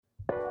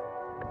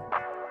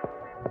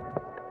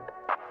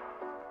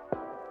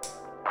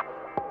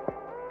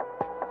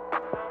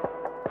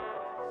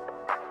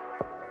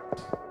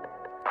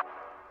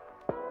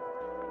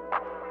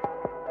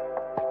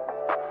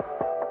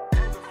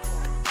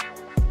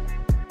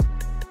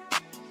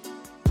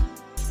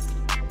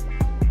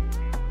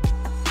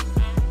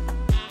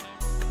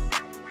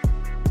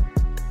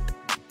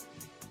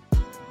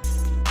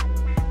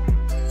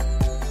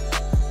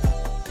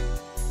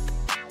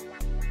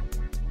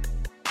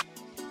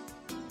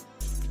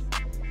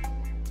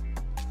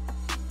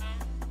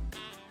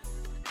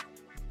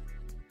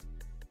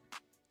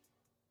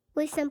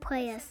Listen,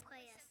 players.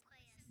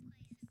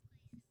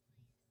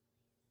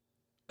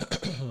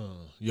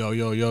 Yo,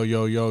 yo, yo,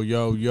 yo, yo,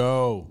 yo,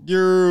 yo.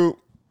 You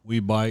We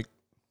bike.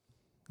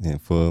 in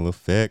full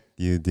effect,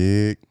 you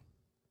dig?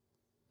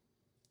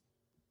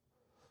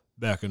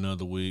 Back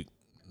another week,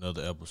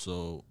 another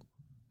episode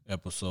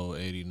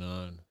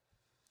 89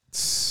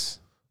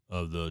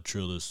 of the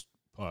Trillist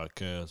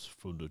podcast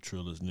from the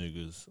Trillist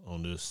niggas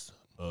on this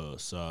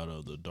side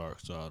of the dark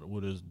side.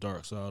 What is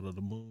dark side of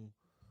the moon?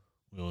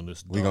 We on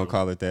this. We gonna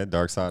call it that,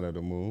 dark side of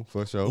the moon,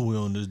 for sure. We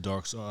on this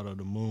dark side of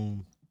the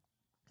moon.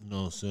 You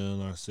know what I'm saying?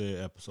 Like I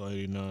said, episode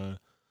 89.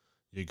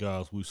 Yeah,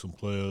 guys, we some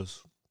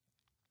players.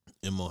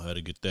 Mo had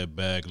to get that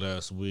bag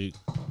last week.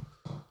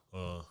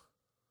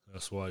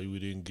 That's why we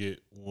didn't get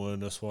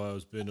one. That's why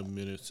it's been a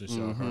minute since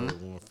y'all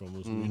heard one from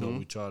us. You know,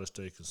 we try to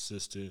stay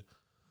consistent,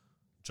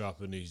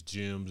 dropping these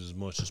gems as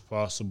much as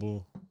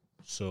possible.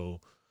 So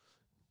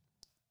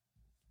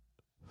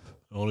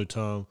the only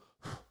time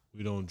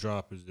we don't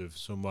drop is if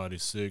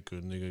somebody's sick or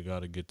nigga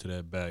got to get to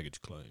that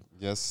baggage claim.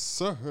 Yes,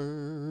 sir.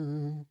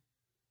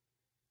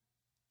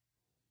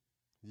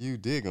 You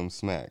dig 'em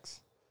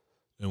smacks.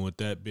 And with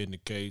that being the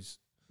case,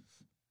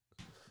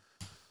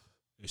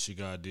 it's your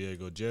guy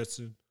Diego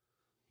Jetson.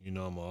 You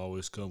know I'm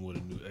always come with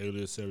a new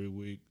alias every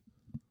week.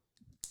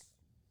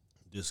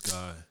 This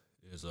guy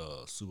is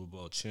a Super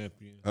Bowl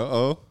champion.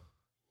 Uh-oh.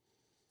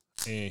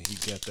 And he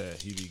got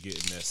that. He be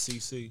getting that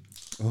CC.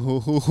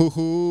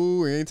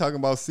 Ooh, we ain't talking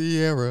about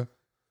Sierra.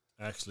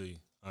 Actually,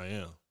 I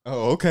am.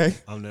 Oh, okay.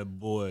 I'm that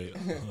boy,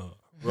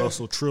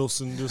 Russell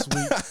Trilson this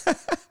week.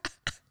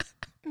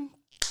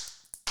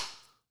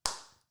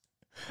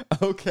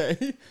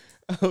 Okay.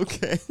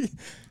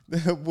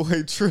 That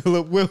boy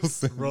Trilla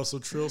Wilson. Russell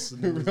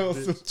Trilson. in this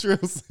Russell bitch.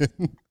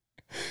 Trilson.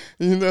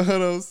 You know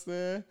what I'm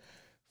saying?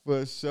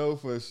 For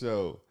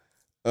sure.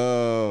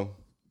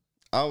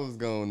 I was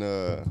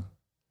gonna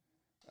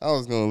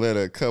let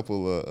a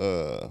couple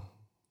of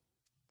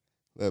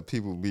let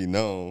people be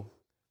known,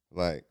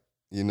 like,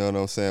 you know what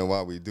I'm saying,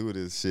 why we do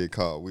this shit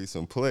called We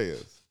Some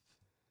Players.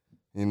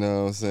 You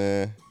know what I'm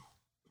saying?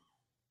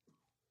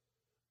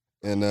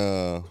 And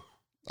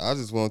I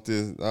just want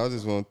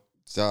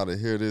y'all to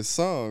hear this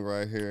song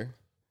right here.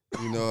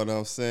 You know what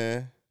I'm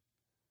saying?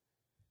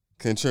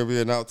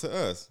 Contributing out to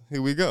us.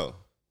 Here we go.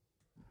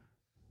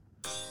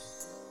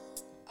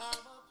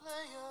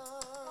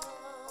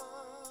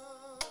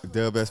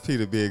 Dub SP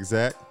to be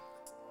exact.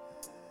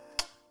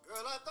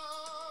 Girl, I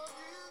thought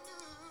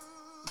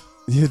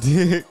You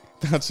dig?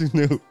 Thought you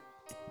knew.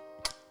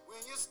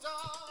 when you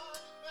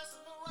started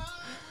messing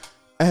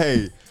around.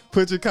 Hey,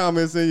 put your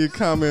comments in your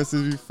comments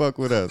if you fuck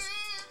with us.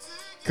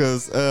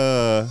 Cause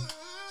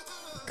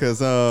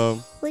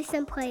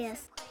Listen,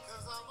 players.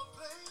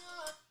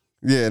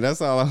 yeah,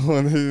 that's all I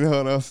wanted, you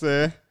know what I'm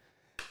saying?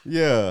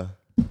 Yeah.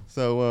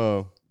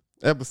 So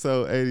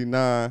episode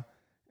 89,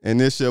 and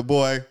this your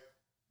boy.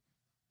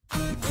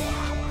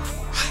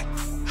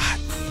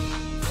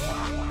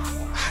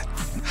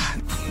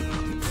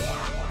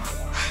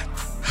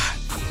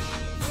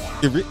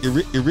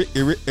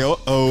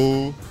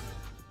 Oh.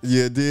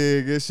 You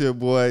dig? It's your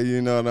boy,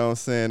 you know what I'm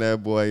saying?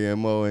 That boy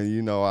Mo, and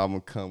you know I'm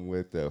gonna come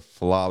with the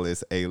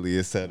flawless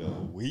alias of the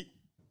week.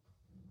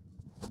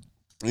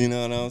 You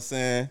know what I'm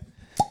saying?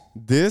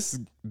 This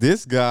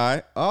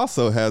guy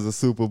also has a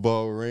Super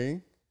Bowl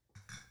ring,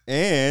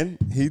 and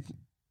he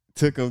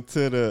took him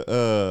to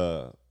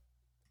the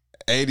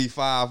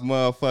 85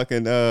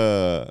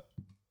 motherfucking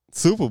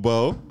Super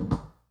Bowl.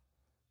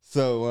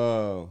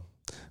 So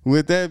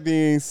with that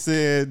being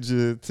said,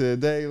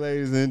 today,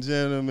 ladies and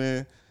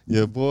gentlemen,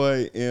 your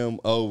boy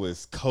M.O.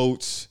 is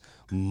Coach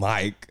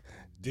Mike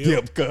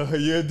Dipka.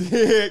 You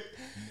dig?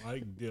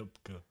 Mike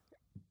Dipka.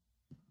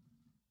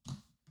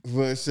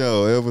 For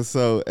sure.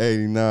 Episode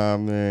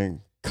 89,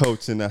 man.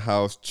 Coach in the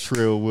house.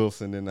 Trill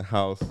Wilson in the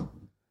house.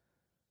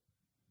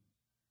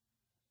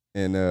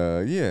 And,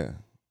 yeah.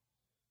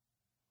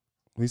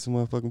 We some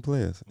motherfucking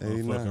players.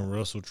 89. Motherfucking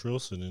Russell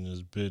Trilson in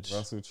this bitch.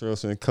 Russell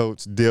Trilson,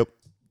 Coach Dip.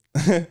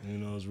 You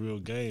know, it's real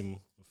game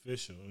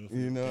official.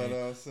 You know what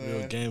I'm saying?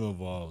 Real game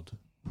involved.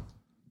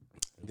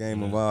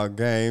 Game of all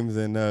games,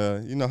 and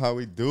you know how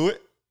we do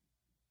it.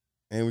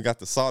 And we got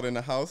the salt in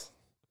the house.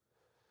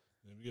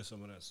 Let me get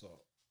some of that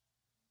salt.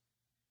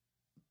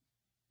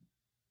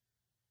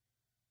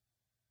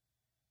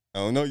 I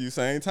don't know, you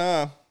same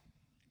time.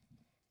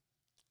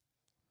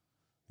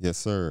 Yes,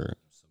 sir.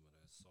 Some of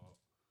that salt.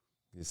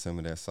 Get some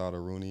of that salt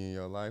of Rooney in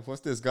your life.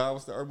 What's this, guy?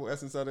 What's the herbal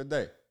essence of the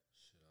day?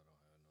 Shit, I don't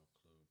have no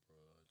clue, bro.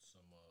 It's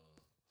some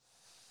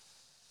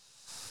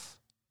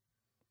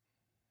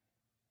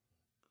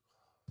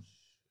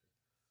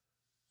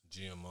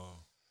GMO.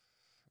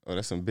 Oh,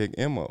 that's some big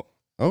MO.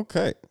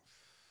 Okay.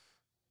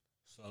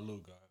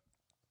 Salute, guy.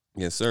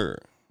 Yes, sir.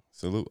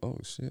 Salute. Oh,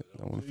 shit.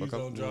 I want to Please fuck up.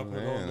 don't drop it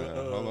Man, on the,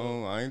 hold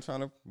on. I ain't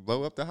trying to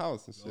blow up the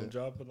house and Don't shit.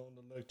 drop it on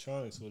the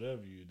electronics,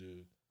 whatever you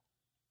do.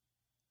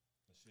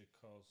 That shit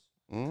costs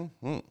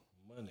Mm-hmm.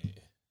 money.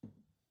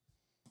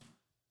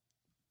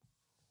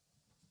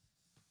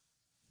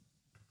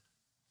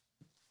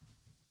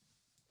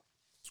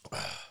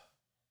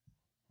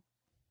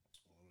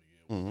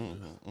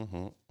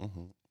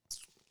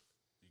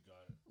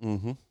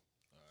 Mm-hmm.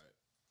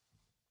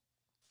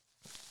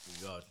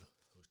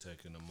 We're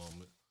taking a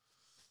moment.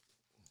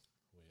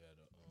 We had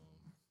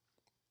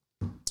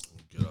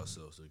to get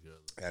ourselves together.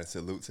 Add a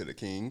salute to the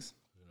Kings.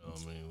 You know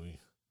what I mean? We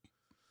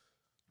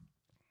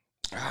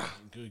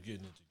good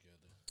getting it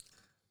together.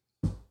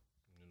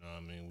 You know what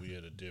I mean? We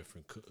had a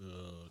different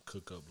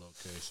cook-up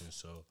location,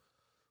 so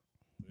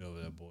we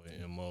over that boy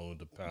M.O.,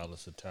 the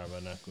Palace of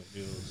Tabernacle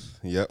Hills.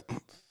 Yep.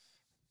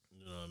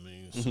 You know what I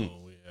mean? So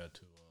we had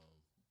to,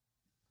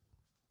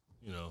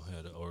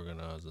 had to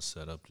organize and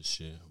set up the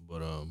shit.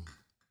 But I'm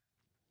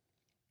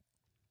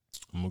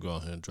gonna go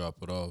ahead and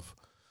drop it off.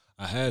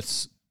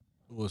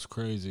 What's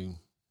crazy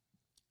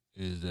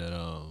is that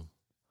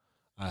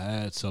I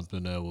had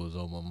something that was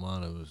on my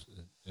mind.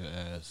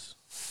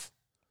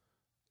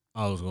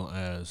 I was gonna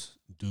ask,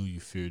 do you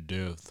fear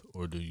death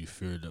or do you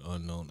fear the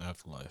unknown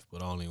afterlife?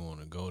 But I don't even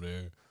want to go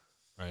there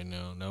right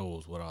now. That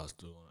was what I was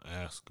doing,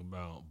 ask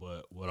about.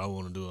 But what I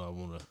want to do, I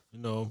want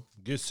to,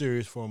 get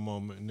serious for a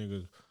moment,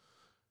 niggas.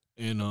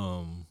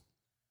 And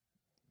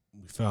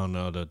we found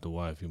out that the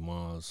wifey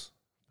Mars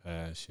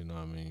passed. You know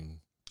what I mean?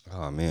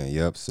 Oh, man.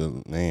 Yep.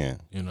 So,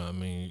 man. You know what I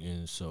mean?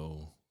 And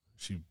so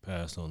she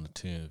passed on the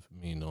 10th,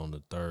 meaning on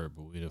the 3rd,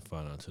 but we didn't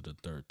find out until the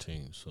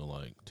 13th. So,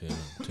 like,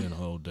 10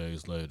 whole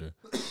days later,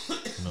 you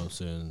know what I'm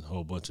saying? A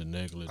whole bunch of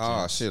negligence.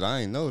 Oh, shit.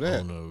 I ain't know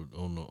that.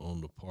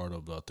 On the part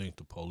of, I think,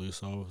 the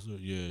police officer.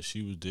 Yeah,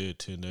 she was dead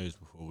 10 days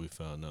before we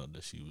found out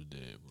that she was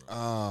dead, bro.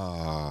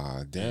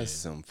 Ah, that's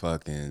some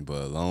fucking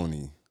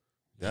baloney.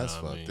 That's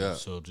You know what fucked I mean? up.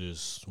 So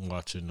just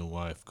watching the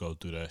wife go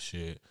through that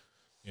shit,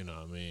 you know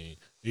what I mean?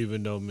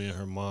 Even though me and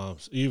her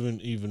moms,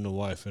 even the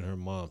wife and her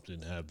mom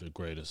didn't have the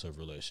greatest of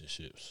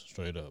relationships,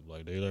 straight up.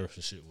 Like, their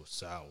relationship was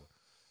sour.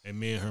 And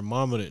me and her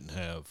mama didn't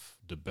have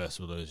the best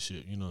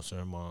relationship. You know, so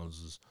her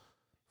mom's is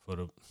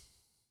her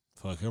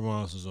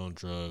mom's was on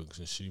drugs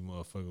and she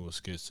motherfucking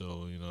was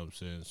schizo, you know what I'm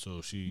saying?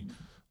 So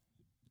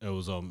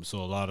so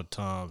a lot of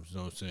times, you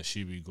know what I'm saying,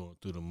 she be going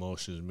through the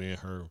motions. Me and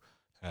her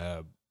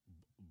have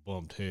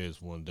bumped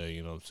heads one day,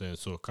 you know what I'm saying?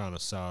 So it kind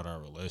of soured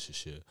our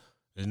relationship.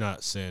 It's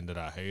not saying that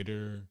I hate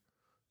her,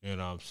 you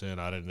know what I'm saying?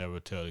 I didn't ever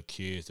tell the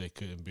kids they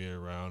couldn't be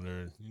around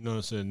her. You know what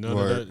I'm saying? None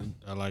Word.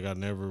 of that. I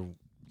never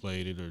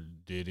played it or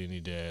did any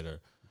of that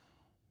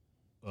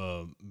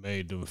or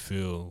made them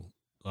feel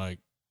like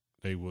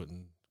they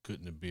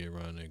couldn't be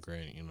around their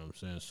granny, you know what I'm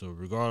saying? So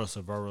regardless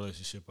of our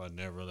relationship, I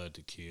never let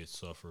the kids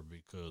suffer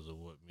because of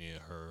what me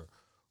and her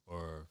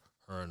or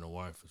her and the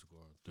wife was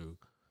going through.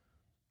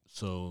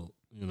 So,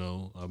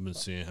 I've been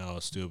seeing how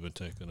it's still been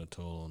taking a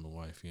toll on the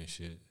wifey and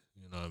shit.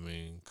 You know what I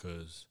mean?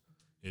 Because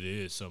it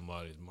is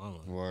somebody's mama.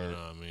 Word. You know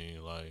what I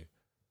mean? Like,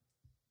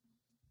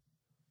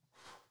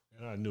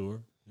 and I knew her.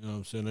 You know what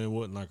I'm saying? It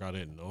wasn't like I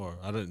didn't know her.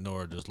 I didn't know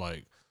her just,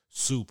 like,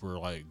 super,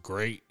 like,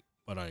 great,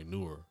 but I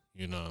knew her.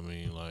 You know what I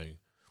mean? Like,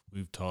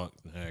 we've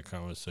talked and had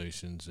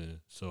conversations, and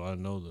so I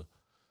know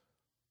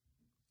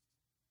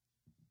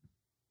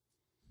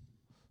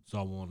So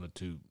I wanted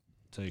to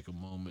take a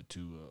moment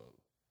to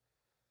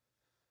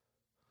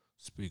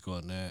speak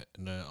on that.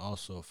 And I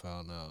also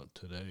found out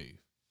today,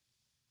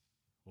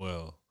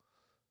 well,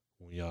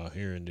 when y'all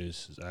hearing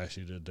this, is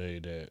actually the day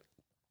that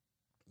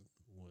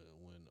when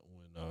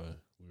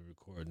we're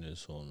recording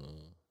this on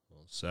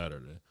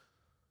Saturday.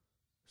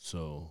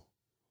 So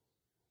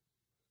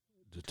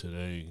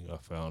today I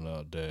found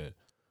out that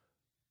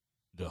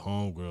the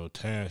homegirl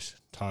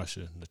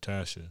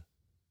Natasha,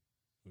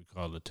 we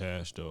call her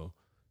Tash though,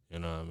 you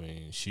know what I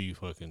mean? She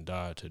fucking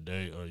died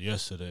today or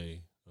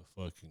yesterday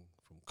from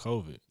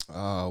COVID.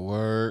 Ah,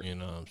 word. You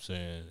know what I'm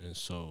saying? And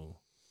so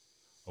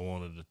I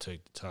wanted to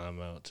take the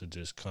time out to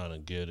just kind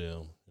of get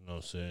them, you know what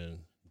I'm saying,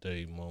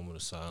 they moment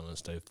of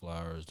silence, they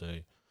flowers,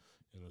 they,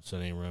 you know what I'm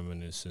saying,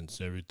 reminiscence,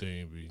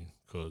 everything,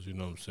 because, you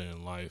know what I'm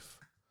saying, life.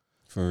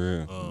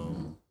 For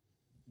real.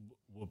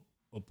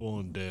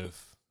 Upon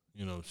death,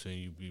 you know what I'm saying,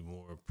 you be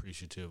more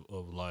appreciative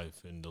of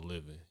life and the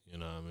living, you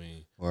know what I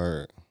mean?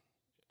 Word.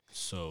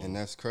 So. And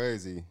that's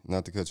crazy.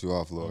 Not to cut you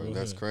off, Lord. Go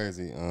That's ahead.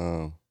 crazy.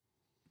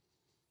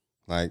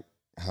 Like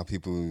how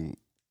people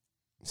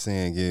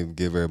saying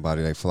give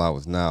everybody their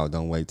flowers now.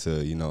 Don't wait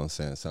till, you know what I'm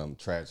saying, something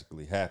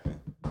tragically happen.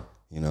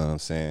 You know what I'm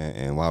saying?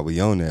 And while we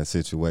on that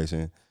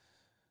situation,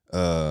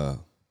 my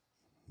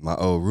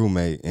old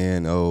roommate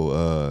and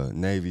old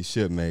Navy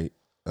shipmate,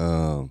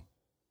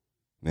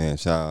 man,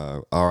 shout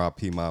out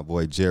R.I.P. my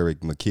boy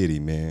Jarek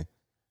McKitty, man.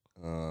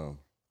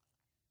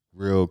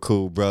 Real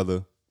cool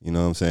brother. You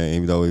know what I'm saying?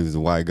 Even though he was a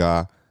white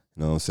guy,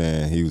 you know what I'm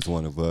saying? He was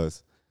one of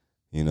us.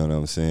 You know what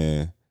I'm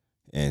saying?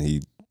 And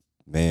he,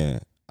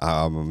 man,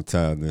 I remember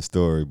telling this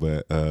story,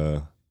 but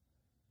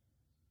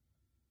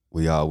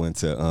we all went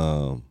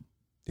to,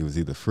 it was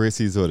either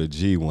Frissy's or the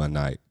G one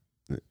night.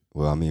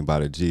 Well, I mean by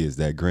the G is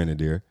that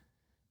Grenadier.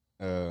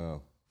 And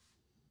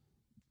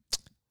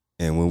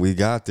when we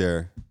got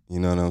there,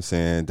 you know what I'm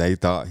saying, they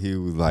thought he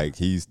was like,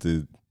 he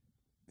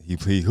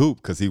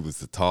hooped because he was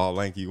the tall,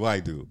 lanky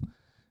white dude.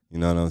 You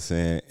know what I'm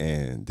saying?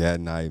 And that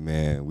night,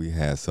 man, we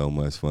had so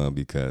much fun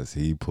because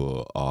he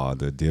pulled all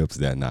the dips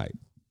that night.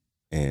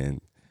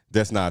 And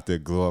That's not to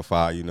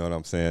glorify, you know what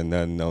I'm saying?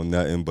 Nothing, no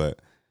nothing, but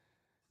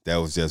that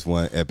was just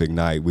one epic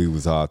night. We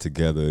was all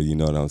together, you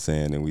know what I'm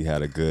saying? And we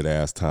had a good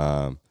ass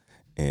time.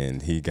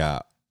 And he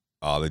got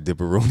all the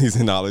dipperoonies,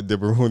 and all the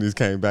dipperoonies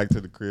came back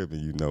to the crib,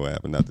 and you know what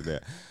happened after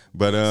that.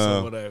 But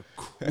Some of that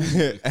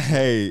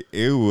hey,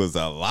 it was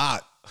a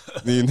lot.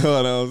 You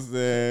know what I'm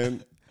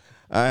saying?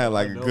 I had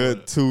like a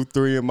good 2,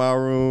 3 in my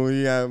room.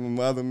 He had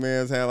my other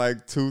man's had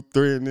like 2,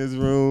 3 in his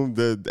room.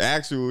 The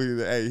actual,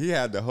 he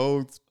had the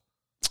whole.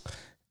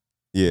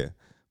 Yeah,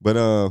 but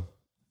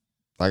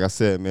like I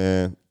said,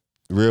 man,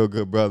 real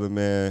good brother,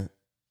 man,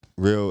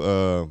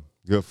 real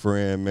good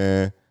friend,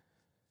 man.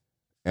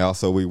 And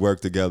also we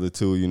work together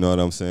too. You know what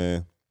I'm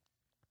saying?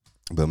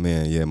 But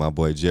man, yeah, my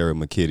boy Jared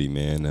McKitty,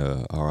 man,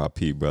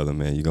 R.I.P. brother,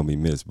 man, you gonna be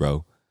missed,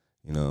 bro.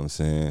 You know what I'm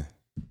saying?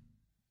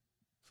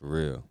 For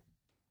real.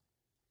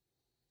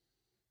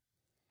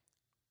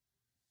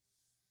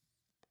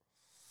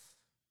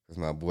 Cause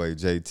my boy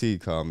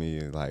JT called me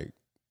at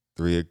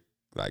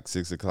like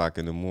 6 o'clock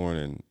in the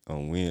morning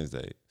on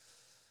Wednesday,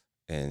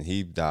 and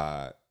he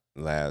died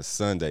last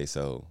Sunday.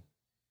 So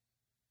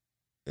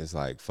it's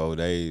like 4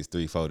 days,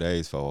 3-4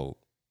 days before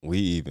we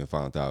even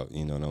found out.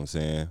 You know what I'm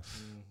saying?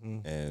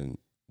 Mm-hmm. And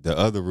the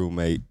other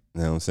roommate,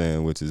 you know what I'm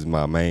saying, which is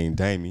my main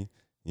Damie,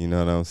 you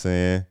know what I'm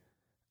saying?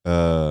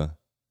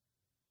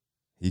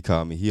 He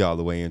called me. He all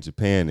the way in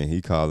Japan, and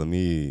he calling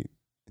me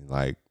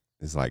like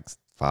it's like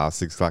 5,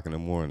 6 o'clock in the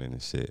morning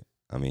and shit.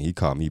 I mean, he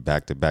called me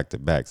back to back to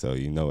back, so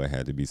you know it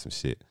had to be some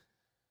shit.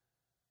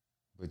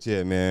 But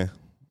yeah, man,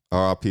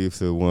 RIP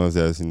to the ones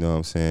that's, you know what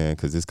I'm saying,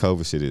 because this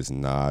COVID shit is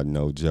not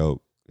no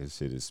joke. This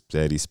shit is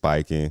steady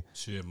spiking.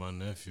 Shit, my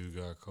nephew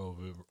got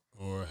COVID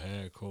or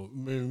had COVID.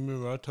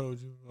 Remember I told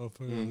you my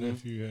fucking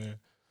nephew had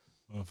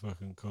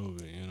motherfucking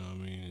COVID, you know what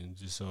I mean? And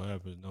just so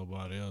happens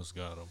nobody else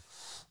got them.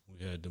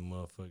 We had the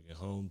motherfucking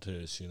home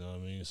test, you know what I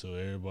mean? So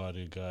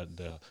everybody got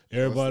the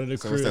crib.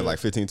 What's that, like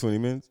 15, 20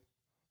 minutes?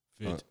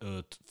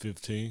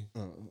 15.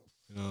 You know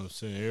what I'm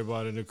saying?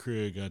 Everybody in the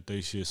crib got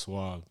they shit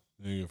swabbed,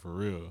 nigga, for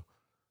real.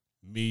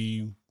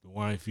 Me, the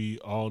wifey,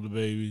 all the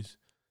babies,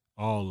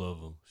 all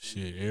of them.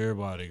 Shit,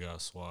 everybody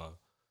got swabbed.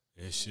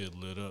 That shit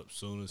lit up.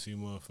 Soon as he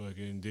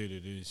motherfucking did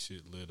it, this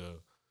shit lit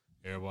up.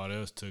 Everybody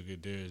else took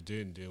it, theirs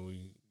didn't. Then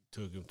we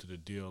took him to the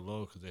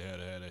DLO because they had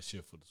to have that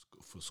shit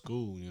for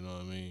school, you know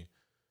what I mean?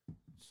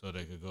 So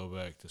they could go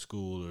back to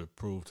school or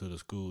prove to the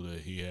school that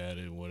he had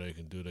it, where they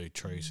can do their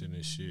tracing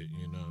and shit,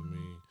 you know what I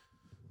mean?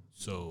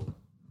 So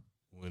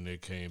when they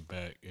came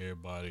back,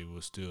 everybody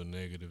was still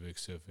negative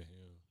except for him.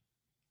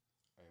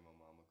 Hey, my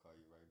mom, I'm going to call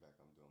you right back.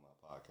 I'm doing my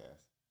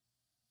podcast.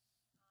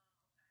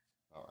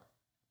 All right.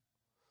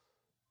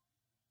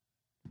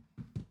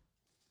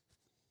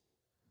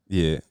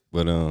 Yeah,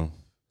 but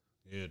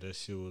yeah, that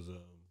shit was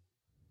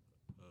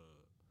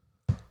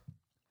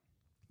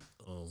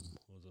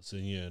was I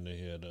saying? Yeah, and they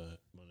had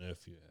my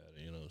nephew had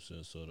it, you know what I'm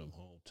saying? So them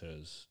home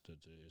tests,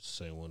 that the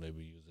same one they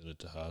be using at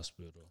the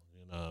hospital,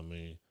 you know what I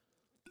mean?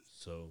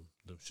 So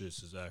them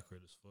shits is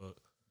accurate as fuck.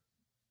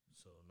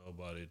 So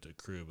nobody at the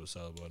crib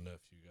besides my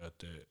nephew got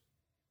that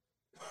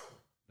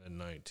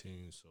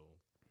 19. So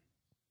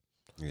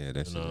yeah,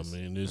 that's, you know what I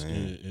mean. This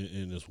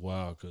and it's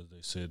wild because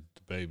they said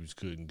the babies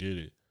couldn't get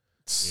it.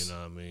 You know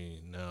what I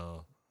mean.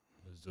 Now,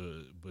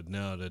 but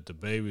now that the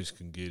babies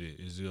can get it,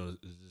 it's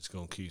just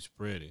gonna keep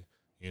spreading.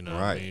 You know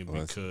what I mean?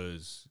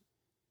 Because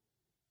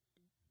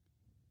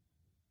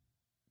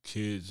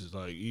kids is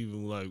like,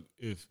 even like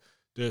if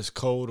there's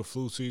cold or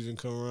flu season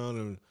come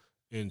around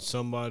and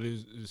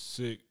somebody is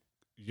sick,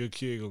 your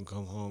kid gonna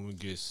come home and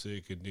get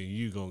sick, and then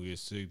you gonna get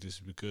sick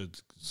just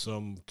because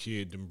some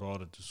kid done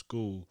brought it to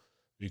school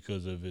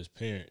because of his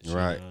parents.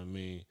 Right. You know what I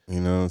mean? You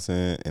know what I'm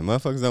saying? And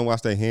motherfuckers don't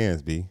wash their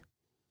hands, B.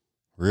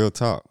 Real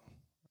talk.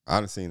 I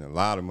done seen a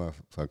lot of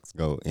motherfuckers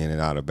go in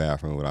and out of the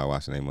bathroom without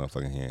washing their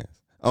motherfucking hands.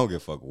 I don't give a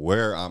fuck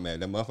where I'm at.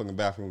 That motherfucking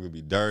bathroom could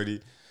be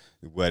dirty,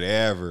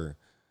 whatever.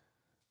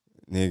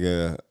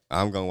 Nigga,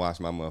 I'm gonna wash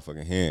my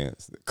motherfucking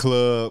hands. The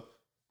club,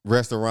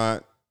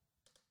 restaurant,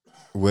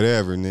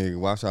 whatever, nigga.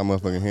 Wash our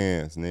motherfucking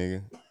hands,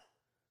 nigga.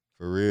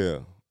 For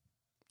real.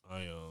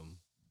 I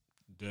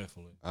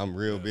definitely. I'm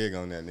real big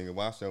on that, nigga.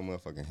 Wash your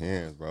motherfucking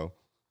hands, bro.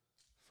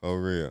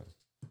 For real.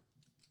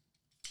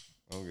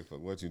 I don't give a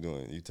fuck what you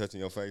doing. You touching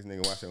your face,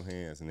 nigga, wash your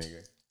hands,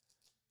 nigga.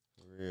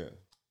 For real.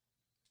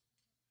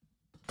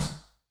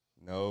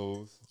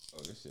 Nose.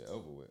 Oh, this shit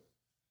over with.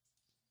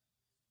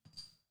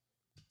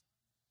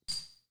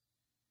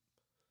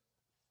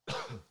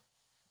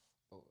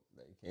 Oh,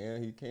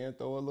 he can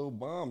throw a little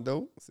bomb,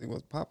 though. See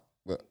what's pop.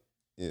 But,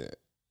 yeah.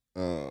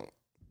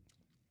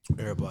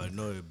 Everybody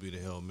know it'd be the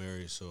Hail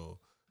Mary, so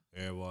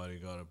everybody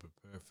gotta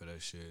prepare for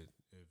that shit.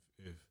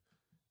 If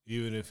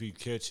even if he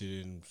catch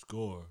it and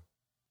score,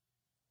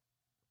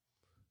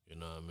 you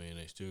know what I mean,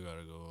 they still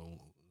gotta go and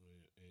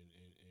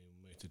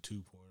make the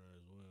 2-pointer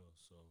as well.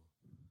 So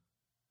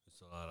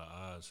it's a lot of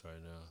odds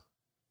right now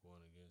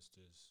going against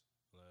this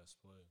last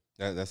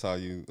play. That's all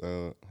you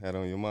had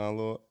on your mind,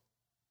 Lord?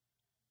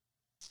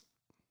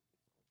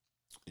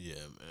 Yeah,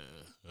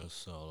 man.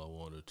 That's all I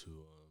wanted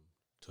to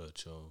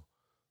touch on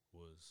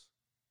was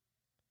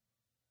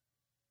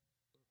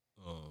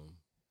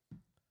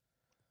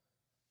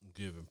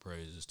giving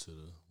praises to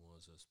the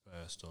ones that's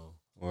passed on.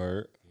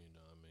 Word. You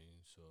know what I mean?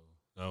 So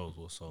that was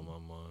what's on my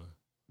mind.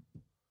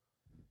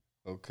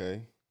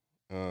 Okay.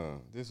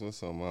 This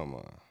was on my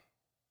mind.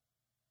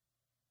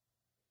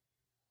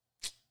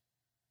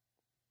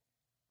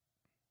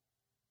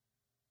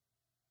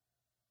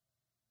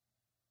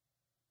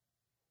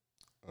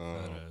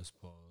 Fat ass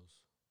pause.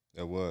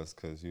 That was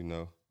because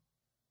I'm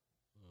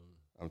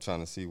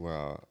trying to see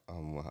where how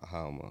I'm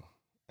gonna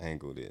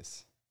angle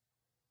this.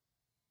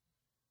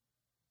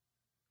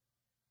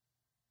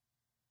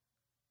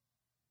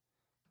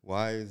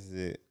 Why is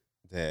it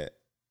that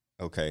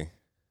okay?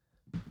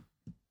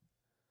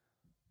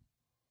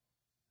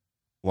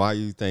 Why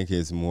you think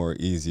it's more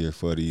easier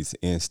for these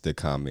Insta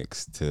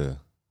comics to,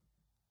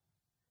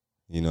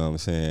 you know what I'm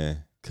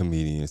saying,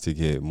 comedians to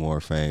get more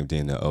fame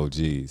than the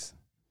OGs?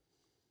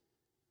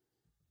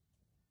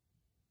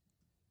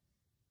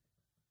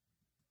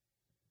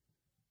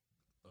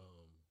 Hold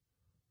on,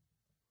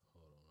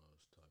 I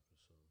was typing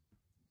something.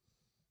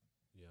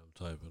 Yeah, I'm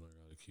typing. I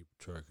gotta keep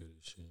track of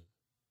this shit.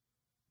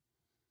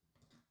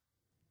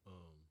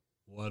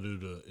 Why do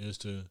the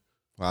Insta?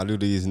 Why do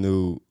these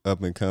new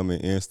up and coming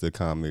Insta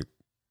comic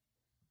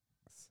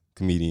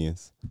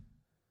comedians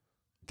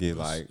get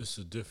like? It's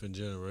a different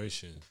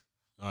generation.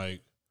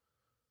 Like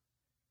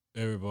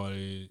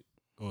everybody,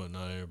 well,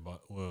 not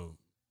everybody. Well,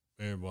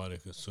 everybody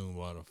consumed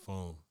by the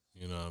phone.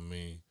 You know what I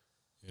mean?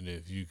 And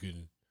if you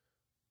can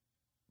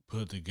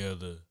put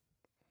together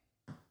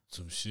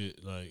some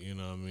shit like, you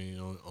know what I mean,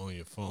 on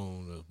your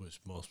phone, which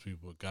most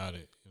people got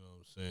it. You know what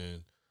I'm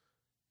saying?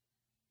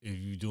 If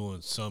you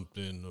doing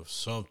something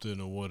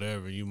or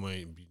whatever, you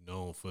might be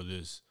known for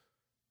this,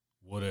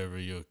 whatever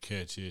your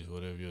catch is,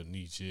 whatever your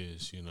niche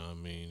is, you know what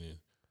I mean? And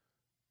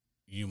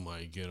you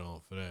might get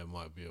on for that. It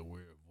might be a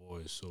weird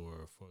voice or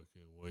a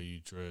fucking way you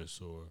dress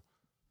or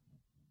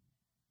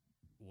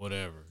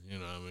whatever, you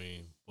know what I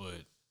mean?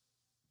 But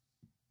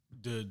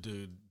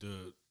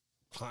the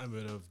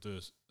climate of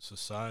the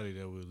society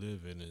that we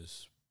live in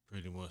is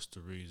pretty much the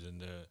reason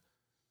that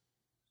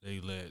they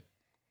let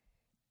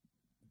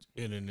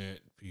internet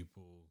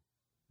people,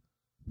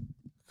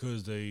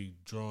 because they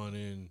drawing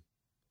in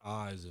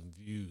eyes and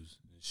views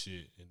and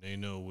shit, and they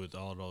know with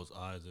all those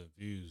eyes and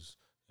views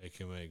they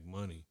can make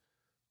money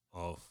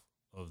off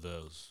of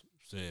those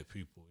said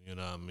people, you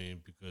know what I mean?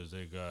 Because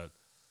they got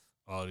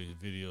all these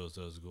videos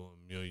that's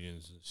going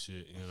millions and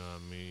shit, you know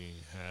what I mean?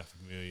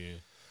 500,000,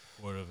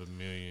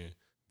 250,000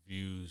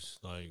 views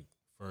like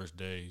first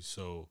day.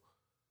 So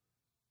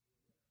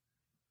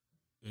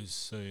it's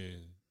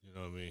saying, you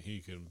know what I mean, he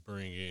can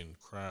bring in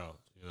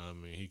crowds, you know what I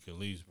mean? He can at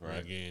least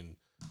bring in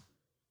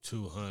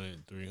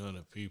 200,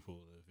 300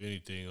 people. If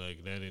anything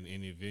like that in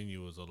any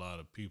venue is a lot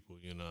of people,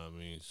 you know what I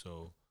mean?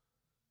 So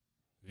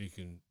he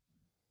can,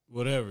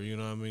 whatever, you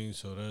know what I mean?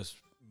 So that's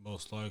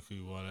most likely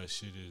why that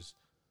shit is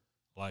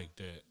like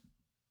that.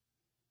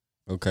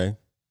 Okay.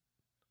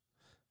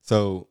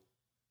 So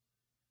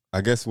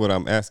I guess what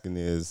I'm asking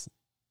is,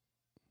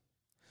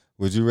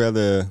 would you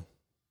rather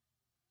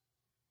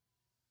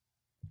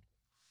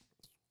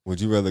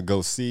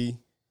go see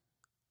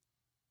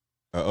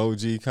an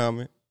OG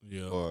comic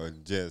Yeah. or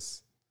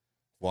just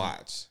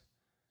watch?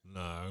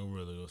 Nah, I'd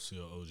rather go see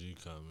an OG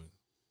comic.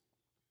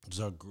 Because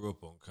I grew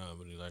up on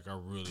comedy. Like, I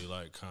really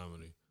like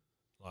comedy.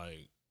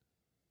 Like,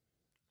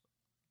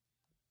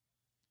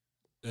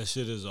 that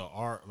shit is an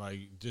art.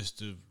 Like, just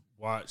to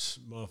watch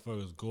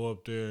motherfuckers go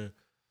up there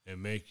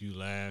and make you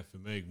laugh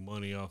and make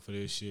money off of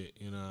this shit,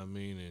 you know what I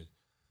mean? And,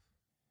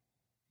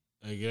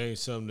 like, it ain't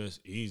something that's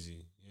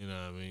easy, you know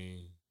what I mean?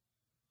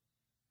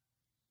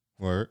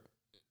 Word.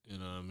 You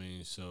know what I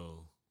mean?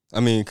 So, I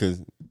mean,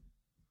 because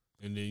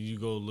and then you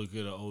go look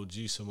at an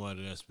OG,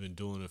 somebody that's been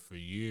doing it for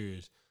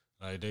years.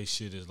 Like, they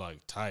shit is,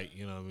 like, tight,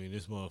 you know what I mean?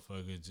 This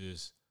motherfucker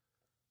just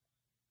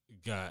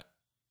got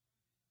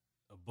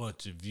a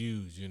bunch of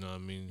views, you know what I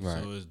mean?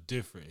 Right. So it's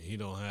different. He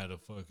don't have the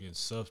fucking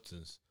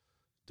substance,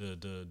 the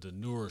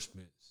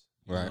nourishments.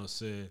 You know Right. what I'm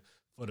saying?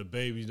 For the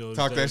babies, you know,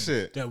 Talk that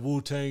shit. That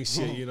Wu-Tang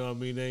shit, you know what I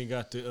mean? They ain't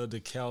got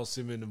the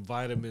calcium and the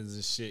vitamins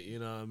and shit, you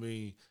know what I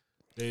mean?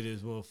 They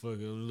just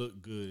motherfucking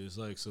look good. It's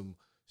like some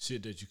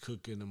shit that you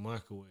cook in the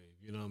microwave,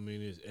 you know what I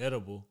mean? It's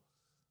edible,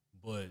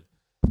 but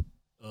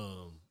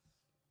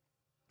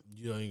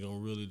you ain't gonna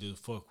really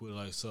just fuck with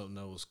like something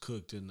that was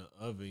cooked in the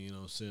oven, you know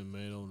what I'm saying,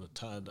 made on the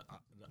top, the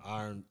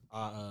iron,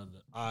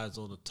 the eyes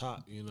on the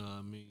top, you know what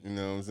I mean? you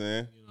know what I'm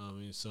saying? You know what I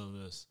mean?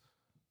 Something that's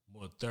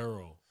more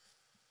thorough,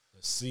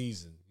 that's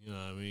seasoned, you know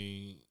what I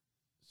mean?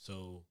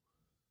 So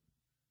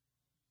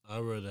I'd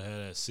rather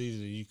have that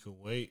seasoning. You can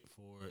wait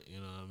for it, you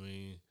know what I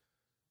mean?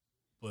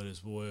 But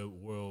it's way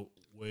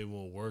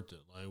more worth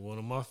it. Like, one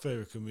of my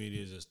favorite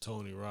comedians is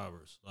Tony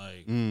Roberts.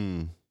 Like,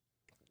 and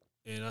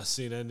I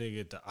seen that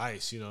nigga at the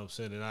Ice, you know what I'm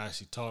saying? And I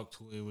actually talked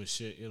to him and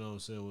shit, you know what I'm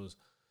saying? Was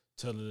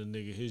telling the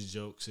nigga his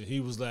jokes. And he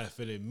was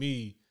laughing at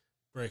me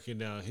breaking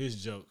down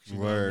his jokes. You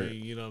know what I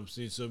mean? You know what I'm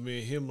saying? So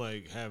me and him,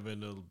 like,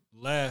 having a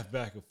laugh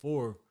back and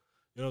forth.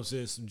 You know what I'm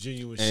saying? Some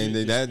genuine And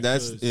shit.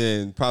 that's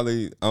and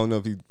probably I don't know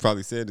if he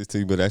probably said this to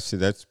you, but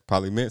that's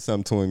probably meant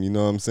something to him. You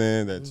know what I'm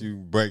saying? That you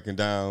breaking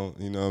down.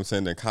 You know what I'm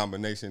saying? The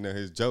combination of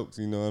his jokes.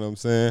 You know what I'm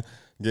saying?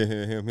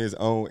 Getting him his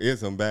own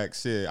ism back.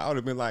 Shit, I would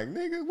have been like,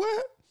 nigga,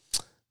 what?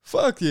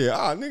 Fuck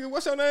yeah, nigga,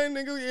 what's your name,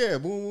 nigga? Yeah,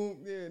 boom, boom,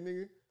 yeah,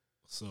 nigga.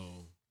 So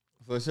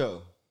For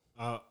sure.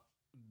 I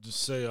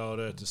just say all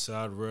that to say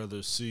I'd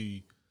rather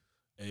see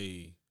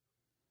a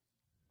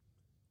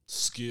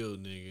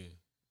skilled nigga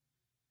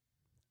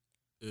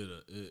you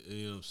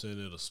know what I'm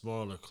saying, at a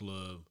smaller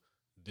club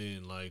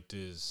than like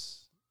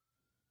this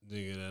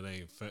nigga that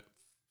ain't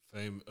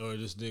famous, or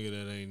this nigga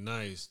that ain't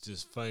nice,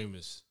 just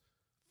famous,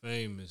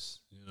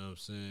 you know what I'm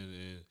saying,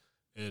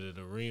 and at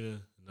an arena,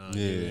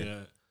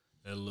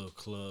 that little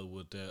club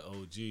with that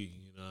OG, you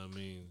know what I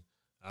mean,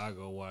 I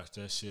go watch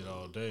that shit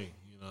all day,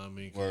 you know what I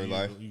mean,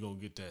 you gonna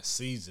get that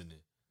seasoning.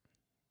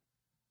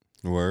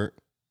 Word.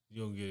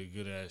 You gonna get a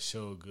good ass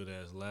show, a good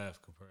ass laugh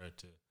compared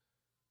to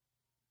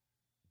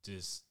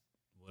just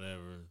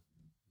whatever,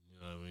 you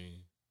know what I mean?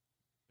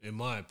 In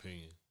my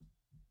opinion.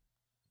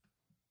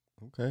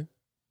 Okay.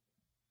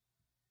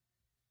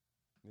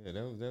 Yeah,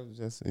 that was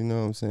just, you know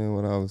what I'm saying,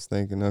 what I was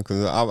thinking of.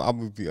 Because I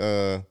would be,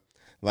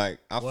 like,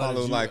 I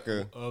follow like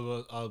a... I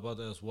was about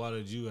to ask, why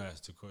did you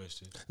ask the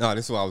question? No,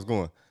 this is where I was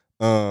going.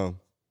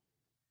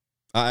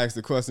 I asked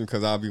the question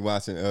because I'll be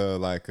watching,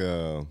 like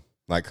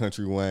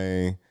Country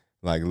Wayne,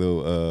 like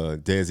little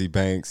Desi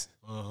Banks,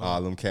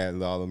 all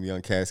them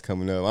young cats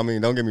coming up. I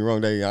mean, don't get me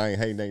wrong, I ain't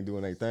hating, they ain't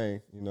doing their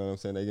thing. You know what I'm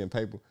saying? They getting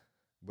paper.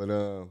 But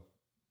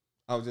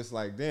I was just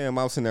like, damn,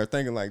 I was sitting there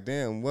thinking like,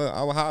 damn,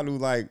 how do,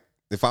 like,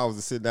 if I was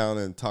to sit down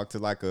and talk to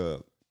like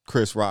a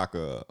Chris Rock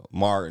or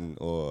Martin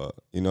or,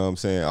 you know what I'm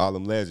saying, all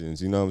them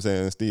legends, you know what I'm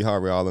saying, Steve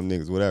Harvey, all them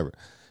niggas, whatever,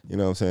 you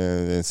know what I'm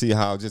saying, and see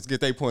how, just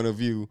get their point of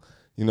view,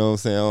 you know what I'm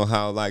saying, on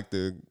how like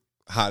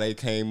how they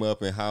came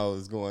up and how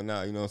it's going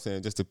out, you know what I'm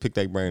saying, just to pick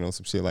their brain on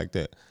some shit like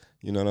that.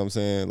 You know what I'm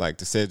saying? Like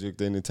the Cedric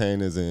the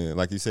Entertainers and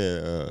like you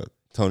said,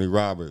 Tony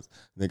Roberts,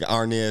 nigga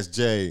Arnez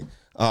J,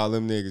 all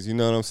them niggas, you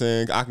know what I'm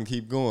saying? I can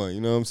keep going,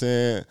 you know what I'm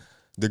saying?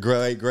 The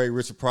great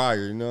Richard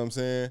Pryor, you know what I'm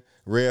saying?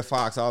 Red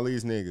Fox, all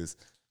these niggas,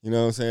 you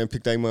know what I'm saying?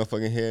 Pick their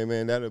motherfucking head,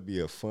 man. That'll be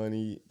a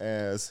funny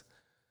ass,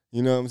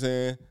 you know what I'm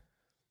saying?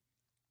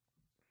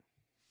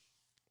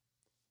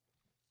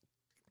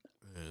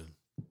 Man,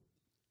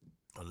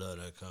 I love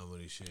that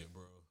comedy shit,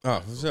 bro. Oh,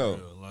 for sure.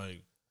 Real.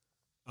 Like,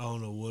 I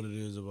don't know what it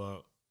is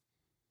about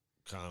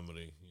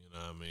comedy, you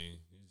know what I mean?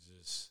 It's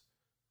just,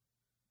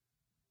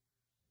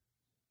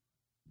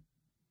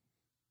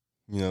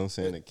 you know what I'm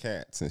saying, the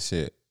cats and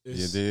shit.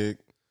 You dig?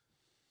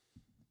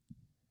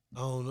 I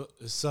don't know.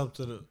 It's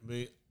something to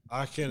me.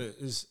 I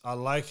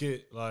like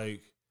it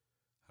like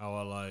how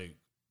I like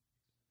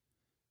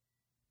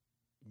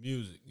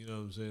music. You know what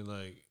I'm saying?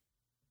 Like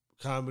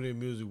comedy and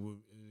music would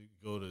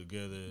go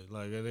together.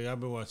 Like I think I've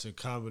been watching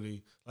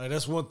comedy. Like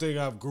that's one thing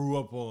I've grew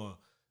up on.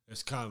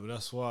 It's comedy.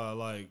 That's why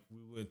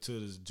we went to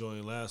this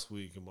joint last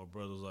week and my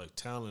brother was like,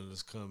 talent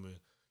is coming.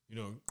 You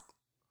know.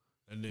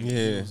 And then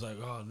he was like,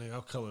 oh, nigga,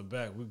 I'm coming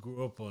back. We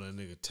grew up on that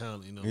nigga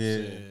talent, you know what I'm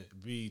saying?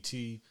 BET,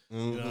 you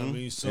know what I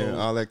mean? So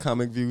all that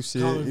comic view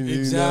shit, you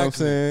exactly, know what I'm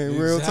saying?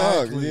 Real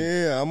talk.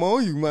 Yeah, I'm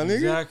on you, my nigga.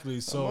 Exactly.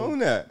 So, I'm on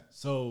that.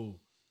 So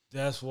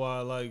that's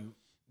why, like,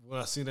 when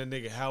I seen that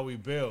nigga Howie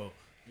Bell,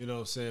 you know what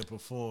I'm saying,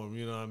 perform,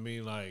 you know what I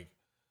mean? Like,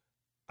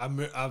 I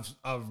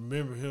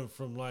remember him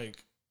from,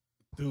 like,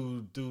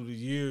 through the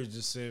years,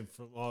 just saying,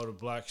 from all the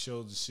black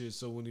shows and shit.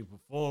 So when he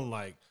performed,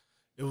 like,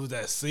 it was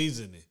that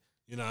seasoning.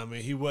 You know what I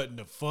mean? He wasn't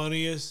the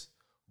funniest,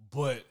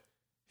 but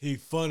he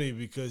funny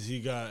because he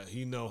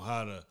know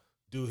how to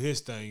do his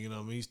thing, you know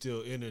what I mean? He's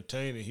still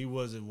entertaining. He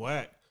wasn't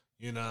whack,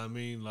 you know what I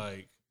mean?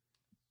 Like,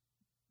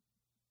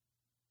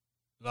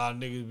 a lot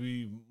of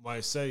niggas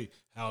might say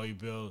Howie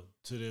Bell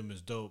to them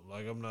is dope.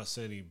 Like, I'm not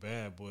saying he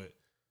bad, but,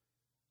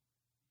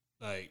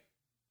 like,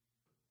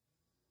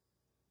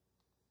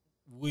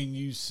 when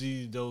you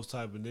see those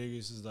type of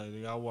niggas, it's like,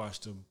 nigga, I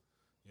watched them.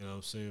 You know what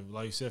I'm saying?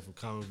 Like you said, from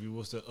Comic View,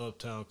 what's the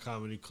Uptown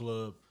Comedy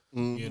Club?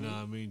 You know what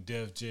I mean?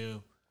 Def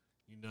Jam.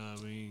 You know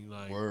what I mean?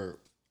 Like, word.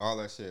 All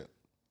that shit.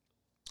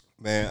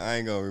 Man, I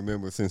ain't gonna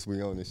remember since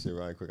we on this shit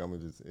right quick. I'm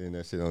gonna just end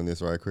that shit on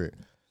this right quick.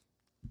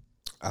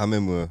 I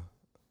remember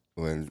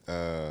when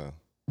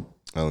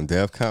on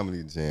Def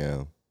Comedy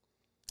Jam,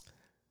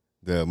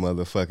 the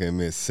motherfucking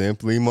Miss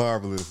Simply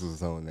Marvelous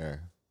was on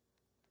there.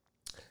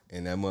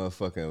 And that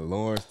motherfucking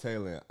Lawrence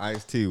Taylor and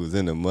Ice-T was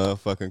in the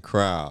motherfucking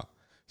crowd.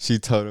 She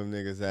told them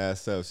niggas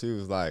ass up. She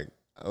was like,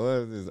 what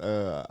is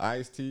this?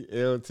 Ice-T,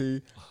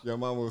 LT. Your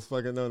mama was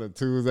fucking on a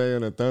Tuesday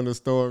in a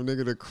thunderstorm.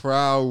 Nigga, the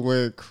crowd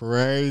went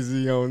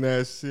crazy on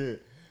that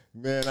shit.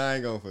 Man, I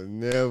ain't gonna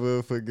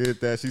never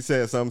forget that. She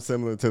said something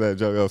similar to that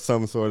joke, or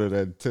some sort of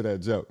that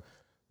joke.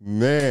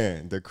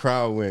 Man, the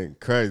crowd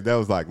went crazy. That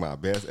was like my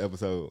best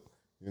episode.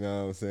 You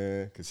know what I'm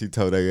saying? Because she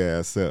told their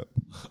ass up.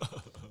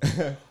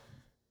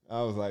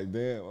 I was like,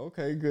 damn,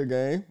 okay, good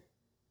game.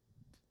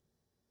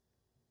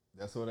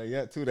 That's what they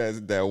got too.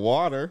 That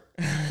water.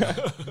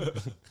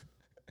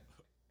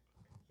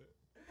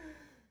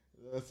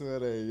 That's where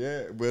they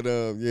at. But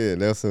yeah,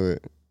 that's what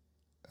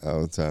I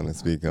was trying to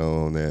speak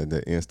on there.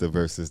 The Insta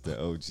versus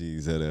the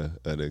OGs of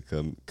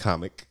the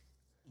comic.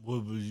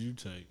 What would you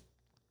take?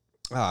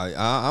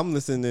 I'm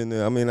listening.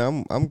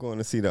 I'm going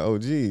to see the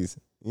OGs.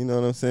 You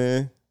know what I'm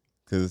saying?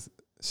 Cause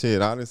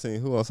shit, I done seen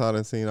who else I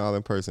done seen all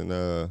in person.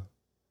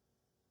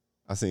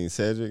 I seen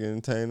Cedric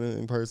and Taylor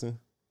in person.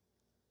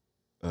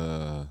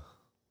 Damn,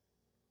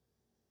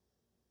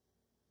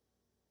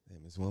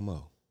 it's one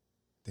more.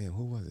 Damn,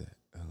 who was that?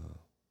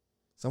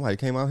 Somebody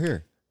came out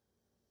here.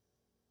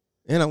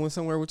 And I went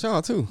somewhere with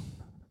y'all too.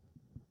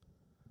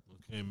 I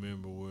can't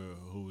remember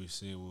who we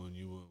seen when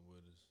you went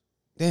with us.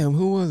 Damn,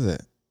 who was that?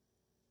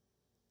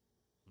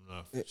 I'm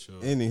not for sure.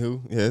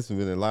 Anywho, yeah, it's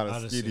been a lot I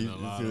of done skitty. seen a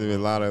lot It's of been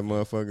a lot of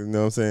motherfuckers, you know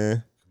what I'm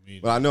saying?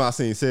 Comedians. But I know I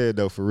seen Sid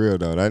though, for real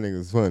though. That nigga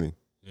was funny.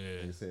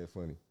 Yeah. He said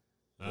funny.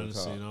 I done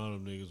seen all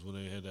them niggas when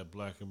they had that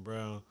Black and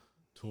Brown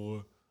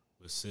tour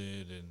with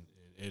Sid and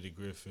Eddie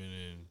Griffin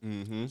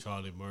and Mm-hmm.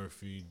 Charlie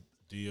Murphy,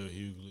 D.L.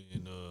 Hughley,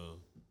 and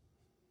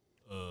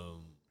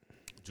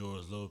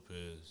George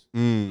Lopez.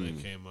 When they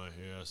came out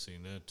here, I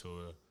seen that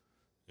tour.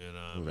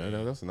 And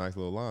That's a nice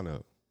little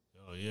lineup.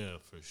 oh yeah,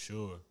 for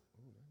sure.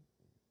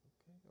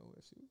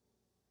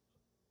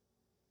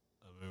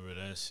 I remember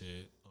that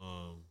shit.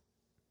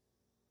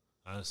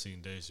 I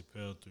seen Dave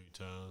Chappelle 3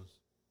 times.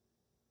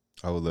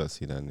 I would love to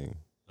see that nigga.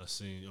 I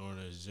seen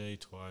Ernest J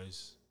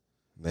twice.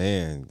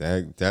 Man,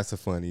 that's a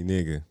funny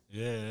nigga.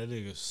 Yeah, that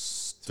nigga.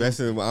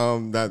 Especially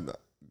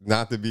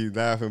not to be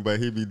laughing, but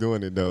he be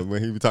doing it though.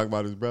 When he be talking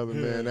about his brother,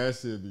 man, that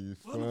shit be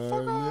fun.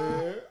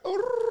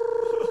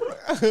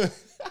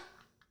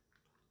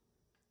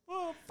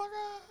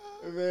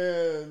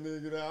 Man,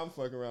 nigga, I'm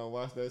fucking around and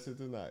watch that shit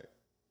tonight.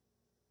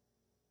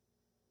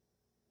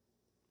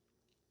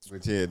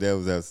 But yeah,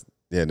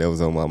 that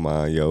was on my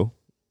mind, yo.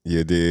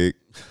 You dig?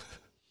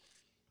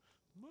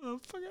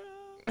 Motherfucker.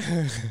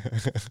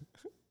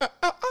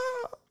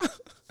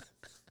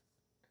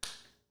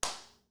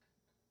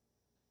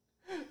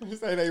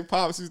 Say they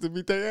pops used to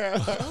beat their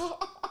ass.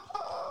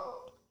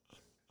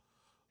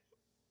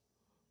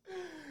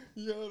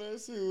 Yo,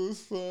 that shit was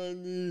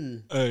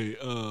funny. Hey,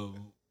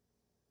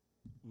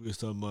 we was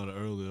talking about it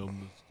earlier.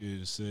 I'm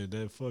just saying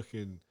that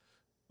fucking,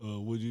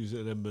 what you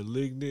said, that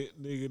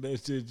malignant nigga,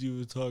 that shit you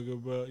was talking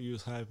about. You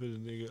was hyping the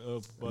nigga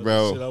up about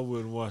Bro. that shit. I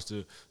wouldn't watch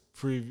the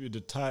preview,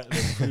 the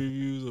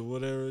previews or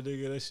whatever,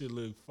 nigga. That shit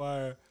look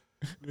fire.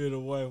 Me and the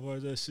wife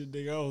watched that shit,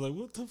 nigga. I was like,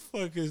 what the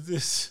fuck is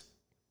this?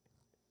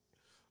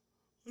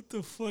 What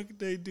the fuck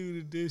they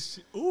do to this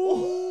shit?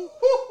 Ooh,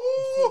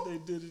 what they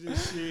do to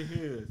this shit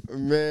here?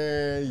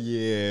 Man,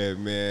 yeah,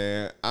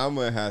 man. I'm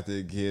going to have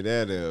to get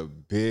that a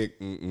big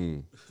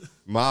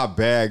my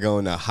bag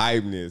on the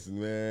hypeness,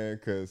 man,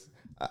 because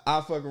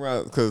I fuck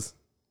around, because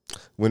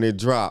when it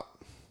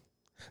dropped,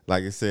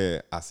 like I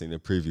said, I seen the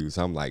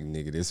previews. I'm like,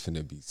 nigga, this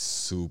finna be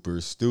super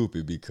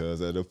stupid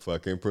because of the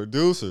fucking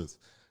producers.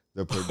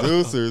 The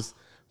producers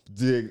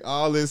dig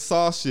all this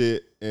Saw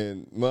shit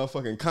and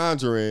motherfucking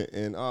Conjuring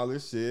and all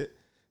this shit.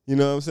 You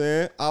know what I'm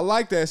saying? I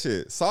like that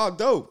shit. Saw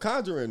dope.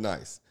 Conjuring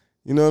nice.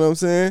 You know what I'm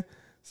saying?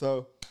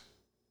 So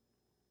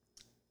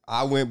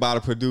I went by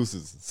the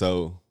producers.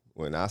 So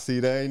when I see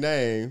their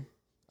name,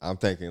 I'm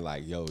thinking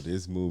like, yo,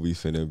 this movie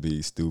finna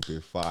be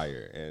stupid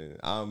fire. And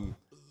I'm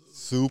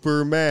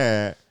super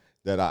mad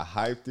that I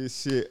hyped this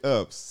shit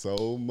up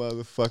so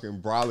motherfucking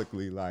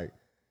brolically. Like,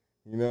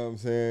 you know what I'm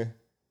saying?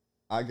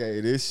 I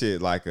gave this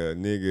shit like a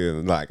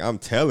nigga, like I'm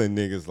telling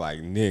niggas like,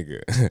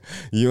 nigga,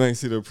 you ain't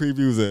see the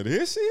previews of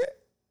this shit?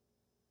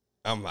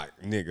 I'm like,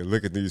 nigga,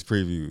 look at these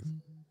previews.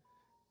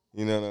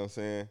 You know what I'm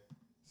saying?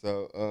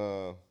 So,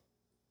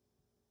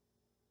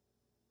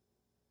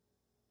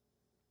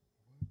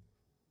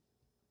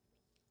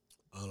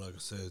 All I can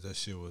say is that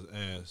shit was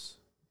ass.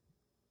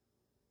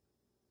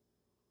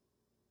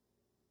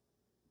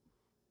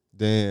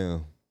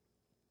 damn.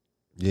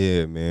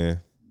 Yeah, man.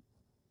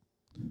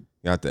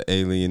 Got the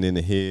alien in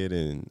the head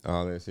and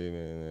all that shit,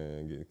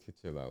 man.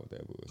 Chill out with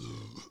that bullshit.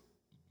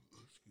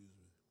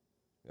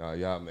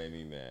 Y'all made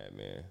me mad,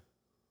 man.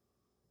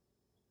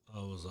 I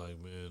was like,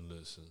 man,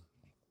 listen.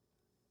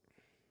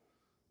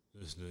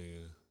 This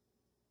nigga,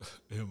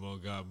 Mo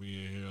got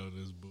me in here on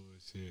this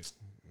bullshit.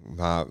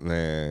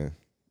 Man.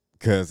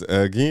 Because,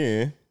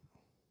 again,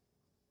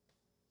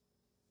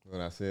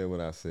 what I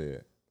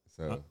said.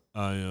 So,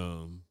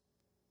 If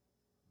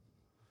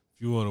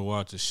you want to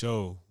watch a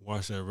show,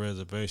 watch that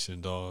Reservation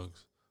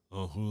Dogs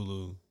on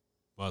Hulu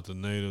about the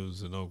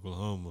natives in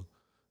Oklahoma.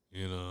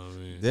 You know what I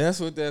mean? that's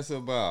what that's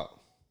about.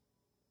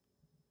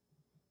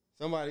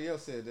 Somebody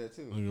else said that,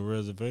 too. Like,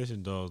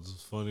 Reservation Dogs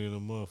is funny in a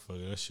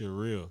motherfucker. That shit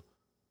real.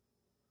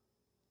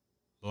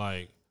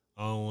 Like,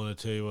 I don't want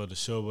to tell you about the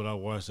show, but I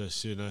watched that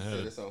shit and I had Said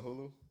it. it's on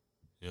Hulu?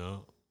 Yeah.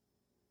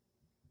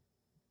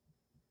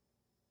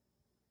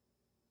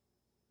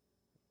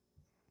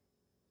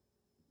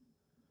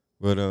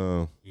 But,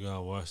 You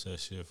gotta watch that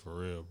shit for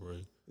real, bro.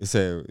 it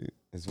said,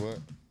 it's what?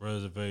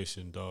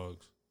 Reservation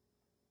Dogs.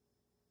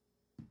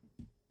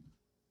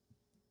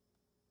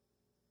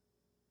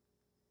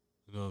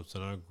 You know what I'm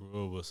saying? I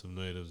grew up with some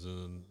natives,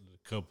 and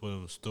a couple of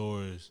them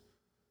stories.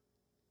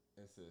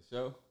 It's a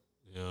show.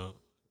 Yeah,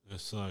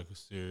 it's like a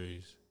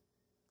series.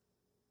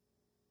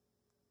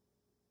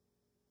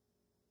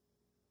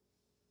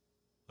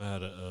 I had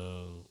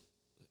to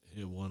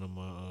hit one of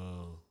my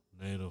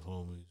native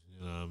homies.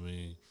 You know what I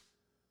mean?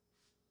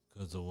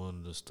 Because of one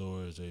of the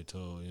stories they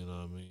told. You know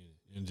what I mean?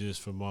 And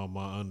just from all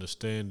my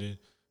understanding,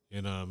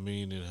 you know what I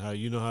mean, and how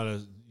you know how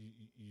to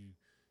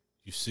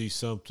you see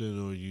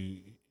something or you.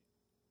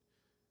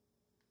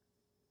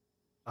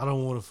 I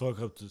don't want to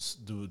fuck up the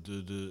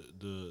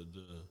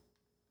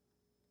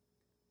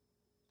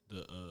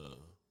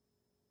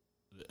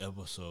the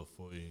episode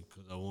for you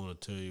because I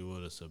want to tell you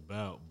what it's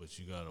about, but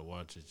you gotta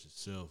watch it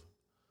yourself.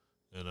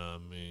 You know what I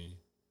mean?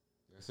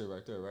 That's it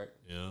right there, right?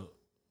 Yeah.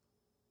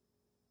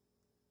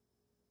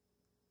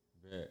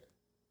 Bet.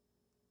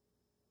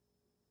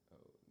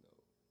 Oh no.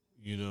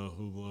 You know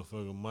who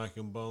motherfucking Mike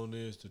and Bone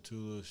is? The two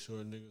little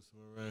short niggas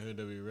from around here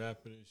that be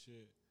rapping and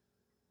shit.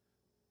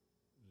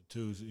 The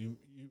two, you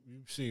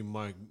seen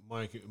Mike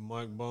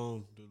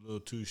Bone, the little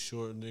two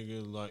short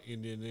niggas like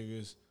Indian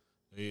niggas.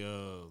 They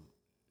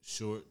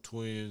short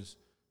twins.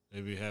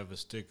 They be having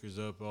stickers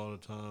up all the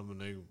time, and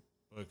they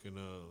fucking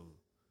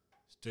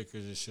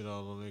stickers and shit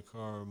all on their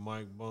car.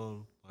 Mike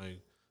Bone,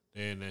 like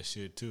they in that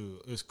shit too.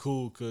 It's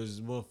cool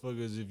because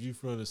motherfuckers, if you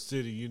from the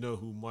city, you know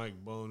who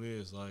Mike Bone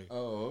is. Like,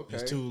 Oh, okay.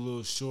 it's two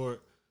little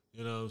short.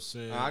 You know what I'm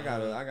saying? I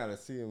gotta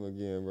see him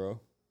again, bro.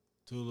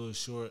 Two little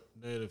short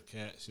native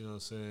cats. You know what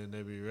I'm saying?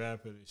 They be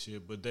rapping and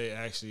shit, but they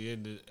actually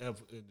in the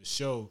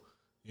show.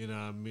 You know what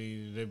I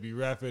mean? They be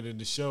rapping in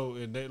the show,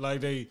 and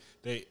they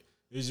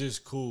it's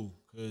just cool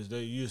because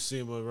you see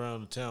them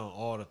around the town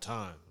all the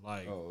time.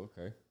 Like, Oh,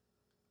 okay.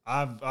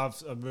 I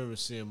remember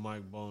seeing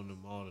Mike Bone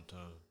them all the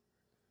time.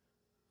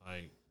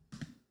 Like,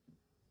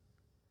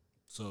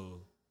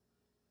 so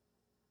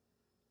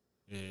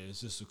yeah,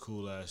 it's just a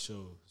cool ass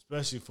show,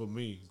 especially for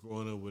me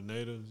growing up with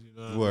natives. You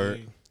know what Word. I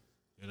mean?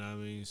 You know what I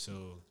mean? So.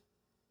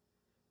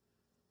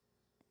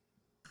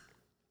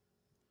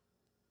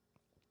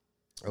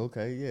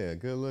 Okay, yeah,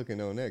 good looking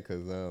on that,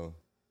 cause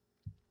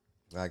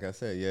like I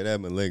said, yeah,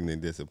 that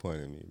Malignant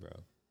disappointed me, bro.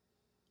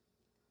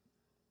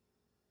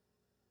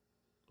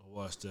 I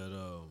watched that.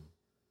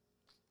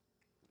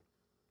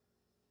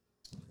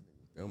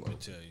 Come Let me on.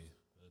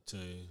 tell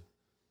you,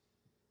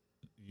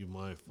 you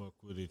might fuck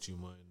with it, you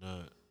might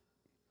not.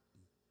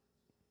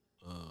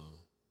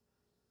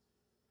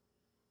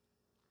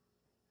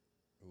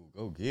 Ooh,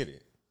 go get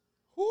it.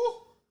 Woo!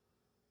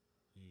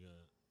 You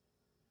got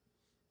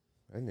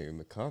That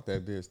nigga caught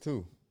that bitch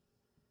too.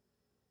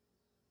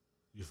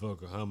 you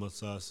fuck with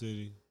Homicide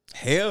City.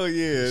 Hell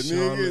yeah,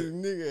 Charlotte.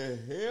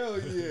 nigga, hell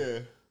yeah.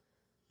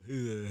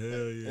 He said,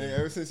 hell yeah. Hey,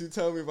 ever since you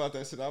told me about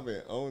that shit, I've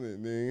been on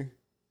it, nigga.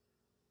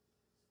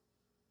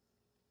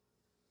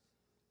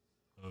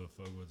 I would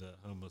fuck with that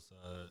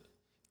Homicide.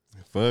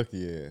 Fuck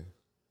yeah.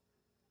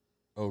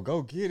 Oh,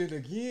 go get it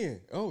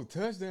again. Oh,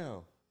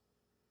 touchdown.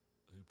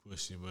 He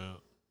pushed him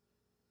out.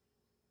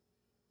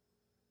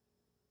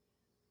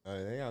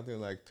 They out there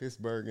like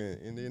Pittsburgh and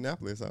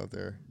Indianapolis out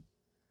there.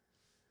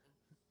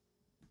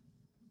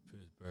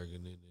 Pittsburgh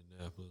and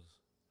Indianapolis.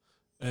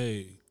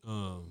 Hey,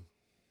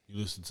 you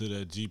listen to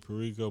that G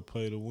Perico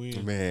Play to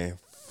Win? Man,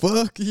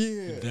 fuck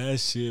yeah. That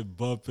shit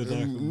bumping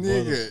like a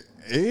Nigga,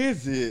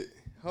 is it?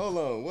 Hold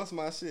on, what's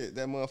my shit?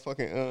 That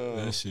motherfucking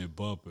that shit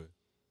bumping.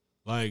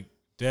 Like,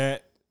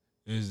 that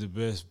is the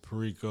best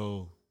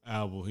Perico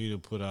album he done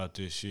put out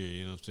this year.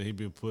 You know what I'm saying? He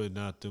been putting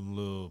out them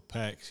little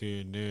packs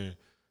here and there.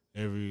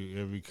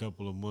 Every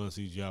couple of months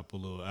he drop a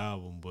little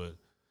album. But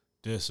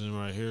this one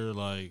right here,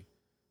 like,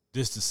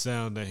 this the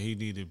sound that he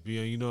needed to be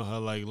on. You know how,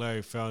 like,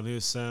 Larry found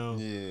his sound?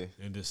 Yeah.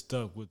 And just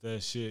stuck with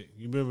that shit.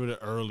 You remember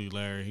the early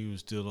Larry? He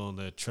was still on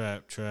that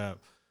trap,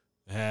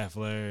 half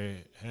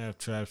Larry, half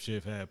trap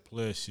shit, half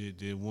plush shit.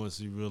 Then once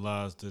he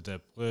realized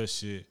that plush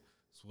shit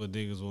is what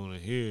niggas want to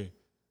hear,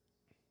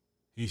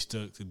 he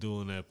stuck to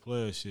doing that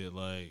plush shit.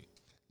 Like,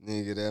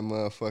 Nigga, that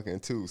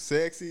motherfucking too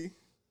sexy.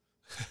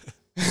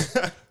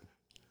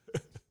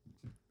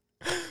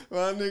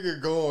 My nigga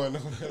going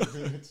on that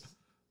bitch.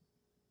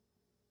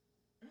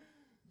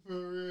 For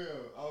real.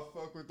 I'll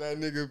fuck with that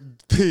nigga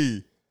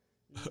P. You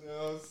know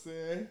what I'm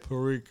saying?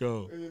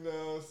 Perico. You know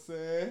what I'm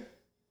saying?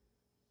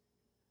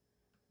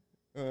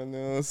 I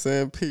know what I'm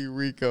saying? P.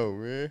 Rico,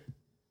 man.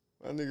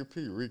 My nigga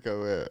P.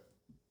 Rico at.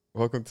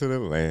 Welcome to the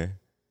land.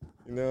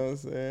 You know what I'm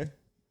saying?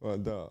 My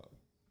dog.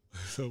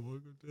 So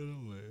welcome to the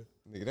land.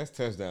 Nigga, that's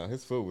touchdown.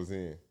 His foot was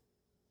in.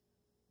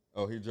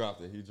 Oh, he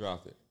dropped it.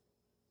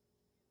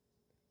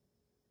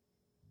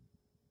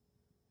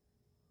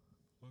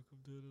 Welcome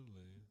to the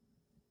land.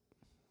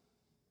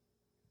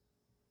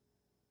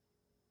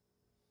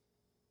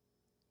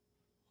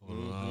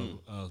 Hold on,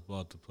 I was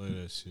about to play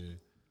that shit,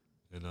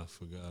 and I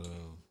forgot.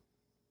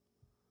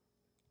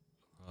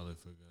 Probably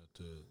forgot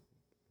to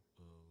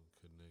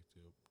connect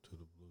it to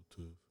the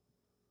Bluetooth.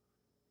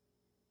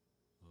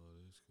 Oh,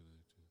 it is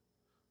connected.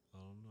 I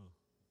don't know.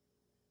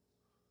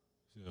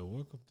 Yeah,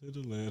 welcome to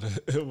the land.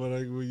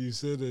 When you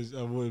said that,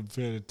 I wasn't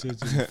paying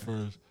attention at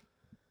first,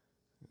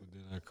 but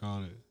then I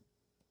caught it.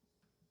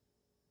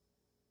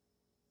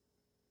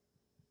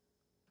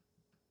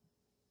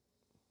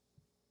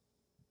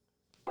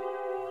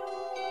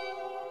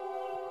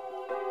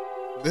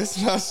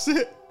 That's my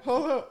shit.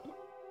 Hold up.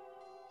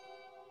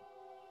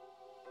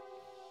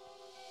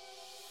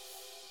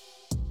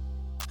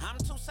 I'm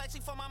too sexy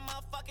for my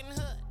motherfucking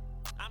hood.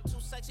 I'm too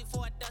sexy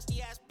for a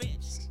dusty ass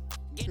bitch.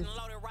 Getting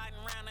loaded, riding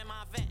around in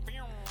my Vent.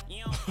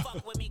 You don't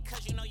fuck with me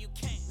cause you know you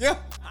can't. Yeah.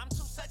 I'm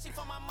too sexy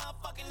for my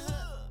motherfucking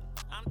hood.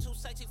 I'm too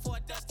sexy for a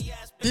dusty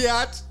ass bitch.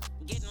 Biatch.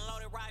 Getting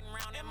loaded, riding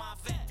around in my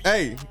Vent.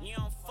 Hey. You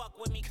don't fuck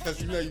with me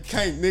Cause you know you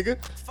can't,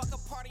 nigga. Fuck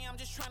a party, I'm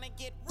just trying to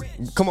get rich.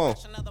 Come on.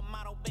 Scratch another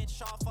model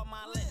bitch off of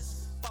my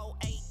list. 4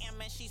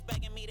 a.m. and she's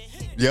begging me to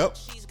hit. Yep.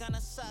 She's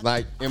gonna suck.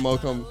 Like I'm MO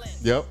gonna come. lick.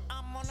 Yep.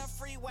 I'm on the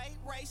freeway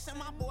racing.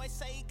 My boy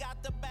say he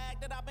got the bag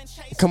that I've been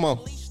chasing. Come on.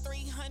 At least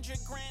 300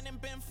 grand in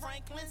Ben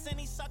Franklin's, and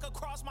he suck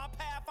across my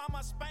path.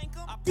 I'ma spank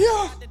him. I pray Yeah.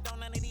 to God that don't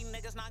none of these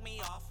niggas knock me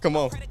off. Come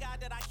on. I pray to God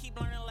that I keep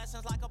learning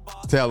lessons like a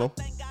boss. Tell him.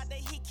 I thank God that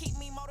he keep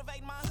me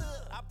motivating my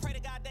hood. I pray to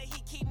God that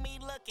he keep me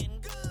looking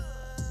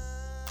good.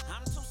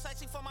 I'm too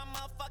sexy for my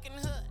motherfucking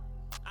hood.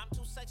 I'm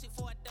too sexy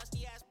for a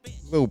dusty ass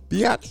bitch. Little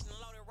biatch. Getting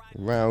loaded right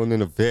Round in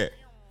the vet.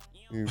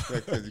 You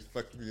fuck cause you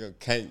fuck with your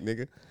can't,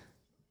 nigga.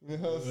 You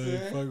know what I'm I ain't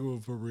saying? fucking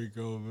with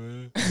Perico,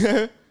 man.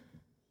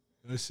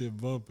 That shit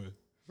bumping.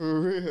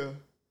 For real.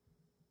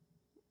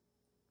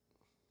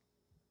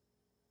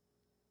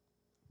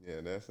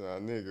 Yeah, that's our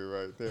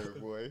nigga right there,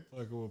 boy.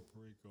 Fucking with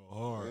Perico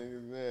hard.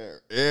 Nigga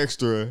there.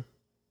 Extra.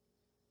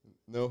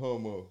 No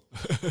homo.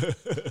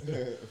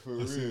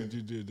 For I see real. what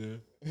you did there.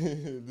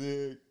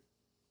 Dig.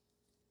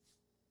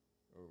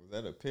 Oh, was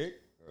that a pick?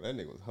 Oh, that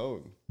nigga was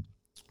holding.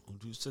 I'm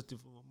too sexy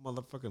for my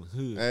motherfucking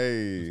hood.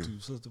 Hey. I'm too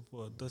sexy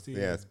for a dusty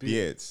Yeah, ass bitch.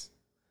 bitch.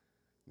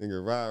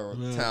 Nigga ride around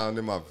Man. town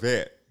in my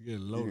vet.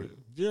 Getting loaded.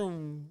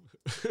 Phew.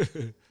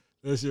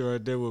 That shit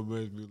right there what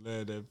makes me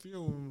laugh. That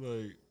phew,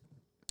 like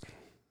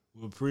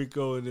with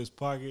Perico in his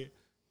pocket,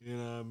 you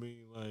know what I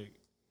mean? Like,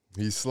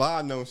 He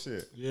sliding on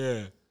shit.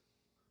 yeah.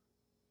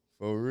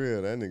 For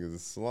real, that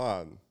nigga's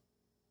sliding.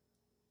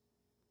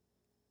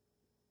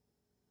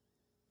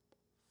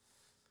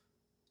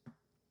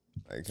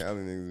 Like, how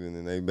the niggas been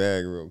in their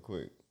bag real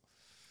quick?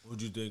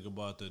 What'd you think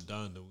about the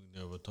Donda? We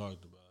never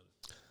talked about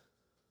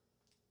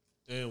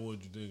it. And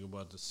what'd you think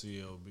about the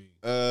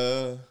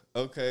CLB?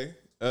 Okay.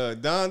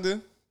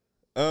 Donda.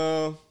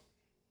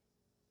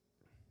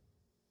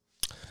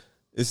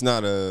 It's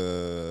not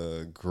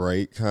a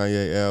great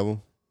Kanye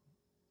album.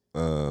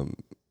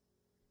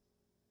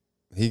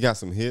 He got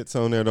some hits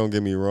on there, don't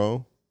get me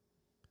wrong.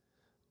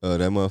 That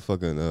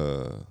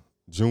motherfucking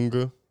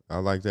Junga. I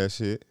like that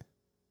shit.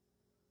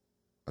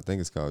 I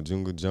think it's called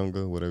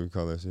Junga, whatever you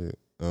call that shit.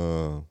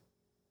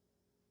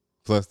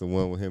 Plus the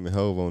one with him and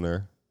Hove on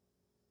there.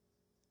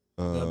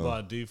 That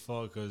by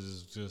default because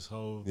it's just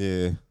whole.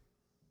 Yeah.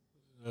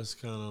 That's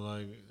kind of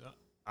like,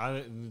 I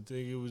didn't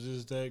think it was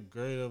just that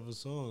great of a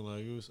song.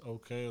 Like, it was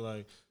okay.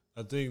 Like,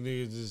 I think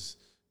niggas just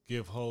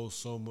give Ho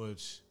so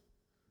much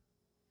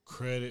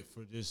credit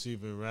for just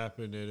even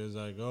rapping that it's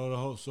like, oh, the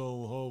whole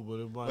song Ho, but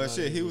it might But not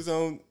shit, he even- was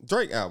on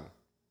Drake album.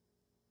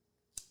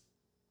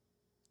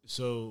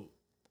 So,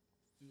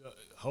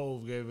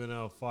 Hove giving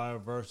out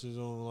 5 verses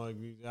on like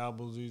these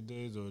albums these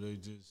days, or they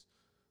just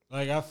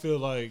like, I feel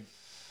like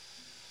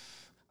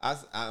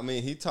I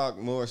mean, he talked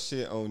more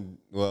shit on.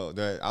 Well,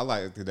 I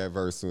liked that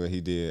verse when he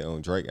did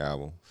on Drake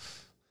album.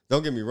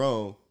 Don't get me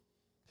wrong,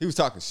 he was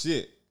talking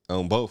shit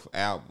on both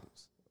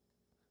albums,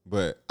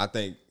 but I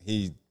think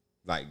he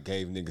like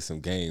gave niggas some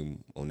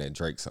game on that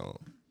Drake song.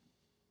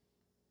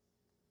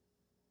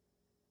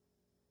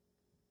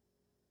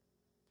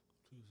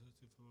 too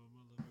sexy for a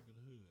motherfucking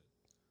hood,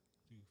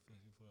 too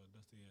sexy for a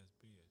dusty ass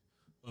bitch.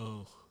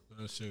 Oh,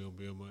 that shit gonna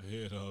be in my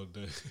head all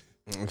day.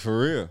 For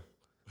real.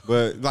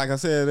 But like I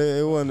said,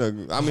 it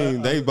wasn't. I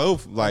mean, they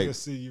both I like. can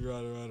see you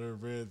riding around in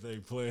red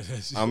thing playing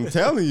that shit. I'm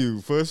telling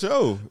you for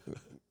sure.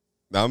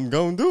 I'm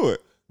gonna do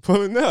it.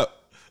 Pulling up.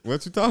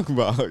 What you talking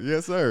about?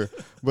 Yes, sir.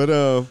 But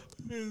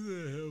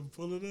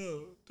Pull it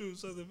up. Do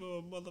something for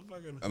a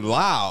motherfucking.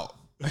 loud.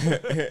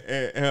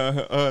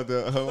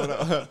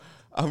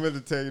 I meant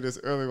to tell you this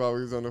earlier while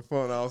we was on the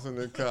phone. I was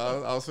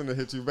finna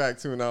hit you back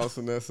too, and I was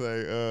finna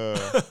say,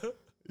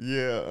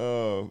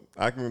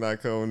 I can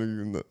like when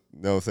you know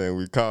what I'm saying,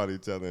 we called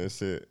each other and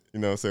shit. You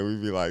know what I'm saying? We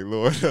be like,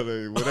 Lord,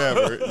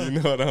 whatever. You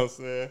know what I'm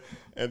saying?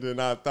 And then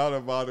I thought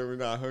about it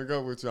when I hung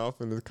up with you. I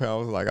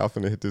was like, I'm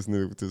finna hit this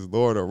nigga with this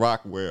Lord of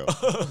Rockwell.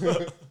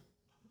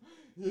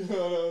 You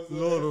know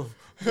what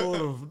I'm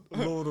saying?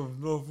 Lord of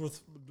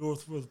Northwest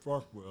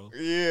Rockwell.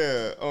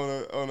 Yeah,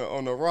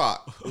 on the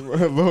rock.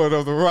 Lord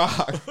of the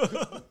Rock.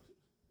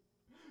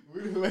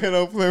 We didn't land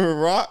on Plymouth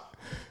Rock.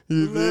 You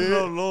You let did?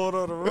 no Lord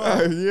of the Rock.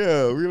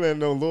 Yeah, we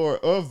land on Lord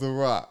of the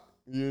Rock.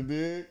 You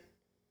dig?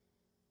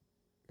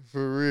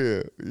 For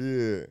real,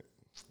 yeah.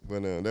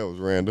 But that was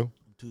random.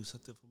 Do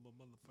something for my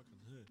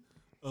motherfucking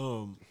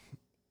hood.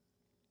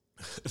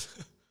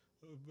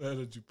 Glad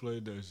that you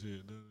played that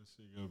shit. That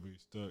shit gonna be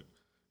stuck.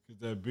 Cause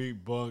that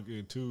beat bunk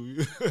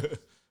into.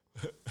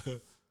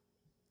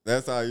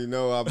 That's how you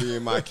know I'll be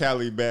in my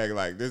Cali bag.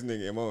 Like, this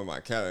nigga MO in my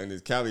Cali, in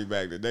his Cali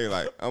bag today.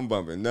 Like, I'm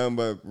bumping nothing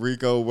but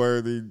Rico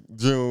Worthy,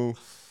 June,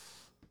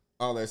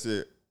 all that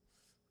shit.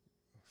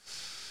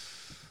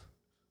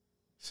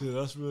 Shit,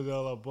 that's really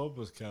all I bump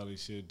is Cali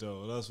shit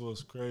though. That's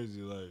what's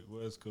crazy. Like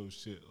West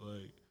Coast shit.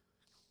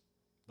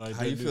 Like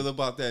How you feel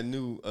about that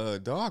new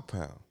Dog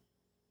Pound?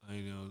 I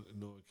ain't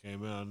know it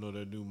came out. I know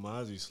that new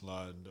Mozzie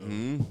slide though.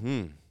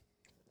 Mm-hmm.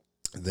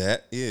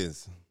 That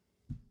is.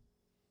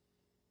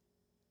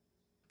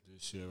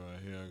 This shit right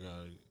here, I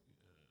got.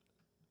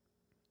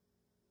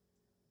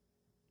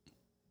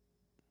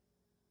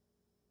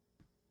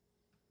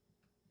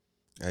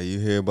 Hey, you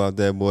hear about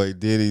that boy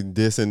Diddy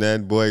dissing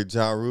that boy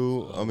Ja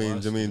Rule? I mean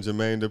watched it.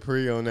 Jermaine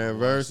Dupri on that watched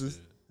verses.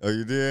 it. Oh,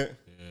 you did?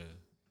 Yeah.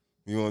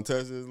 You want to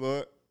touch this,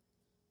 Lord?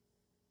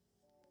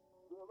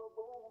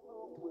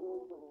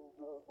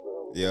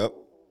 Yep.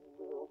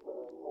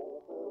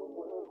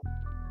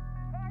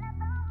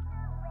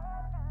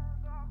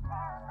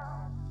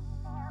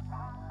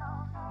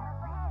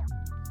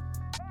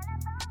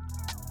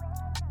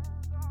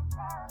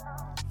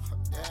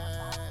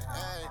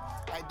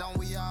 Hey, don't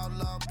we all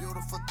love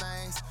beautiful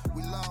things?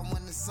 We love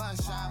when the sun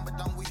shine, but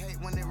don't we hate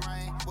when it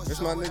rain?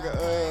 That's my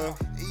nigga,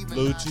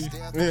 Lucci.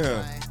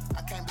 Yeah.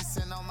 I can't be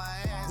sitting on my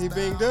ass. He down,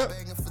 binged up?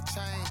 begging for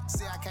change.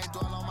 See, I can't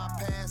dwell on my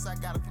past. I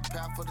gotta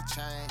prepare for the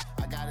change.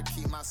 I gotta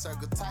keep my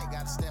circle tight.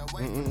 Gotta stay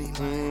away from these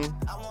lanes.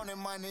 I wanted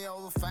money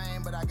over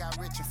fame, but I got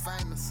rich and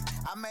famous.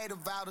 I made a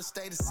vow to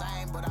stay the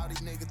same, but all these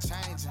niggas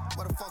changing.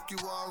 What the fuck you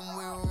are when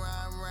we were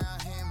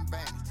around here in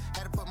Bangers?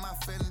 Had to put my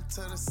feelings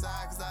to the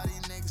side, cause all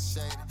these niggas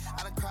shaded.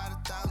 I done cried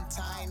 1,000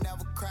 times, ain't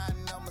never cried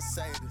in no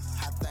Mercedes.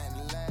 I think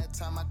the last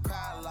time I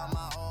cried, I lost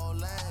my old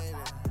lady.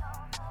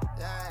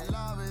 Yeah,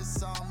 love is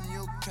something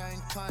you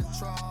can't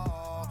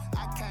control.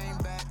 I came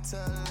back to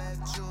let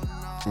you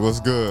know. What's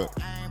good?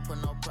 I ain't put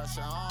no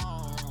pressure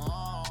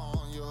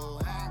on you.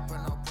 I ain't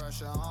put no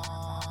pressure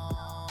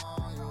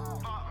on you.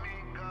 Fuck me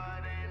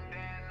good and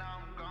then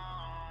I'm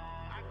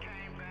gone. I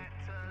came back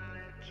to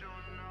let you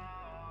know.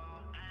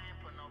 I ain't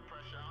put no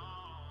pressure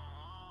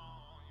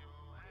on you.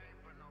 I ain't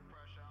put no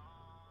pressure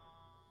on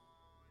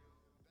you.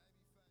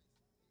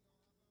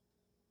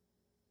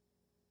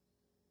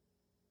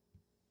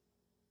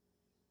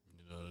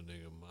 You know, the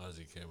nigga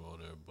Mozzie came on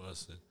there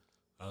busting.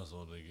 I just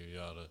wanted to give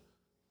y'all the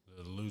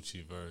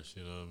Lucci verse,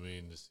 you know what I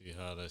mean, to see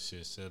how that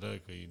shit set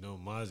up. Cause you know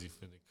Mozzie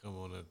finna come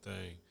on that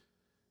thing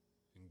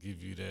and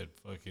give you that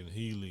fucking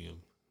helium.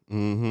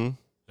 Mm-hmm.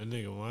 That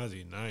nigga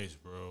Mozzie nice,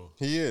 bro.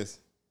 He is.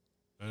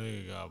 That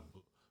nigga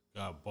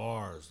got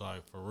bars,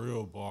 like for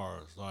real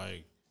bars,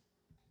 like.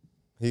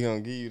 He gonna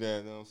give you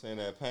that, you know what I'm saying,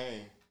 that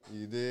pain.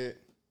 You did?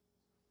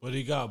 But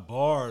he got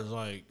bars,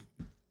 like,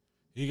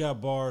 he got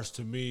bars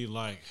to me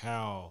like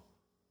how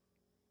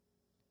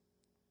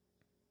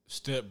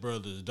Step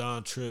Brothers,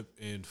 Don Tripp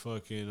and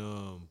fucking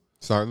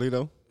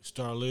Starlito,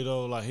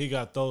 like he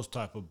got those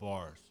type of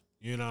bars.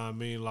 You know what I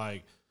mean?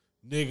 Like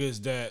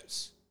niggas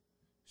that's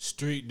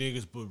street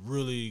niggas but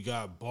really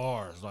got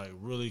bars, like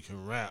really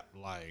can rap,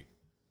 like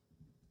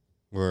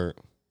Word.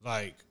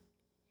 like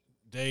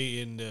they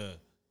in the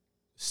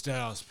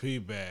Styles P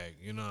bag,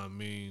 you know what I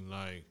mean?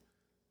 Like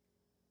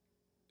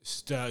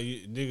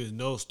niggas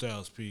know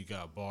Styles P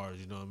got bars,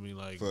 you know what I mean?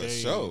 Like For they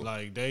sure.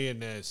 like they in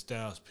that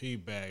Styles P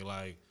bag,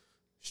 like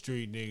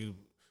street niggas,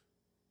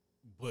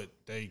 but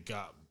they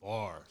got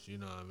bars, you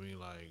know what I mean?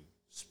 Like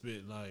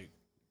spit like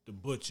the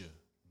Butcher,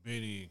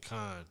 Benny and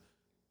Khan,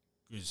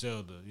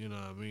 Griselda, you know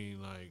what I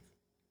mean? Like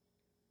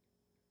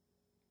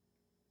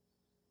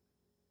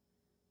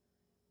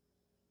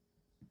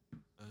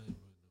I ain't putting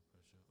no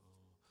pressure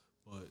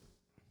on, but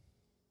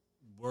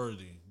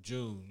Worthy,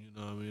 June, you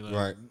know what I mean? Like,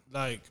 Right.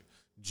 Like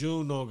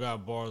June don't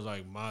got bars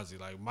like Mozzie.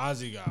 Like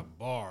Mozzie got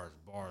bars.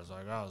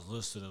 Like I was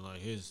listening,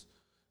 like he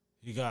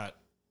got,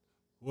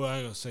 well, I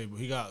ain't gonna say, but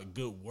he got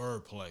good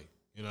wordplay.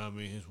 You know what I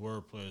mean? His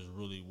wordplay is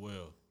really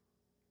well.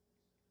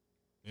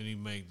 And he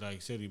make, like I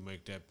said, he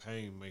make that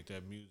pain, make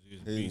that music,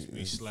 his beats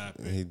be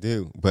slapping. He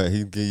do, but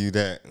he give you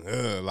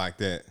that like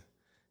that.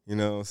 You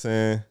know what I'm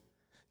saying?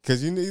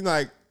 Cause you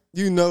like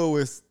you know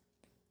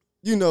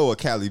a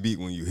Cali beat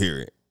when you hear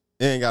it.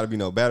 It ain't gotta be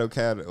no Battle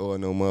Cat or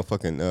no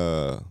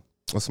motherfucking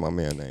what's my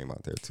man name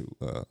out there too?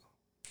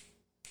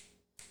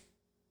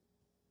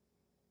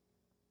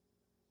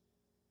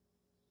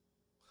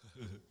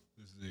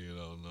 This nigga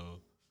don't know.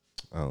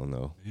 I don't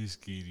know. He's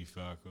Skeety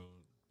Falco.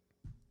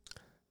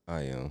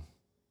 I am.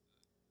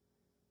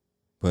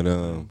 But Put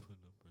no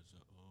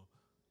pressure on.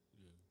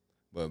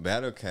 But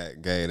Battle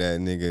Cat gave that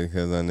nigga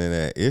because under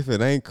that, if it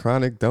ain't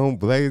chronic, don't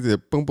blaze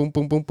it. Boom, boom,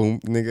 boom, boom, boom.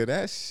 Nigga,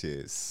 that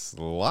shit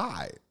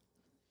slide.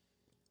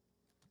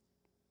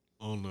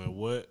 On the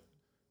what?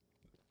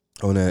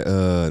 On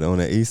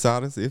that East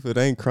Siders, if it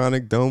ain't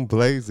chronic, don't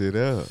blaze it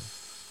up.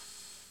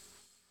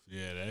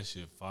 Yeah, that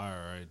shit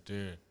fire right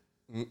there.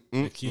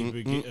 Keep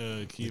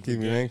it Keep me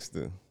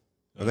gangster.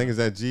 I think it's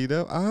that G'd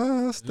up.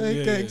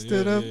 Stay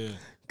gangster up.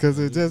 'cause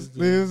it just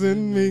lives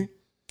in me.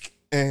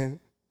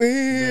 And we,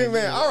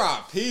 man,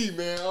 R.I.P.,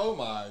 man. Oh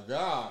my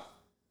God.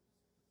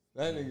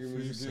 That nigga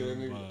was good,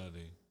 nigga.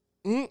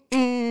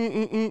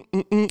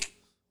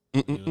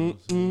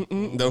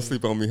 Don't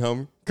sleep on me,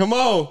 homie. Come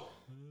on.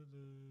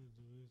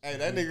 Hey,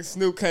 that nigga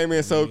Snoop came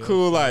in so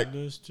cool, like,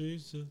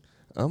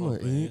 I'ma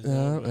eat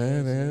out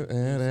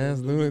and ass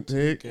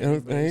lunatic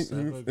and think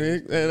you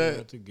think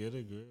that to get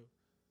a girl.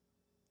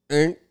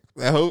 and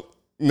I hope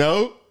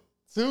no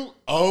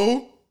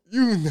 2-0.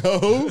 You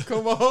know,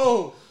 come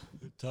on,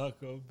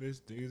 Taco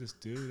bitch, niggas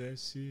steal that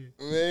shit.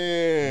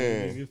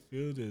 man. Nigga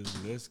feel this.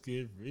 Let's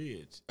get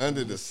rich.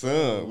 Under the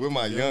sun with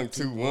my young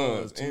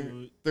 2-1s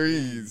and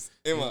 3s.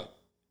 In my,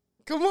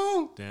 come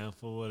on. Down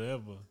for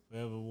whatever.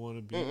 Whoever want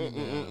to be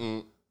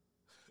down.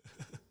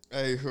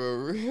 Hey,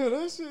 for real,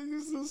 that shit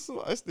used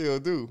to. I still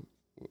do.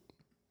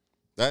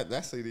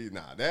 That CD,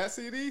 nah, that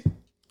CD.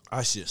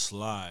 That shit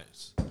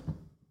slides.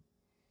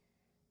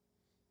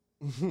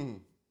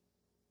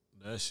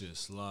 That shit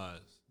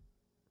slides.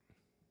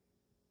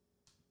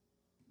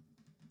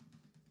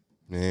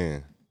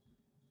 Man,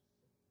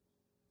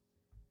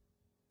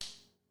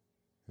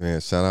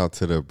 shout out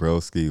to the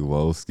broski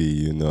woski,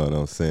 you know what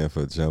I'm saying,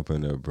 for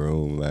jumping the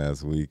broom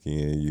last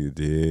weekend, you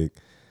dig?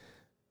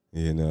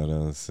 You know what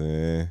I'm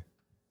saying?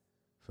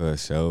 For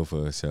sure,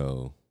 for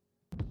sure.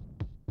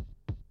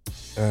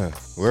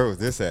 Where was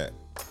this at?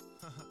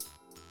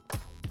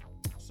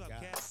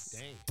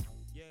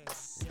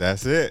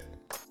 That's it.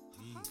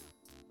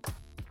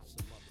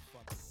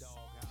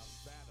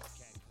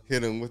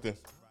 Hit him with the...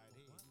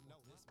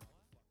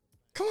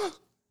 Come on.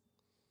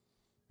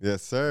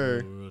 Yes,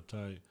 sir. Real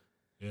tight.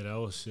 Yeah,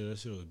 that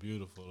shit was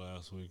beautiful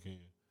last weekend.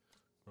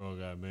 Bro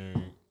got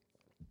married.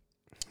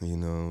 You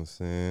know what I'm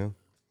saying?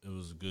 It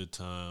was a good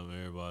time.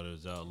 Everybody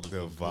was out looking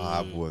The good.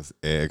 vibe was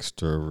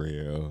extra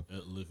real.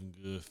 Looking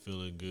good,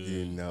 feeling good.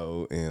 You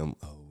know,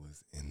 M.O.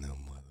 was in the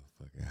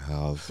motherfucking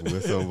house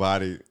with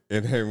somebody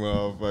in their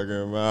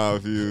motherfucking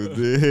mouth, you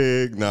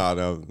dig? Nah,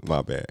 that was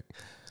my bad.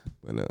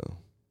 But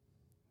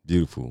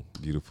beautiful,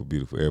 beautiful,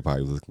 beautiful.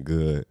 Everybody was looking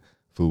good.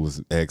 Food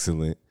was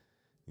excellent.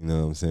 You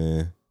know what I'm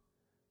saying?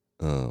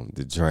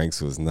 The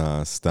drinks was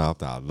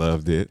non-stop. I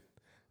loved it.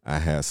 I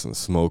had some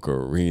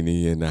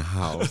smokerini in the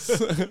house.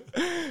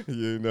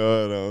 You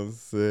know what I'm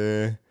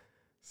saying?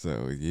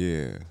 So,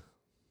 yeah.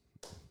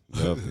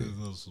 Loved it.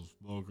 Some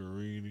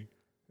smokerini.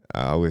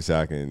 I wish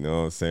I can, you know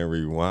what I'm saying,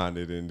 rewind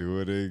it and do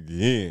it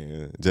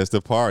again. Just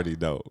a party,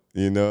 though.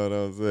 You know what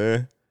I'm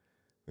saying?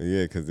 But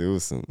yeah, because it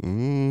was some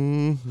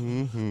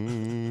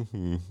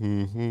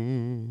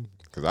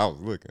because I was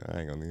looking. I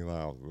ain't going to even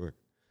lie, I was looking.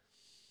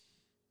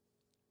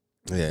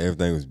 Yeah,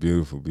 everything was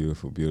beautiful,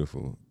 beautiful,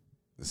 beautiful.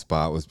 The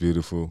spot was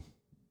beautiful.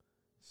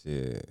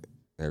 Shit,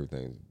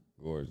 everything's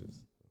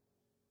gorgeous.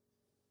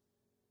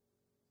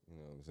 You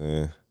know what I'm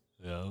saying?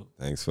 Yeah.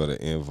 Thanks for the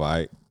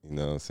invite. You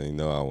know what I'm saying?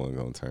 No, I wasn't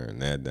going to turn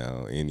that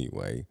down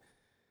anyway.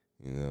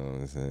 You know what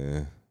I'm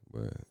saying?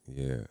 But,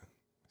 yeah,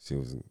 she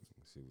was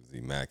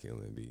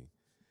immaculate, B.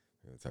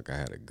 It's like I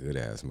had a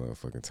good-ass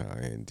motherfucking time.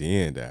 And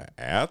then the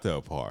after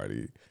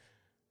party.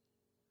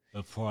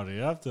 The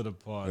party after the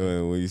party.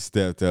 When we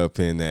stepped up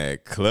in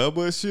that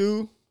clubber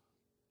shoe.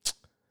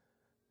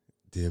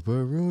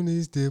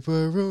 Dipperoonies,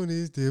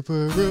 dipperoonies,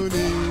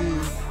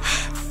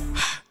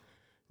 dipperoonies.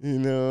 You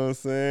know what I'm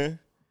saying?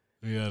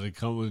 You had to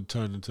come and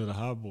turn into the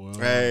hot boy. Huh?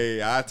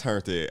 Hey, I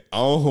turned it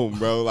on,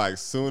 bro. Like,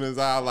 soon as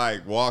I,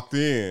 walked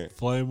in.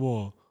 Flame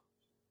on.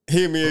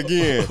 Hit me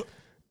again.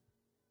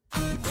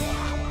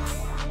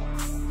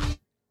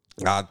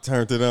 I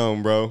turned it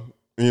on, bro.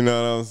 You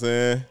know what I'm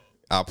saying?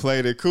 I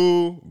played it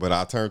cool, but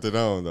I turned it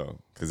on, though,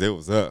 because it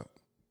was up.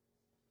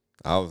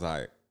 I was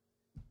like,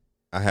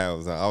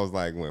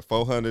 when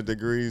 400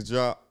 degrees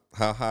dropped,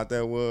 how hot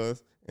that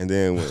was. And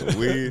then when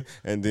we,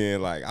 and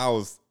then, I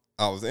was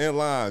in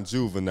line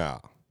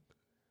juvenile.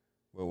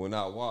 But when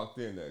I walked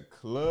in the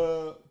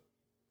club,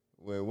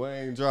 when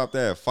Wayne dropped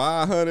that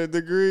 500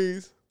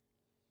 degrees,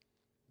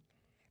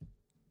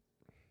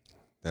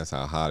 that's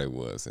how hot it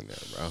was in there,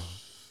 bro.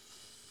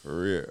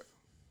 For real.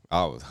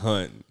 I was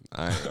hunting.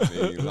 I ain't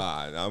even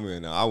lie. I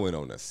went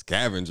on a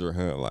scavenger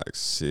hunt like,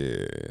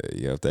 shit,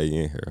 yeah, if they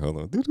in here, hold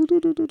on.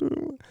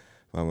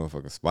 My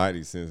motherfucking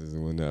Spidey senses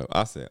went up.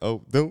 I said,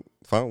 oh,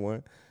 found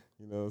one.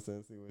 You know what I'm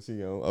saying? See what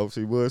she on. Oh,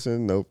 she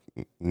bushing. Nope.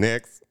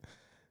 Next.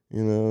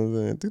 You know what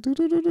I'm saying?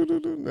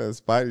 That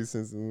Spidey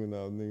senses went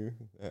out, nigga.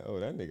 Oh,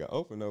 that nigga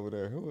open over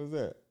there. Who was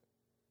that?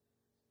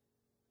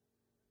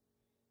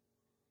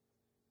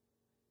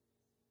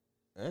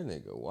 That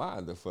nigga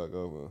wide the fuck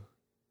over.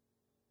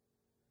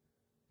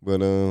 But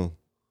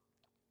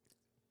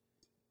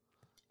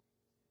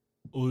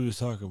we was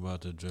talking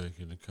about the Drake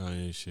and the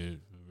Kanye shit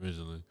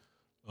originally.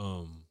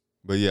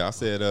 But yeah, I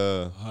said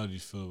how do you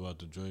feel about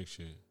the Drake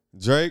shit?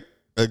 Drake,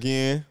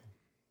 again,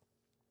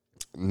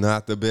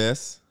 not the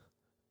best.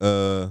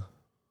 I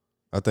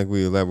think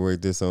we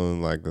elaborate this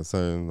on a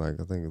certain, I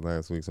think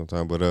last week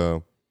sometime.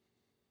 But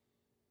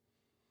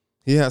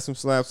he had some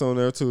slaps on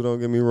there too, don't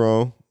get me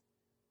wrong.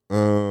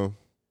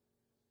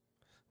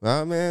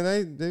 Nah,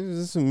 man, they was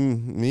just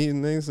some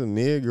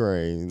mid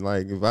grade.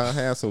 Like if I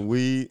had some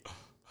weed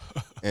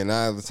and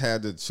I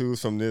had to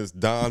choose from this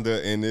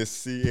Donda and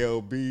this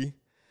CLB,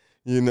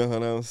 you know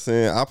what I'm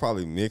saying? I'll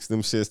probably mix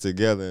them shits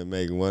together and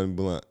make one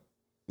blunt.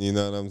 You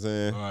know what I'm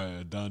saying? All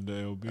right,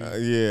 Donda LB.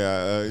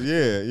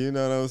 Yeah, you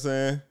know what I'm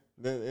saying?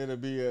 Then it'll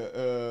be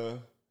a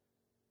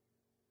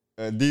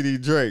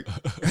DD Drake.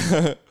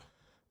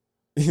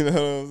 You know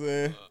what I'm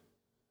saying?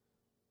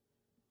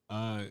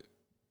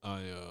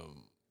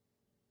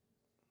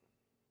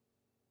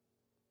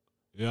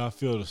 Yeah, I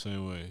feel the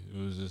same way. It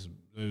was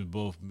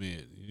both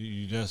mid.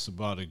 That's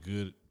about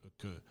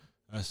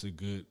that's a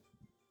good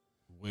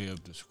way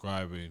of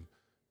describing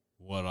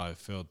what I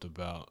felt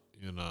about,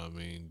 you know what I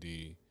mean,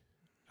 the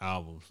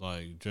albums.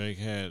 Like Drake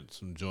had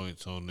some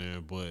joints on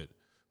there, but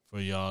for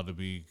y'all to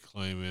be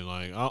claiming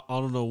like I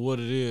don't know what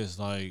it is,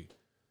 like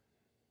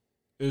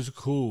it's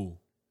cool,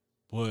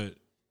 but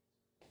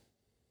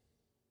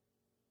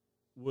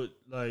what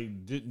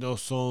like didn't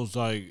those songs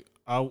like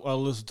I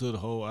listened to the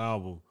whole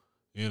album,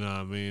 you know what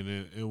I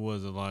mean? It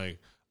wasn't like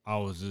I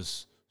was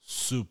just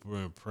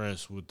super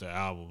impressed with the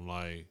album.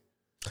 Like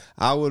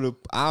I would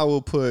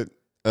put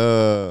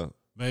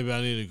maybe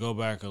I need to go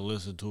back and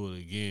listen to it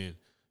again,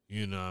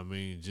 you know what I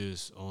mean,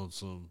 just on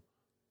some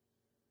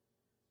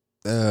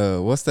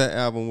what's that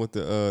album with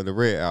the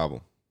red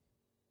album?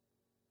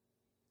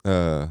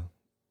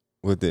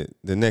 With the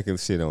naked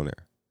shit on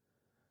there.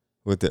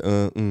 With the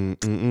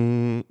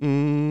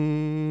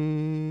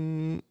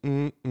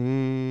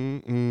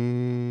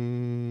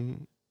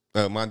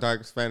My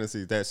Darkest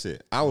Fantasy, that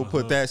shit. I would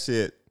put that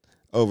shit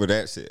over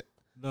that shit.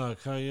 No,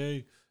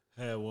 Kanye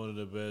had one of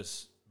the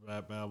best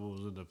rap albums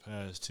in the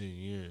past 10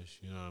 years,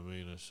 you know what I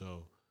mean? And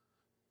so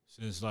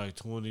since like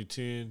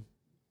 2010,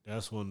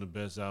 that's one of the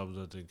best albums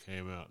that think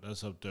came out.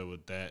 That's up there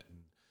with that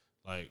and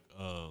like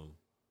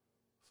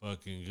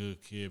fucking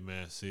Good Kid,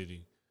 Mad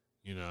City.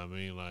 You know what I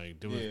mean? Like,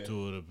 there was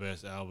two of the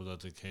best albums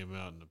that think came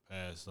out in the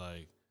past,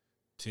 like,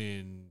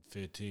 10,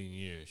 15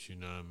 years. You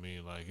know what I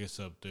mean? Like,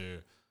 it's up there.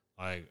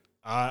 Like,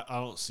 I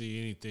don't see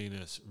anything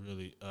that's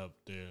really up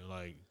there.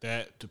 Like,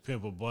 that, To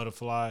Pimp a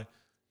Butterfly,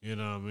 you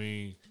know what I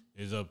mean,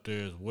 is up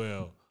there as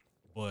well.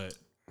 But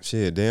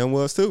shit, damn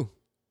was too.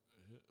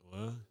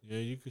 Well, yeah,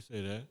 you could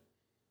say that.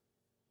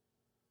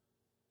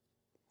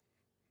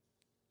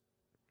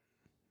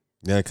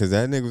 Yeah, because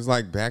that nigga was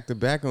like back to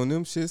back on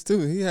them shits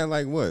too. He had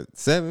like what,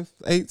 7,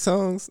 8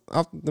 songs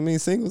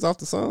singles off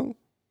the song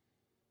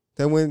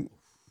that went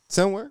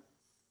somewhere.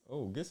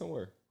 Oh, get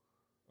somewhere.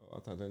 Oh,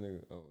 I thought that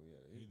nigga. Oh yeah,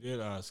 he did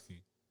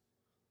Oski.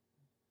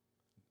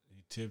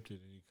 He tipped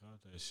it and he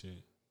caught that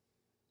shit.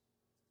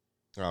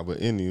 But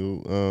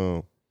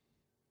anywho,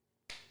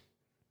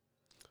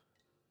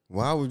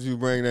 why would you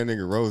bring that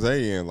nigga Rose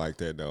in like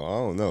that though? I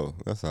don't know.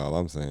 That's all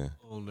I'm saying.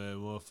 On that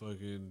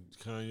motherfucking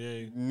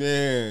Kanye.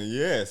 Man,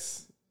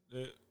 yes.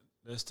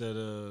 That's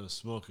that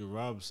Smokey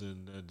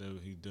Robinson that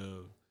he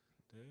dubbed.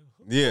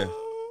 Yeah.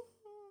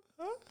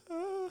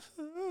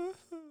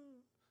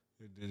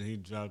 And then he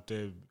dropped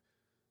that.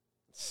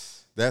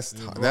 That's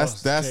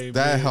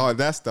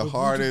the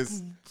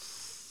hardest.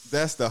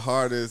 That's the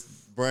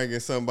hardest bringing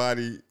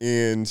somebody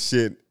in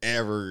shit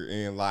ever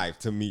in life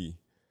to me.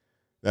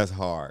 That's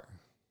hard.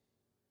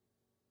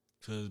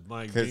 Cause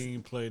Mike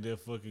Dean played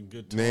that fucking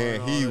guitar. Man,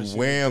 he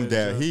whammed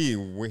that. He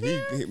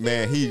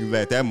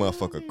let that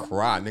motherfucker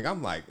cry, nigga.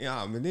 I'm like,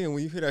 yeah, and then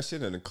when you hear that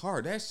shit in the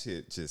car, that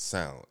shit just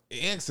sound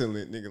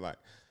excellent, nigga. Like,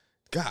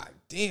 God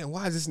damn,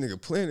 why is this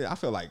nigga playing it? I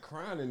feel like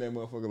crying in that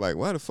motherfucker. Like,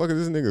 why the fuck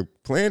is this nigga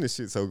playing this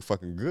shit so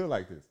fucking good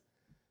like this?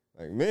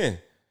 Like, man.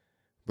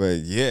 But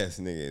yes,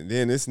 nigga. And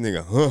then this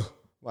nigga,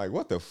 like,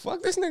 what the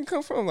fuck this nigga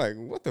come from? Like,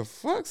 what the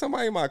fuck?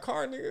 Somebody in my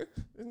car, nigga?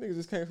 This nigga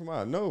just came from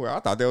out of nowhere. I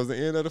thought that was the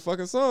end of the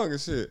fucking song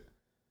and shit.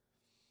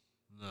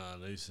 Nah,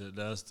 they said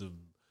that's the.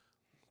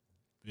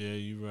 Yeah,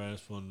 you right.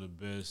 That's one of the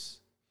best.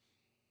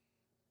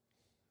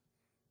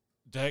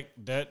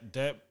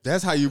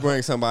 That's how you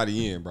bring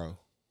somebody in, bro.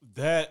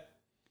 That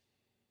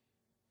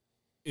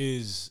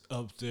is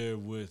up there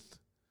with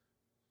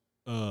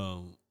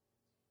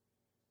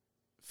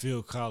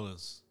Phil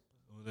Collins.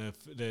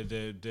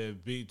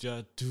 That beat,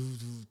 John.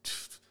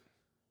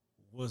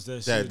 What's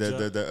that shit?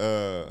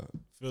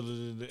 Feel it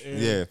in the air.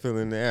 Yeah, feel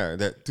it in the air.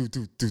 That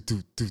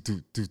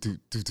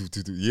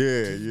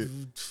yeah.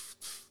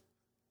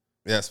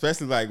 Yeah,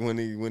 especially like when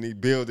he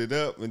build it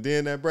up and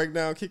then that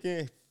breakdown kick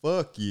in.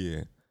 Fuck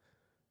yeah.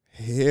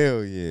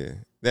 Hell yeah.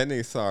 That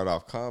nigga started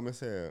off calm as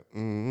hell.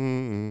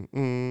 Nigga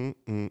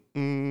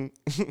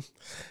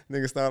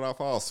started off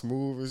all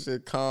smooth and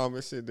shit, calm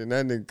and shit. Then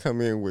that nigga come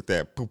in with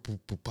that poop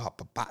poop poop pop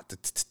pop pop.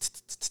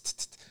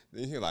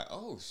 Then you're like,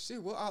 oh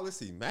shit, where all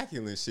this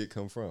immaculate shit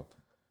come from?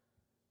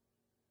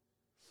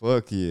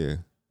 Fuck yeah.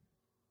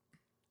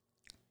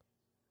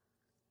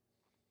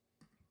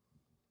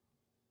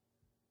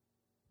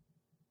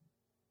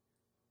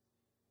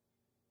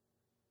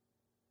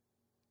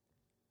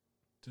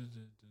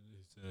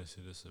 That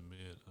shit is a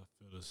mid. I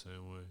feel the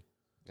same way.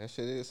 That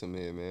shit is a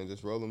mid, man.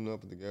 Just roll them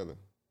up together.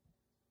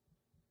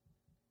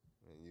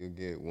 And you'll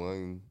get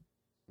one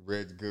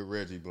Good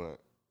Reggie Blunt.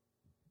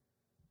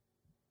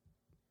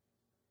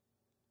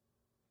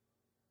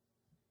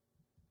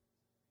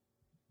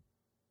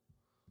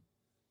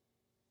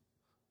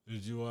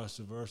 Did you watch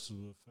the verses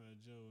with Fat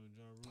Joe and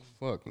Ja Rule?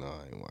 Fuck no,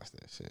 I ain't watched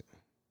that shit.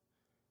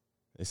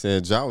 They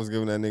said Ja was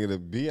giving that nigga the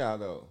B.I.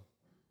 though.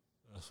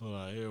 That's what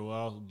I hear.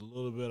 Well, the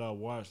little bit I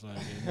watched, like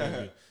that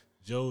nigga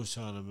Joe's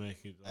trying to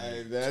make it. Like,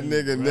 Hey, that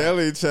nigga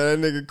Nelly, that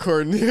nigga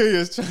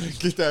Cornelius trying to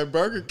get that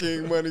Burger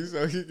King money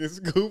so he can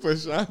scoop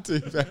Ashanti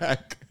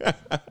back.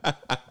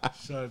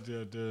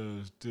 Ashanti out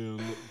there still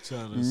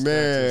trying to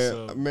snatch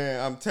us up.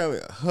 Man, I'm telling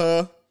you,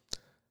 her,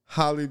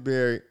 Holly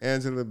Berry,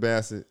 Angela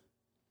Bassett.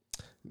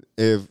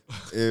 If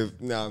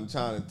now I'm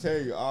trying to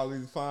tell you, all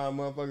these fine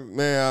motherfuckers,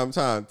 man, I'm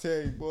trying to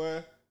tell you,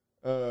 boy.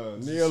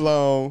 Nia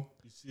Long.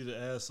 You see the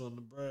ass on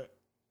the brat?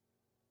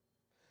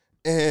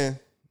 And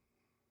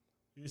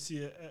You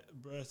see a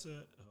breast at?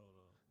 Hold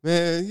on.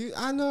 man,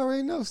 I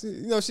already know.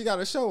 She got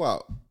a show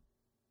out.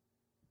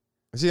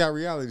 She got a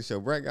reality show.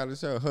 Brat got a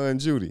show. Her and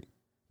Judy.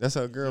 That's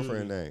her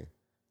girlfriend name.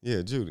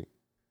 Yeah, Judy.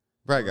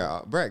 Brat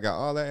got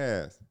all that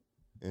ass.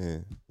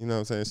 And you know what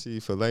I'm saying? She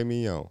filet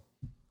mignon.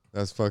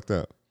 That's fucked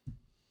up.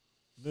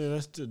 Man,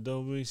 that still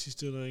don't mean she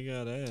still ain't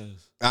got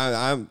ass.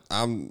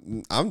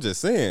 I'm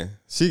just saying.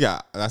 She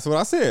got. That's what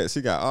I said.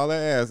 She got all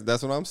that ass.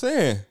 That's what I'm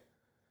saying.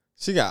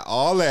 She got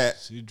all that.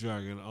 She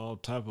dragging all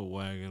type of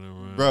wagon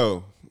around.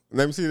 Bro,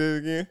 let me see that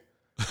again.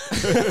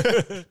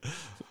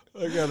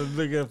 I gotta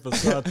look at for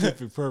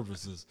scientific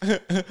purposes.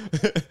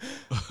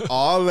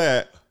 All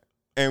that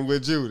and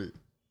with Judy.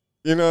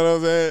 You know what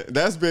I'm saying?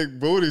 That's big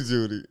booty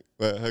Judy.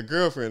 But her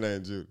girlfriend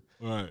ain't Judy.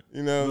 Right.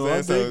 You know what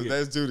I'm saying? So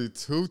that's Judy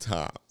 2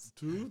 times.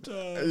 2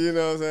 times. You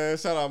know what I'm saying?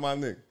 Shout out my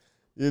nigga.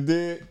 You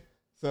did?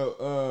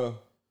 So,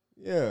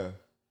 yeah.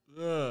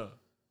 Yeah.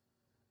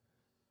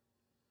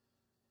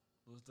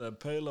 What's that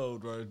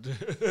payload right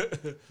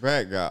there?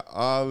 Brat got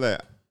all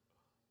that.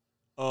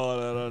 All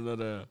that under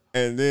there.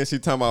 And then she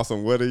talking about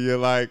some, what do you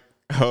like?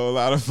 A whole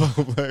lot of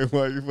phone play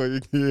for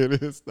you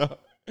kid and stuff.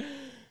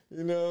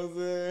 You know what I'm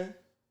saying?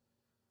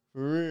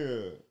 For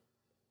real.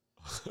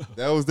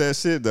 That was that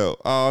shit though.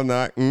 All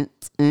night. No,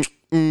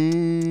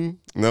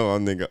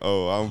 I'm nigga.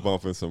 Oh, I'm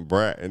bumping some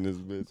Brat in this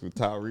bitch with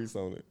Tyrese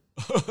on it.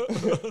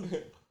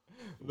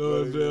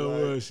 No damn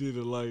well she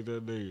didn't like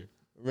that nigga.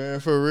 Man,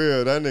 for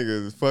real, that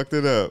nigga fucked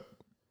it up.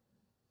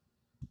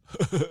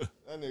 That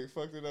nigga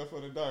fucked it up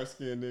for the dark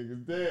skinned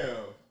niggas.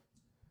 Damn.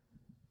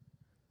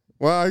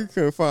 Well, he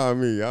couldn't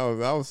find me. I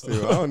was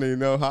still. I don't even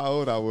know how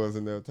old I was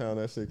in that time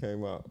that shit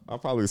came out. I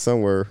probably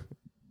somewhere.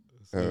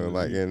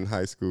 Like in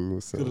high school.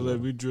 Could have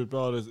let me drip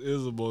all this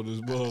ism on this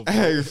motherfucker.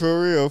 Hey,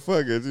 for real,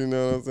 fuck it. You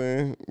know what I'm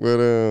saying?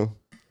 But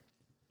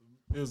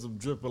Ism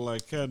dripping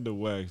like candle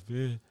wax,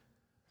 man.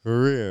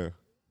 for real.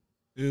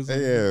 Ism.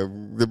 Hey, yeah,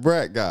 the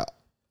Brat got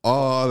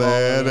all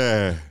that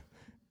ass.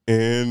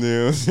 And you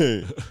know what I'm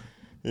saying?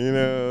 You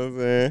know what I'm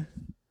saying?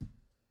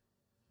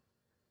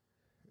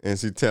 And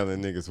she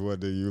telling niggas, what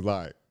do you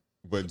like?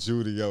 But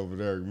Judy over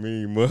there,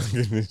 mean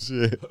mugging and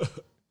shit.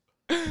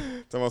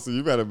 Talking about, so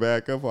you better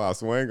back up or I'll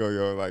swing on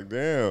you. Like,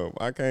 damn,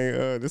 I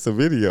can't, this a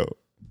video.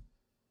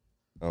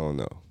 I don't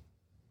know.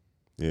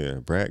 Yeah,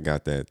 Brat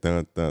got that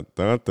dun dun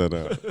dun dun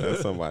dun.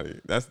 That's somebody.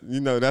 That's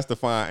that's the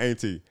fine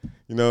auntie.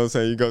 You know what I'm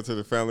saying? You go to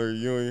the family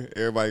reunion,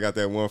 everybody got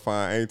that one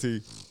fine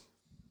auntie.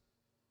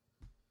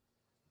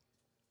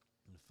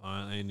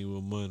 Fine auntie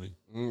with money.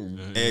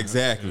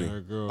 Exactly. And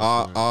her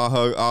girlfriend.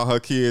 All her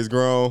kids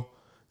grown.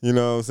 You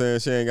know what I'm saying?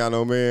 She ain't got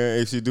no man.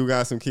 If she do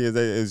got some kids,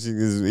 she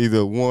is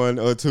either 1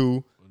 or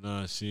 2.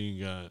 Nah, she ain't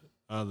got.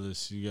 Either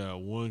she got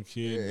 1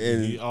 kid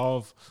And he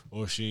off,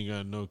 or she ain't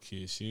got no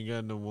kids. She ain't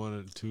got no 1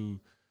 or 2,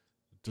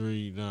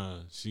 3. Nah,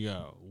 she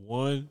got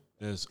 1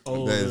 that's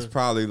older. That's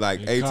probably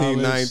like 18, college,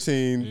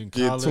 19,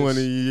 get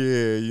 20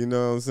 year. You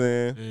know what I'm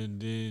saying?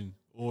 And then,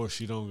 or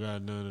she don't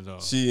got none at all.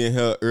 She in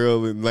her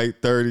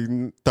late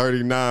 30,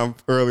 39,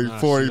 early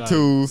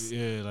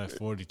 42s. Like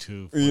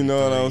 42. 43. You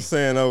know what I'm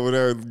saying? Over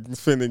there,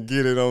 finna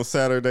get it on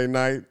Saturday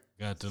night.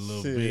 Got the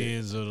little Shit.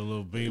 Benz or the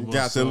little Beamer.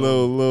 Got the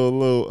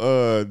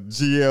little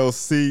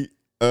GLC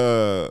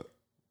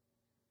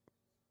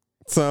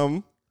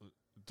something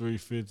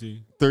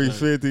 350.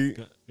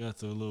 350. Got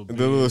the little The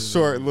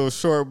little Benz,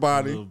 short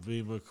body. little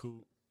Beamer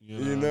coupe.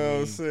 You know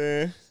what I'm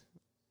saying?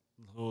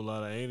 A whole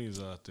lot of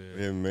aunties out there.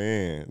 Yeah,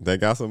 man, they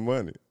got some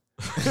money.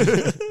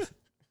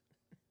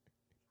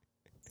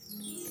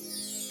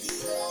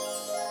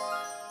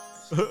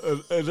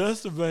 And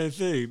that's the main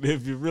thing.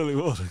 If you really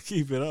want to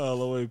keep it all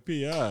the way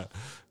PI,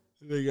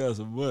 they got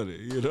some money.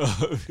 You know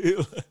what I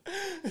mean?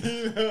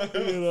 You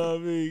know what I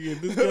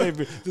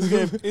mean? This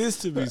game is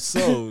to be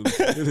sold.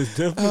 It is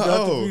definitely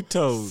not to be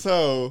told.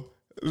 So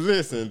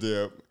listen,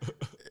 Dip.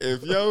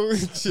 If your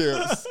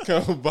chips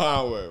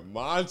combine with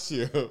my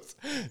chips,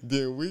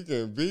 then we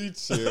can be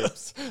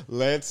chips.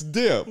 Let's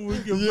dip. We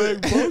can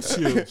make both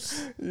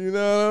chips. You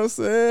know what I'm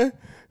saying?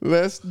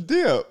 Let's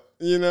dip.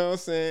 You know what I'm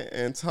saying?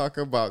 And talk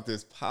about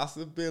this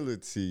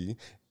possibility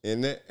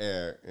in the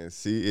air and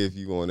see if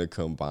you want to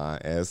combine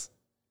as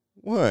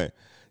one.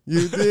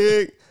 You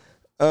dig?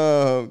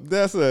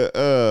 That's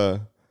a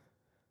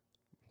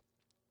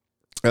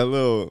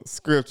little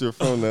scripture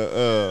from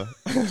the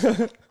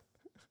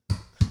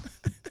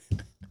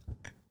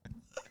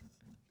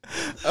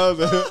of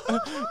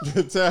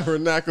the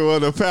tabernacle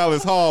of the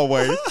palace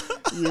hallway.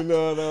 You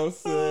know what I'm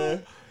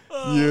saying?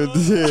 You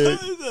dig?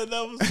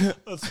 That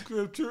was a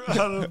scripture out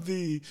of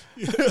the.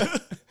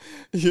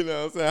 You know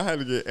what I'm saying? I had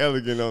to get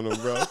elegant on them,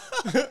 bro.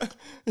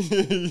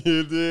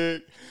 You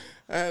dig?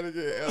 I had to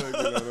get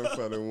elegant on them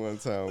for the one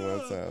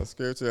time.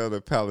 Scripture of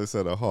the palace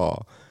of the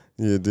hall.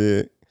 You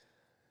dig?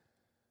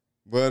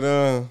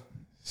 But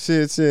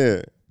shit.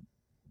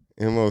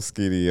 M.O.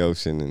 Skitty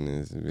Ocean in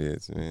this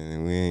bitch, man.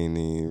 And we ain't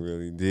even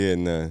really did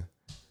nothing.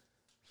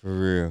 For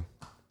real.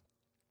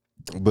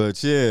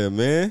 But yeah,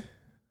 man.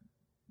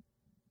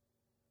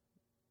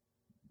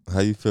 How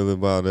you feel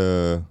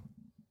about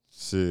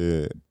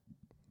shit?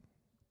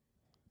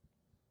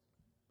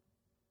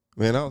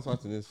 Man, I was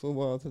watching this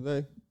football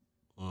today.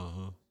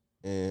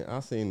 And I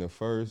seen the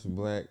first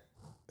black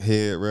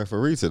head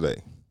referee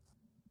today.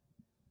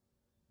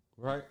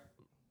 Right?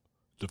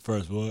 The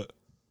first what?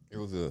 It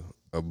was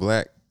a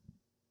black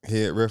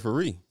head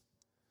referee.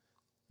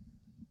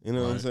 You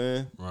know what I'm Right.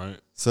 saying? Right.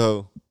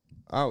 So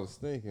I was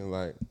thinking,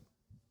 like,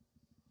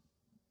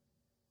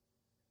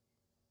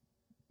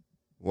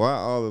 why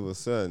all of a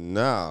sudden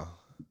now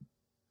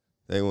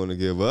they want to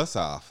give us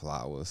our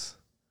flowers?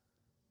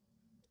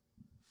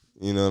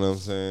 You know what I'm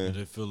saying? And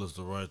they feel it's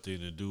the right thing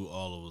to do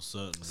all of a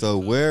sudden. So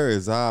because where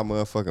is our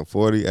motherfucking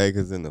 40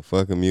 acres in the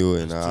fucking mule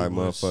and that's our too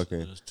much-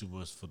 motherfucking... That's too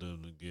much for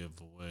them to give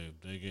away.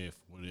 If they gave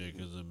 40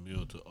 acres a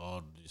mule to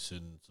all the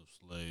descendants of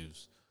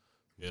slaves,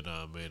 you know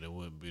what I mean? There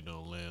wouldn't be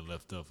no land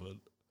left up for.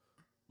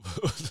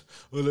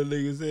 What the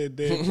nigga said,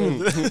 damn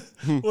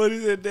president. What he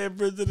said, damn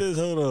president.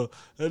 Hold on.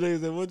 That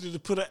nigga said, "What you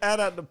just put an ad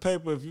out in the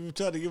paper if you were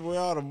trying to give away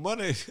all the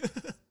money?"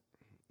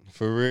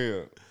 For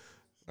real.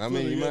 I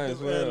mean, you might as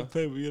Put an ad in well. the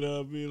paper, you know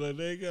what I mean? Like,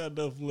 they ain't got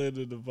enough land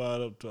to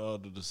divide up to all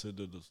the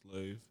descendants of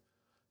slaves.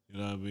 You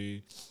know what I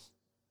mean?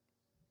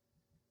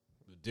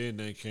 But then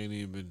they can't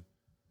even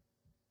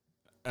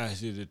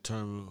actually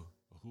determine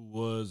who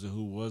was and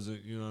who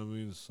wasn't, you know what I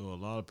mean? So a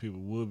lot of people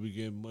would be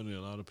getting money,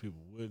 a lot of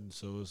people wouldn't,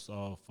 so it's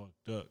all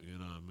fucked up, you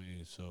know what I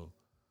mean? So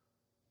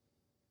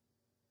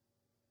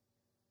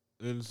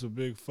then it's a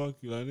big fuck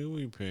you. Like,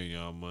 we ain't paying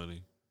y'all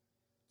money.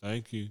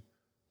 Thank you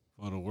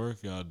for the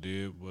work y'all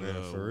did, but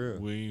Yeah, for real.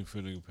 we ain't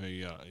finna pay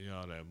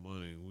y'all that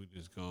money. We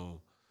just gonna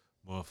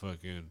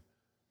motherfucking,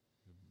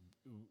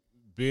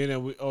 being that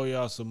we owe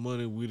y'all some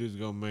money, we just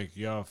gonna make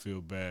y'all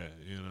feel bad,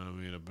 you know what I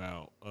mean,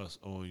 about us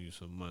owing you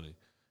some money.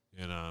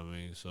 You know what I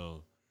mean?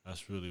 So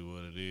that's really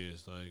what it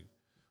is. Like,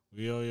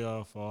 we owe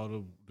y'all for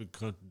all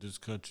this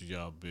country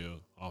y'all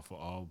built off of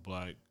all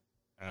black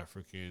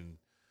African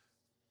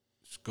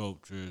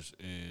sculptures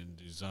and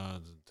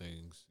designs and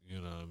things.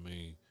 You know what I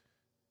mean?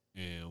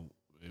 And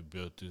it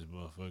built this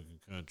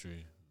motherfucking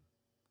country.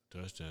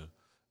 Touchdown.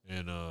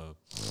 And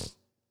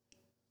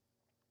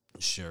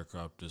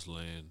sharecropped this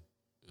land.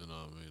 You know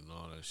what I mean?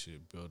 All that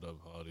shit built up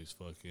all these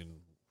fucking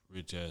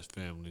rich ass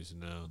families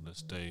now that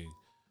stay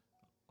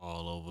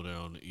all over there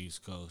on the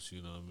East Coast,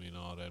 you know what I mean?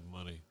 All that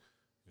money,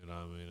 you know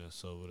what I mean?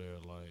 That's over there,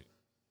 like,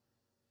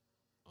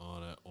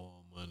 all that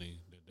oil money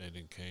that they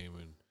done came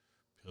and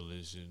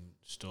pillaged and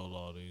stole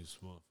all these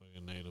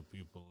motherfucking native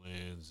people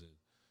lands and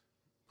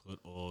put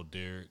oil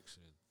derricks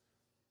and,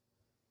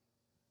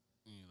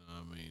 you know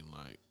what I mean?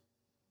 Like,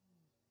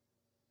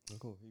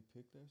 Oh, he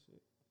picked that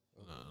shit?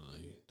 nah,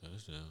 he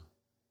touchdown.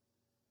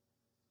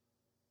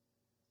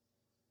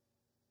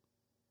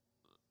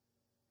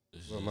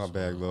 It's Well, just my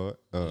bad, wild.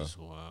 Lord. Just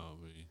wild,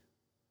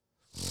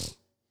 man.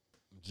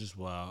 Just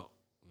wild,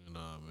 you know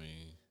what I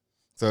mean?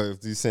 So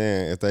if you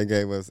saying if they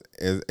gave us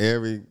as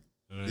every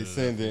There ain't enough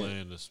descendant,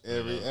 land to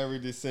split up. every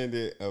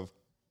descendant of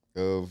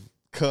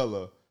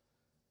color,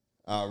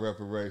 our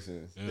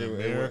reparations In It-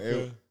 it- America,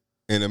 it-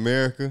 in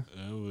America.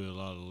 there would be a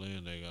lot of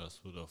land they got to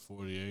split up.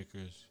 40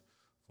 acres.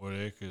 40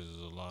 acres is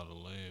a lot of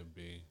land,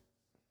 B.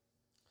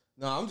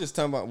 No, I'm just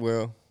talking about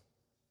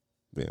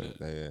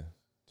yeah,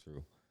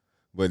 true.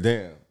 But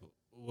damn,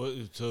 What?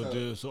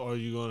 So are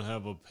you gonna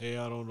have a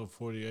payout on the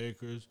 40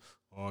 acres?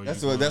 Or are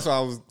that's you what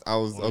gonna- I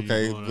was or you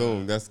okay. gonna-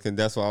 Boom. That's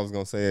what I was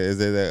gonna say. Is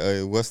it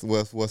that what's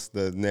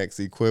the next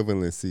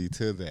equivalency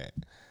to that?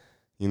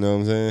 You know what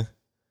I'm saying?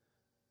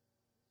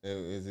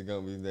 Is it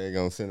gonna be they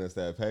gonna send us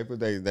that paper?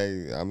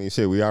 They I mean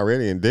shit, we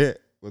already in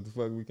debt. What the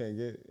fuck we can't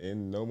get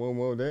in no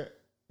more debt?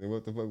 And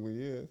what the fuck we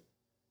is?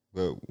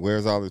 But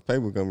where's all this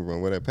paper coming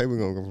from? Where that paper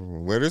gonna come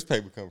from? Where this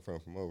paper come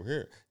from over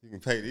here? You can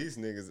pay these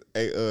niggas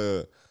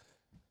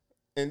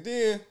and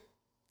then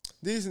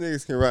these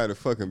niggas can write a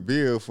fucking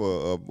bill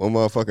for a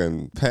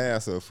motherfucking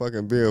pass a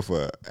fucking bill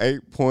for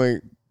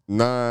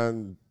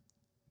 8.9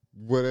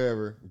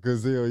 whatever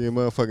gazillion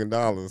motherfucking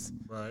dollars.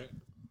 Right.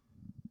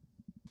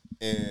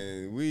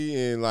 And we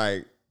in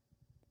like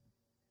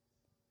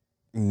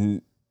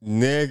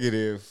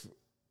negative,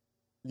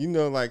 you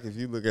know, like if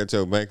you look at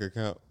your bank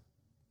account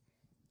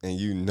and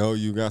you know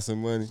you got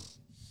some money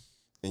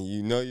and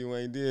you know you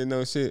ain't did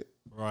no shit,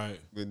 Right.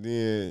 But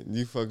then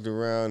you fucked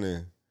around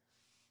and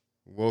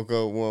woke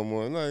up one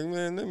morning like,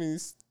 man,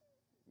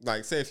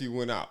 like, say if you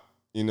went out,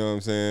 you know what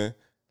I'm saying?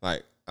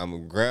 Like, I'm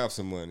going to grab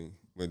some money,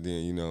 but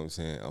then, you know what I'm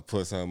saying, I'll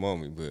put something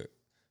on me, but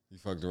you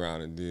fucked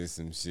around and did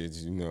some shit,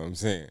 you know what I'm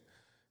saying?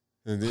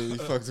 And then you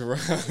fucked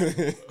around,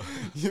 and,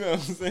 you know what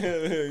I'm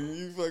saying?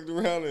 You fucked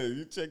around and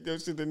you check your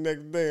shit the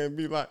next day and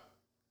be like,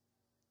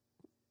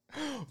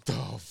 what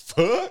the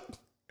fuck?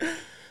 You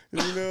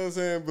know what I'm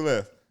saying?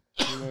 Bless.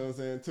 You know what I'm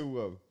saying? Two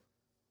of them.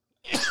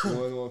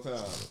 One more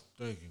time.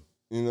 Thank you.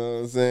 You know what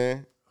I'm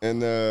saying?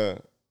 And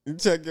you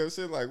check your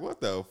shit like,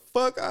 what the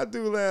fuck I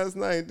do last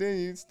night? Then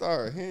you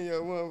start hearing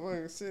your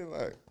motherfucking shit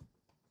like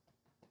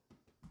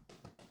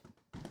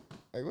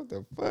what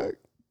the fuck?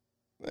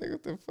 Like,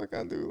 what the fuck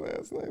I do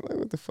last night? Like,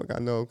 what the fuck I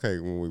know? Okay,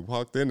 when we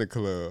walked in the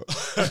club.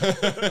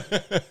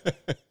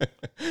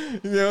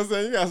 You know what I'm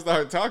saying? You got to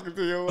start talking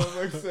to your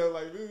motherfucking self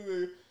like, this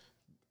is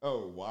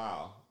oh,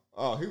 wow.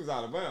 Oh, he was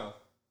out of bounds.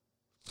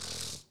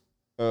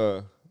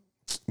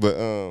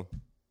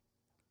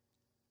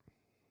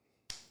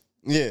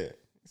 Yeah.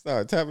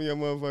 Start tapping your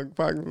motherfucking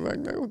pocket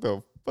like, what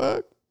the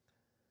fuck?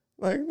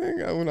 Like,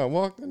 nigga, when I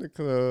walked in the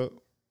club,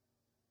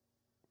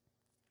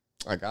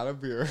 I got a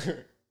beer.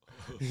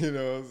 You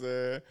know what I'm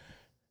saying?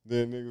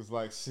 Then niggas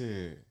like,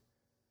 shit,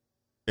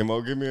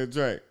 Mo, give me a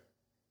drink.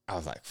 I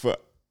was like, fuck.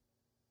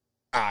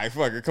 All right,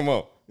 fuck it, come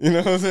on. You know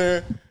what I'm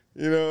saying?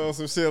 You know,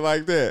 some shit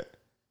like that.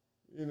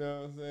 You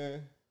know what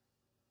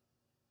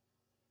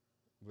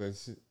I'm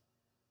saying?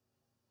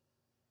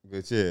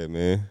 But yeah,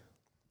 man.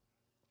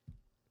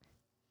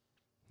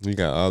 You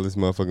got all this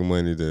motherfucking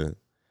money to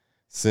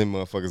send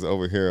motherfuckers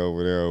over here,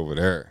 over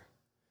there.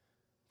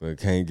 But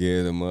can't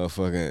give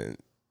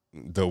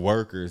the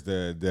workers,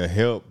 the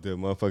help,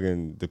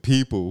 the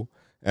people,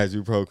 as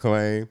you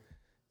proclaim.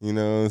 You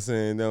know what I'm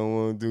saying? Don't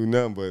want to do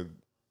nothing but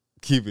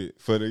keep it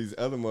for these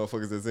other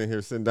motherfuckers that's in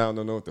here sitting down,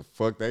 don't know what the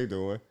fuck they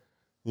doing.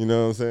 You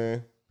know what I'm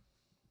saying?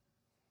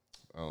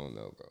 I don't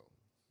know, bro.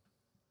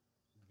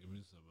 Give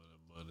me some of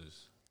the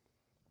monies.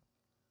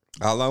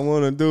 All I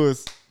want to do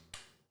is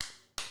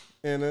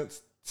and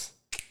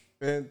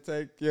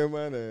take your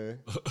money.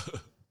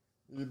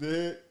 You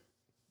did?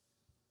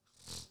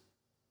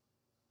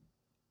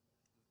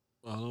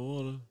 I don't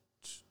wanna.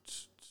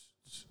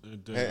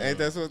 Ain't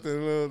that what the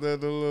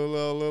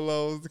little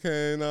O's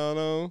came out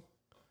on?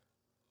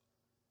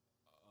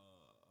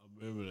 I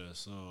remember that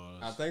song.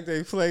 I think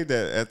they played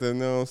that at the, you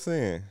know what I'm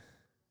saying?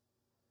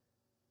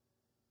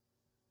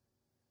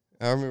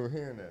 I remember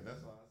hearing that.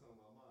 That's why it's on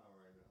my mind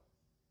right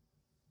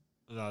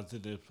now. No, I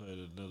think they played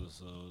another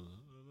song.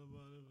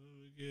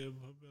 Nobody get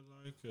pumping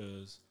like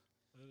us.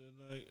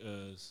 Like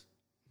us.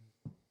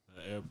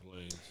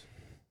 Airplanes.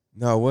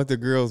 No, what the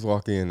girls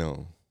walk in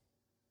on?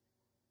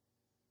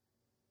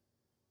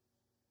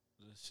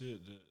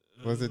 Shit,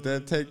 Was it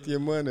that take your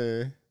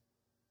money?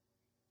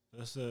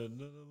 That's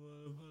another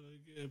motherfucker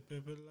get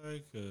pimping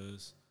like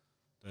us.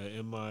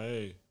 That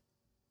MIA.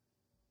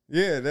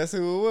 Yeah, that's who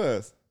it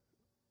was.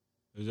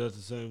 Is that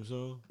the same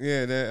song?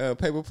 Yeah, that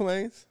Paper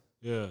Planes.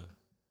 Yeah.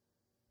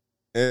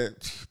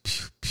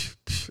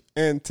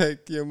 And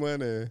take your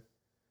money.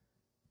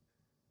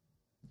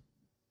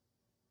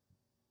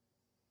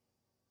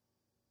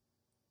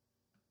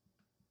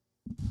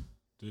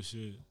 This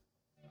shit.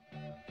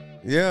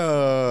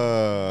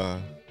 Yeah.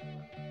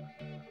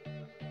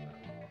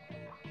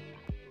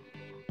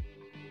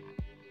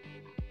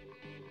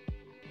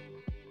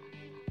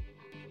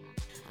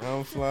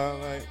 I'm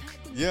flying like,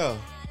 yeah.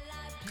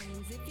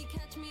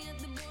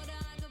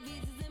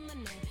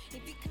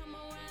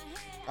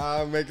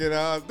 I'll make it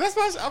out. That's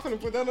my shit. I'm finna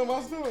put that on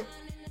my story.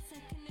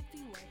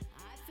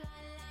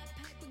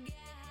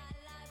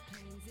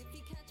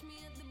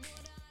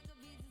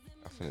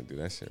 I'm finna do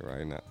that shit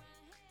right now.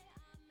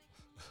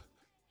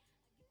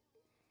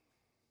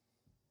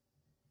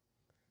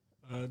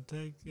 I'll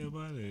take your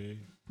money.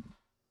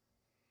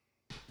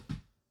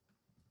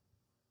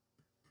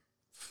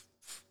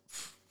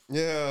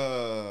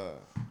 Yeah.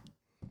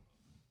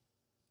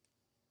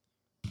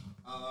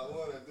 All I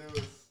want to do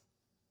is.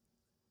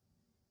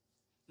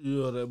 You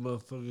know that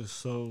motherfucking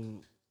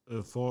song,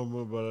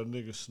 Informer, by that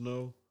nigga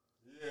Snow?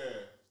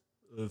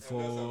 Yeah.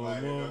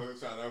 Informer. Who's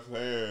trying to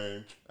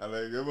play. I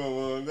like, give him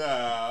one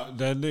now.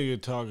 That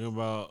nigga talking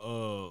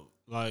about,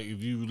 like,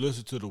 if you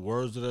listen to the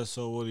words of that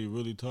song, what he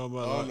really talking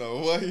about? I don't know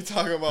what he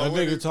talking about.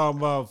 That nigga talking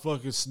about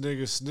fucking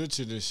niggas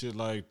snitching and shit,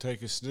 like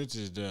taking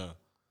snitches down.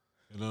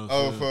 You know what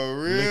I'm saying?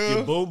 For real? Lick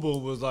Your Boom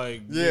Boom was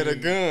like, yeah, nigga, the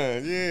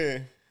gun, yeah.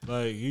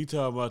 like he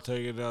talking about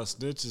taking down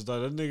snitches.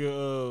 Like that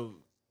nigga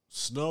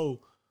Snow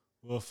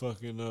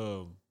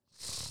motherfucking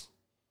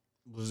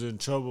was in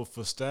trouble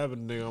for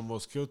stabbing the nigga,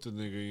 almost killed the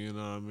nigga, you know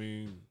what I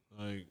mean?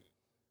 Like,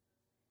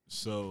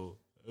 so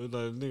it was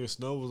like nigga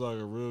Snow was like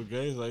a real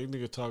gangster. Like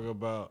nigga talking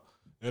about,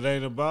 it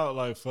ain't about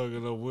like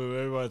fucking up women.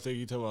 Everybody think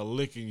he talking about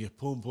licking your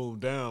boom boom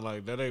down.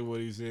 Like that ain't what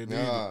he said.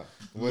 Nah,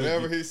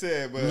 whatever he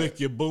said, but lick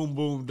your boom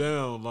boom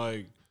down.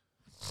 Like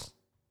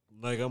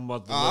I'm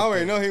about to. I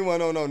already know he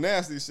wasn't on no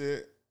nasty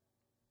shit.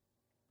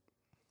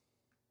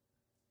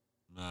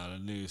 Nah,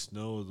 that nigga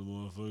Snow was the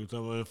motherfucker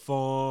talking about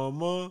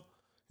Informer.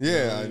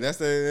 Yeah, that's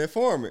the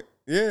informant.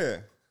 Yeah.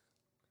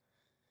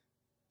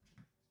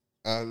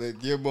 I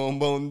let your boom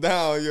boom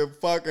down, you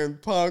fucking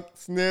punk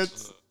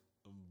snitch.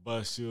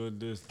 Bust you in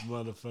this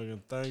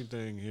motherfucking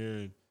thing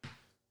here.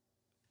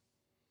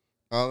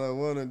 All I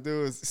wanna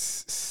do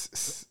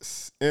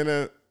is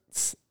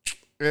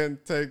and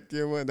take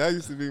your money. That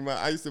used to be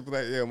I used to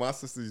play, my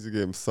sister used to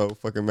get so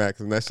fucking mad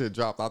because when that shit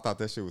dropped, I thought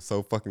that shit was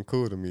so fucking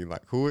cool to me.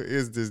 Like, who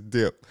is this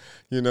dip?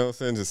 You know what I'm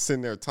saying? Just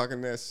sitting there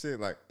talking that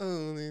shit like,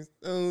 oh, these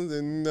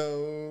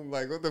no.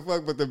 Like, what the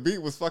fuck? But the beat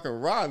was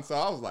fucking rotten, so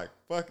I was like,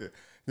 fuck it.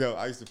 Yo,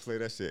 I used to play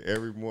that shit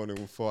every morning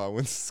before I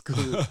went to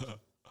school.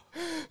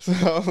 So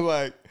I'm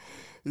like,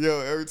 yo,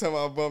 every time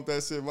I bump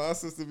that shit, my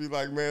sister be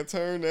like, man,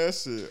 turn that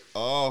shit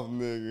off,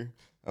 nigga.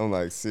 I'm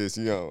like, sis,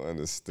 you don't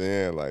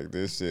understand. Like,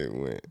 this shit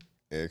went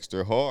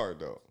extra hard,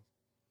 though.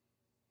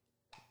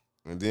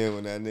 And then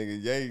when that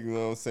nigga Ye, you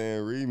know what I'm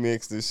saying,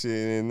 remixed the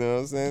shit, you know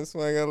what I'm saying,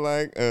 swagger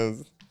like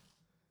us.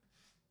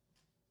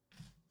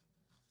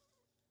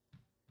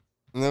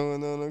 No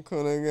one on the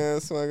corner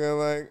got swagger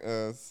like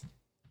us.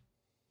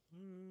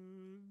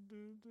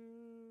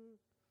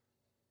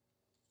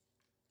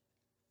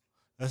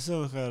 That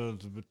song had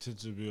the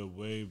potential to be a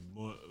way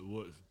more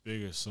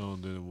bigger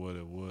song than what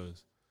it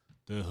was.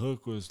 The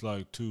hook was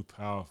like too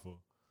powerful,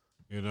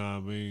 you know what I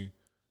mean?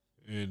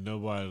 And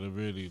nobody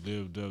really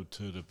lived up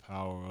to the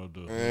power of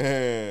the hook.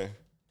 Man,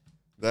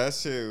 that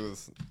shit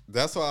was.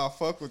 That's why I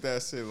fuck with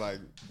that shit. Like,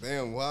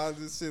 damn, why is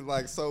this shit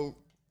like so?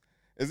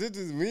 Is it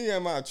just me?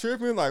 Am I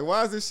tripping? Like,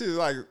 why is this shit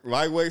like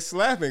lightweight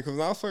slapping? Because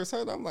when I first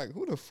heard it, I'm like,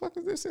 who the fuck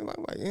is this shit? Like,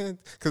 yeah.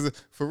 Because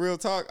for real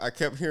talk, I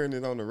kept hearing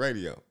it on the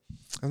radio.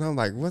 And I'm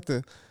like, what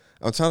the?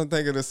 I'm trying to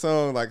think of the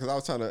song, like, because I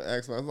was trying to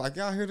ask, I was like,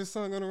 y'all hear this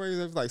song on the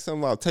radio? It's like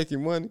something about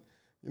taking money.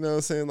 You know what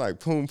I'm saying?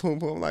 Like, boom, boom,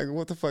 boom. I'm like,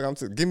 what the fuck?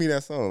 Give me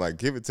that song. Like,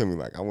 give it to me.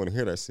 Like, I want to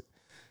hear that shit.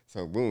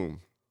 So, boom.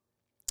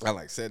 I,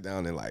 like, sat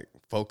down and, like,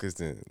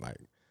 focused and,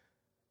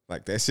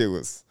 like that shit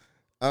was,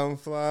 I'm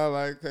fly,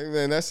 like, hey,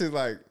 man, that shit,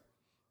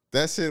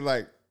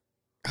 like,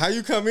 how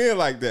you come in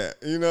like that?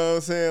 You know what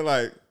I'm saying?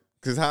 Like,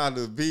 because how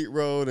the beat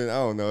rolled, and I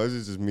don't know.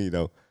 It's just me,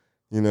 though.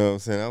 You know what I'm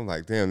saying? I'm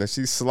like, damn, that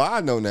she's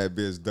sliding on that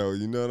bitch, though.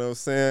 You know what I'm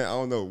saying? I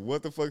don't know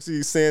what the fuck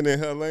she's saying in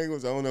her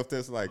language. I don't know if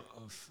that's like,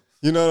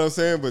 you know what I'm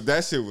saying? But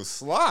that shit was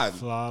sliding.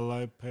 Fly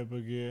like paper,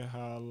 get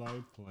high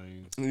like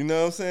planes. You know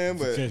what I'm saying?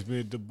 But catch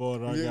me at the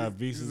border, I got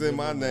visas in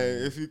my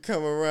name. If you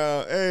come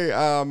around, hey,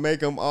 I'll make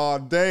them all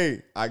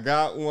day. I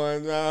got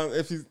one.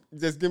 If you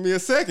just give me a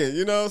second,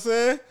 you know what I'm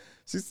saying?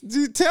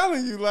 She's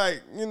telling you,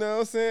 like, you know what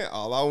I'm saying?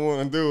 All I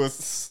want to do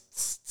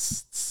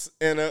is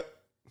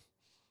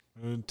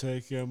and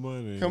take your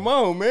money. Come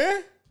on,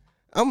 man.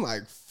 I'm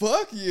like,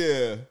 fuck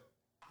yeah.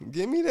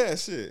 Give me that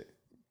shit.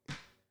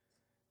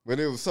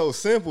 But it was so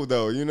simple,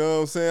 though. You know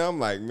what I'm saying? I'm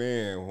like,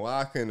 man,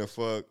 why couldn't the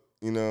fuck,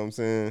 you know what I'm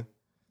saying?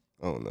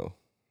 I don't know.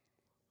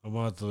 I'm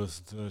about to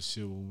listen to that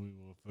shit when we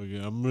want to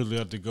forget. I'm really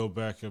have to go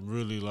back and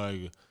really,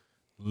 like,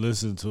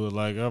 listen to it.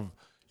 Like,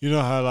 you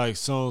know how, like,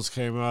 songs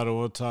came out at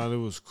one time, it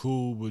was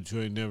cool, but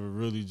you ain't never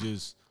really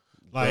just,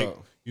 like,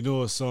 bro. You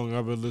know a song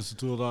I've been listening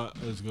to a lot?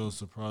 It's going to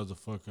surprise the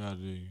fuck out of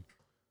you.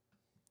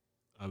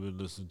 I've been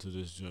listening to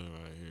this joint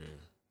right here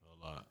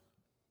a lot.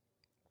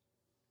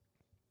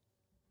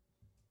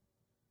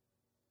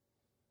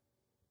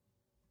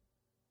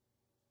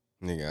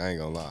 Nigga, I ain't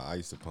gonna lie. I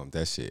used to pump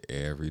that shit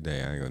every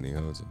day. I ain't gonna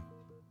even hold you.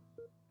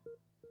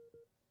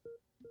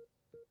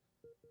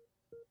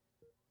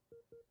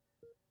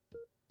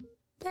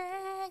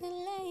 Bag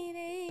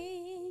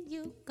lady,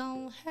 you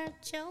gon'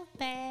 hurt your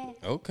back.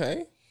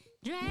 Okay.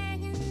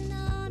 Dragging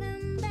all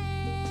them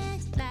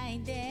bags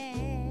like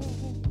that.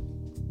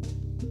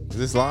 Is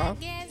this live?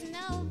 I guess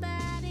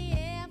nobody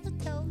ever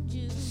told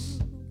you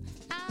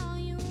all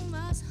you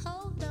must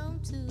hold on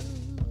to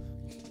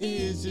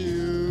is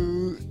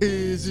you.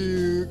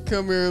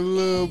 Come here,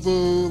 little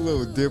boo,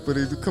 little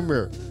dippity. Come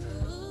here.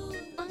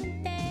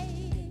 One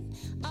day,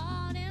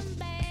 all them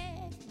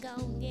bags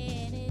gon'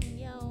 get in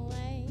your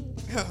way.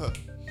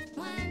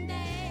 One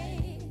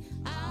day,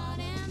 all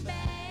them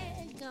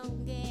bags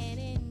gon' get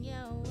in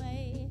your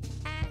way.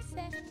 I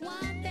said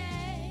one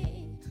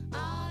day,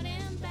 all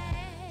them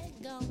bags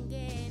gon'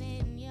 get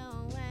in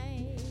your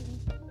way.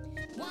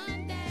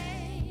 One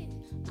day,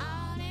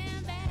 all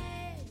them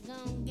bags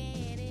gon'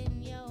 get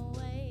in your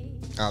way.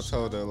 I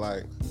told her,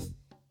 like,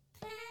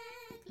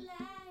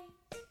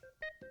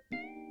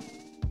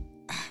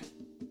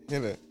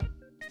 hit it.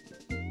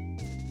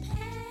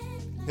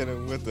 Hit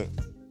him with it.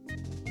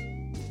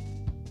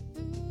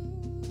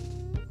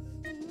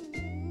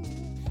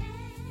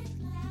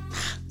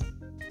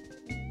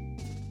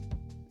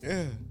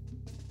 Yeah.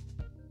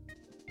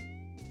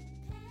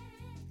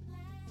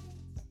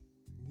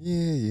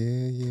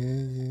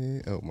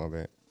 Yeah. Oh, my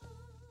bad.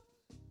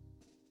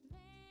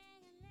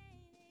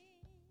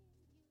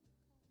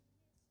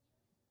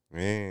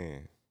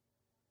 Man.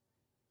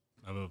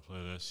 I've been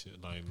playing that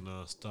shit like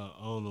nonstop.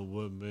 I don't know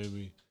what made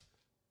me.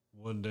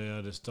 One day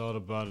I just thought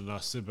about it and I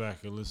sit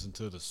back and listen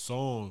to the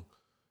song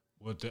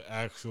what the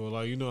actual,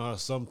 like, you know how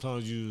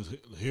sometimes you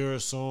hear a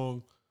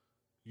song,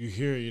 you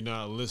hear it, you're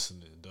not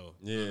listening, though.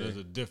 Yeah. So there's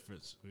a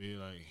difference between,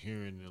 like,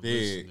 hearing and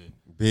Big, listening.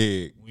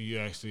 big. When you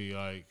actually,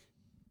 like...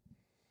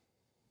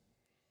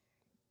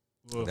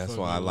 That's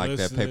why I like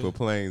that Paper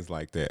Planes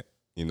like that.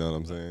 You know what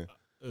I'm saying?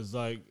 It's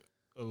like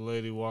a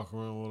lady walking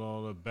around with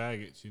all the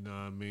baggage, you know what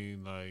I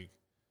mean? Like,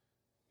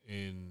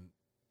 and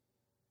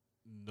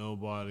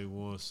nobody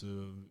wants to,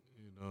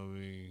 you know what I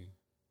mean?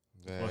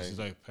 Well, she's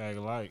like pack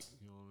light,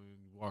 you know what I mean?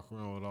 Walk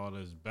around with all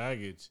this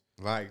baggage.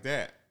 Like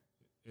that.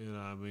 You know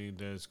what I mean?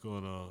 That's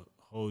going to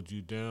hold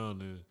you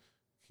down and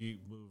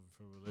keep moving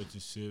from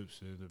relationships.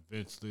 And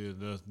eventually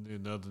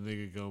another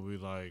nigga going to be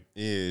like,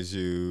 Is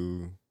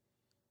you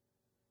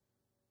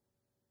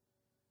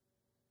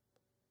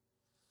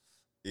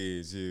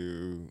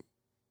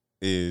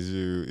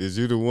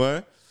the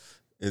one?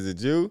 Is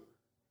it you?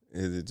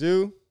 Is it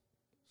you?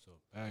 so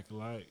pack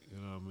light, you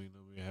know what I mean?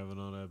 Don't be having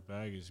all that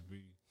baggage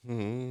be.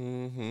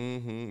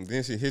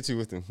 Then she hit you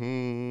with the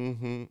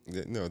You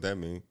know what that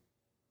mean?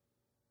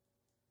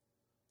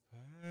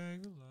 Pack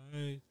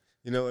light.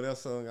 You know what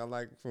else song I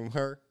like from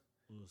her?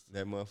 What's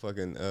That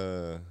motherfucking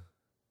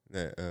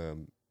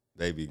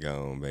baby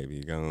gone,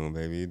 baby,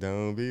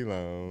 don't be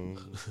long.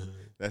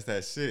 That's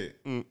that shit.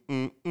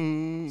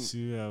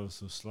 She having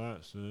some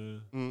slaps,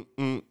 man.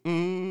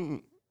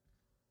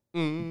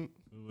 We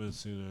went to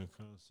see her in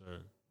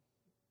concert.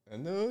 I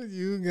know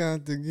you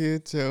got to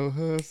get your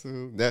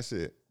hustle. That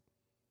shit.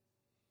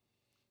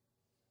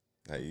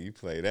 Hey, you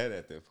play that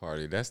at the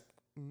party. That's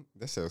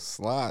your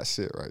slide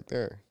shit right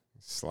there.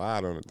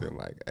 Slide on it. They're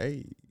like,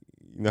 hey,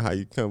 you know how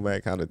you come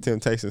back, how the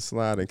Temptation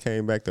slide and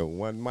came back to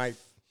one mic?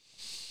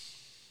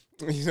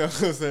 You know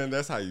what I'm saying?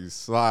 That's how you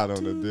slide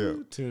on the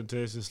dip.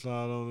 Temptation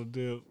slide on the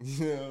dip.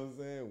 You know what I'm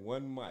saying?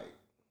 One mic.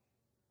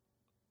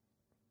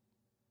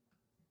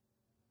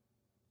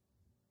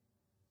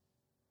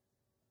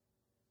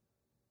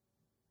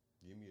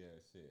 Give me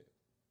that shit.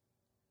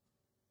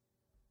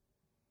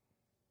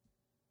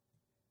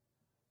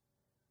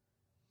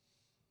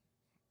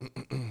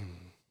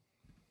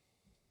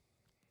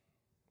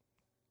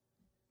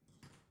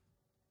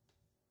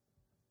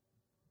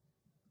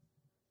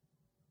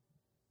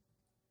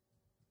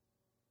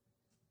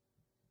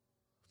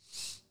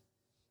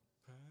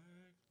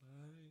 Pack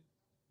light.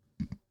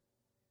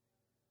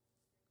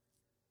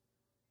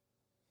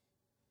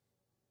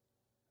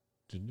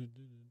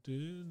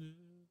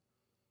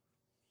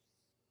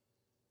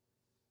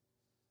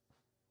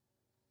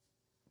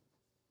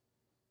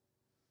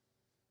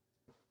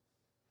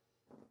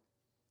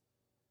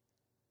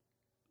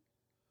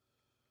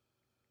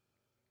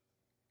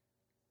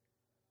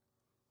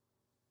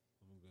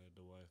 I'm glad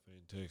the wife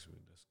ain't text me.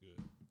 That's good.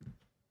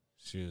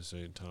 She in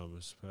St.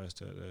 Thomas. Past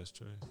that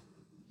ashtray.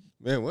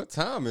 Man, what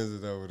time is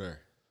it over there?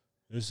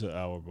 It's an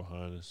hour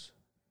behind us.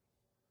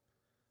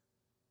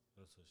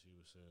 That's what she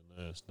was saying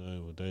last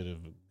night. But they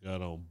done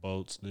got on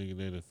boats, nigga.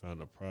 They done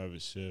found a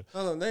private ship.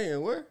 Hold on, they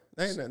in where?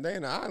 They in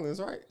the islands,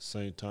 right?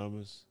 St.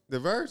 Thomas. The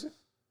Virgin?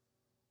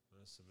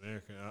 That's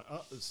American.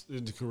 It's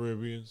in the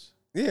Caribbeans.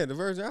 Yeah, the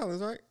Virgin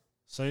Islands, right?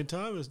 St.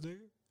 Thomas, nigga.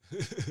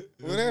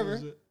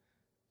 Whatever.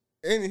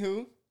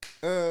 Anywho,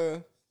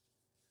 That's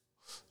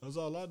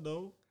all I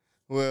know.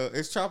 well,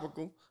 it's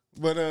tropical,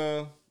 but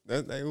it's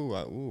a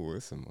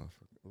motherfucker.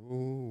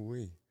 Ooh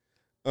wee.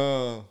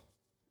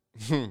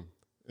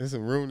 There's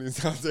some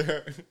Roonies out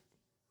there.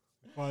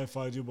 Probably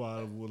find you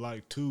about with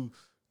like two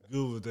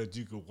good ones that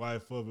you could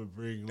wife up and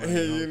bring. Like,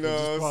 You know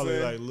 'cause what I'm it's probably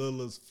saying? like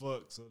little as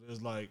fuck. So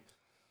there's like,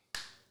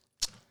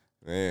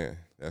 Man,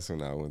 that's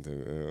when I went to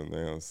man,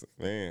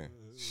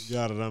 you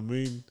know what I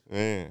mean?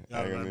 man. Yeah,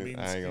 I ain't I gonna, mean,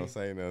 I ain't gonna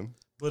Steve. say nothing.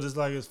 But it's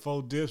like it's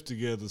 4 dips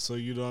together. So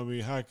you know what I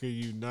mean? How can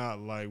you not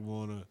like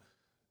want to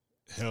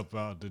help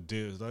out the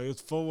dips? Like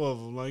it's 4 of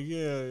them. Like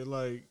yeah,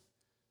 like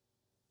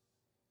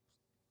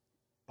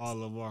all of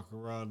them walk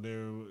around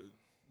there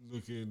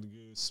looking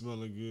good,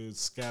 smelling good,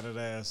 scattered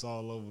ass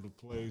all over the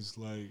place.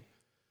 Like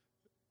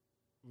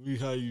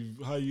how you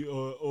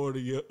order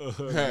your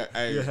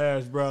Hey, your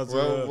hash browns?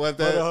 well, what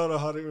that- hold on,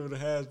 how do you the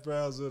hash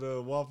browns at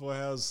Waffle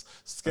House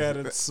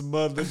scattered,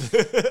 smothered?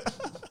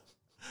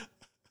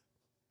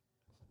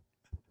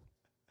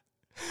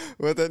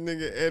 What that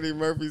nigga Eddie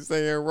Murphy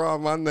saying raw?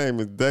 My name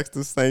is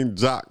Dexter St.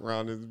 Jock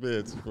round this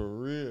bitch for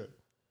real.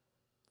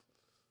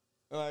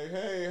 Like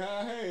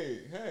hey.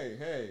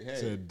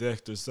 Said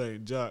Dexter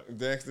St. Jock.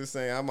 Dexter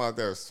saying I'm out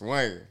there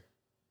swinging.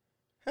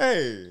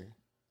 Hey.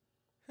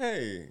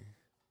 That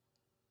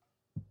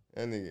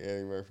nigga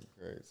Eddie Murphy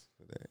crazy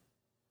for that.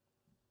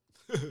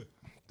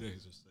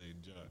 Dexter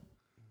St. Jock.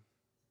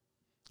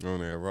 On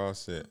that raw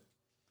shit.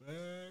 Back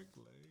lady.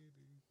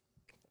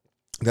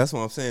 That's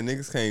what I'm saying.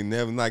 Niggas can't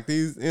never, like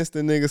these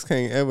instant niggas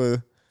can't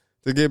ever,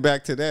 to get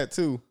back to that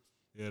too.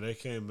 Yeah, they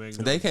can't make.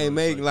 They can't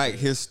make like that.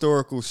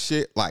 historical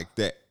shit like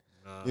that.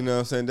 Nah. You know what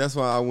I'm saying? That's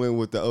why I went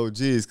with the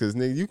OGs, because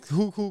nigga,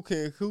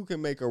 who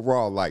can make a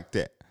raw like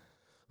that?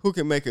 Who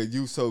can make a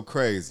You So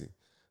Crazy?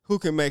 Who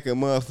can make a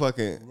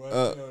motherfucking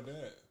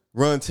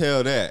run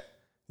tell that?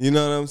 You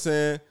know what I'm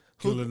saying?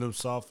 Killing them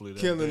softly.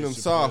 Killing them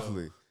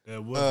softly.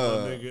 That was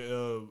my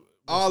nigga.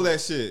 All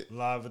that shit.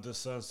 Live at the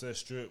Sunset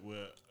Strip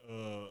with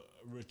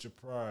Richard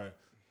Pryor.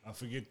 I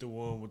forget the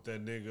one with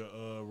that nigga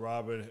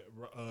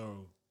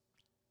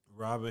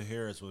Robin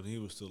Harris when he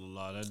was still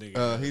alive. That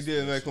nigga. He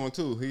did make one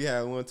too. He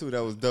had one too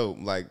that was dope.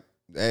 Like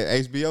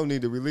HBO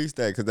need to release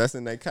that because that's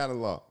in their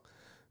catalog.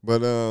 But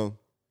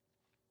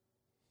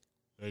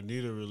they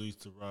need to release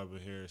the Robin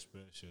Harris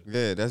special.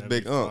 yeah, that's That'd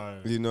Big be Unk. fire.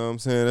 You know what I'm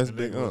saying? That's That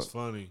Big nigga Unk. was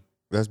funny.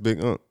 That's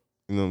Big Unk.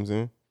 You know what I'm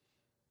saying?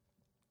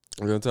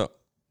 Real talk.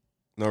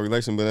 No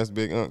relation, but that's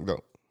Big Unk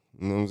though.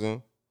 You know what I'm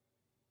saying?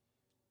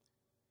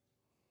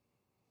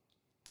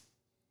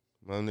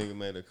 My nigga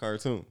made a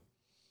cartoon.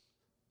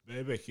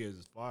 Baby Kids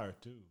is fire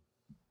too.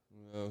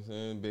 You know what I'm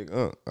saying? Big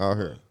Unk out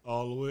here.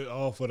 All the way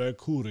off of that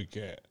Cooter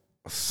Cat.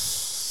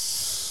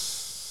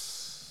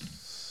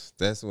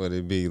 That's what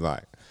it be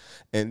like.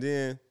 And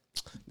then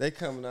they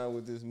coming out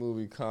with this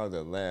movie called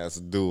The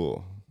Last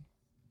Duel.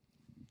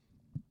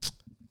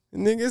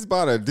 Nigga, it's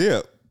about a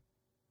dip.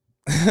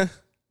 I'm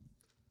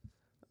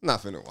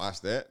not finna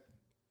watch that.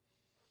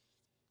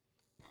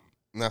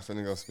 I'm not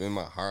finna go spend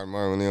my hard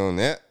money on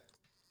that.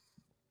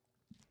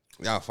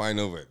 Y'all fighting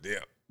over a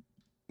dip.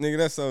 Nigga,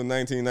 that's so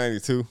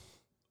 1992.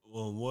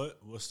 What?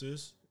 What's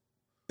this?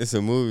 It's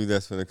a movie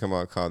that's finna come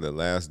out called The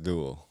Last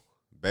Duel.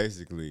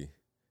 Basically,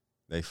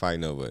 they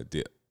fighting over a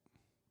dip.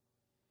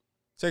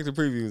 Check the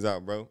previews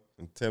out, bro,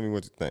 and tell me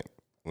what you think.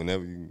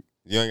 Whenever you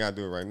ain't gotta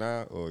do it right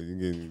now, or you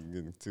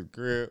get to the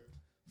crib.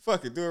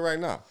 Fuck it, do it right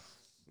now.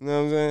 You know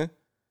what I'm saying?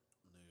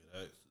 Nigga,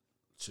 that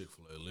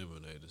Chick-fil-A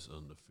lemonade is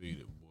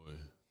undefeated, boy.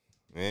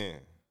 Man,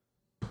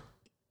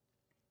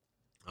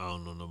 I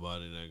don't know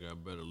nobody that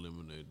got better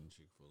lemonade than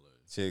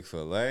Chick-fil-A.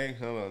 Chick-fil-A.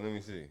 Hold on, let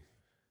me see.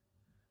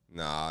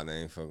 Nah, they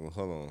ain't fucking.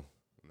 Hold on.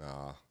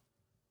 Nah,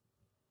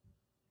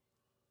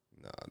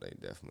 they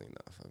definitely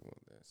not fucking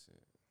with that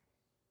shit.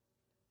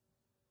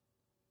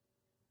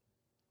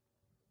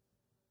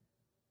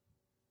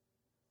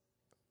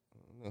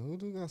 I don't know, who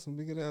do got some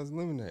big ass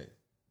lemonade?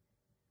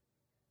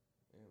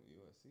 Damn,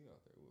 USC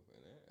out there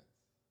whooping ass.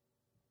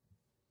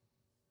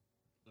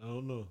 I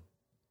don't know.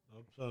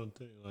 I'm trying to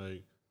think,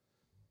 like,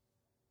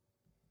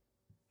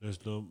 there's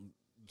no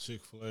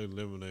Chick-fil-A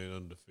lemonade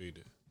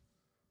undefeated.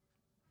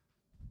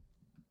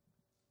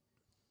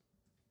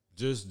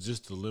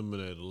 Just the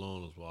lemonade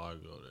alone is why I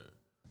go there.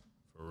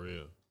 For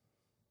real.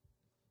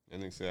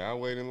 And they say, I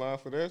wait in line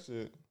for that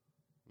shit.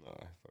 Nah,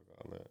 fuck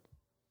all that.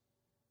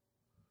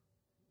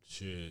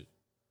 Shit.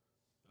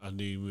 I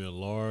need me a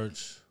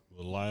large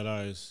with light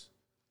ice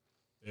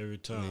every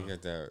And time. they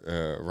got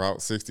that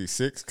Route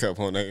 66 cup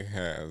on their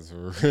hands.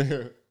 For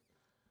real.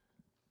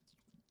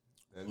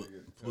 That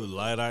nigga Put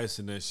light ice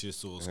in that shit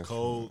so it's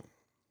cold.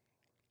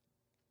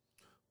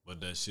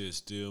 But that shit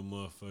still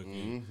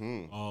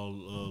motherfucking all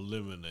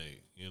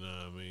lemonade. You know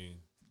what I mean?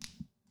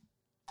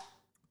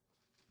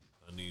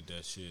 I need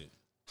that shit.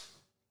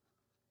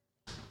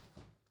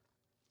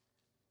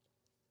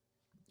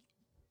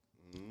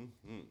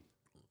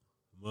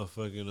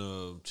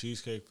 Motherfucking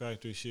Cheesecake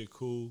Factory shit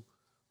cool,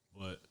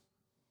 but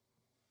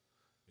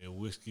and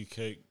Whiskey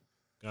Cake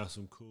got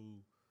some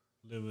cool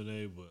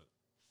lemonade, but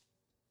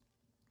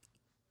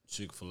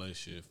Chick-fil-A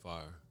shit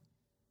fire.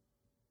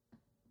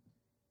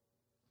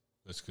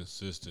 That's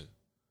consistent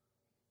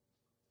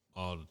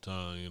all the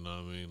time, you know what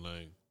I mean?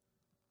 Like,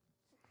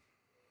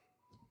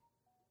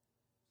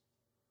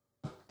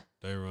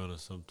 they running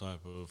some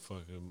type of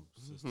fucking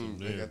system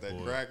there, They got that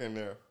boy. crack in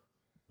there.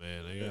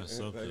 Man, they got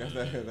something. They got in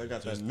that, there. they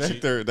got that Just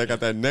nectar. They got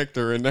that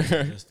nectar in there.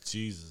 That's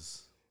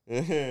Jesus.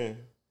 You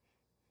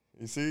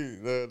see,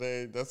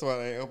 that's why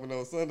they ain't open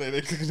on Sunday.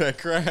 They cook that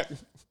crack. Man,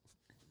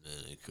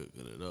 they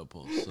cooking it up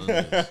on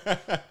Sundays.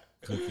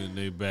 Cooking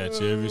they batch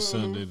every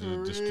Sunday to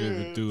For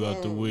distribute real,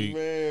 throughout the though, week.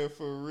 Man,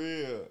 for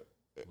real.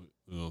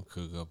 We're going to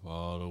cook up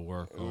all the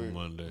work on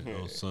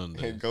Monday, on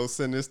Sunday. And go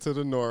send this to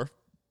the north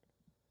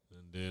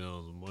And then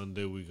on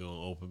Monday, we're going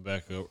to open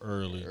back up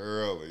early.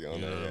 early on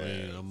You know what I that.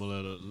 mean? I'm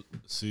going to let her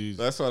see.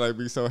 That's why they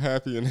be so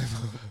happy in that.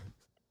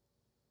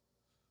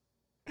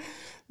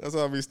 That's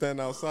why I be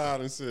standing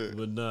outside and shit.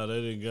 But nah,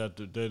 they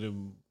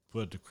didn't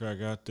put the crack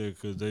out there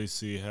because they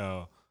see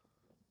how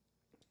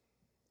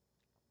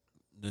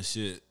the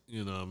shit,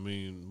 you know what I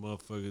mean,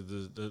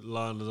 motherfuckers, the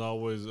line is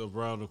always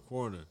around the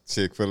corner.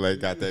 Chick-fil-A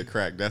got that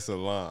crack. That's a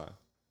line.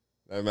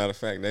 As a matter of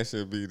fact, that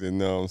should be the, you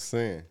know what I'm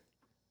saying.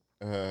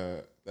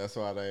 That's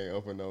why they ain't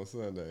open on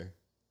Sunday.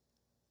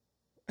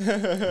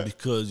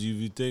 Because if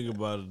you think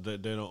about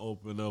it, they don't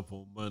open up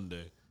on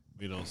Monday,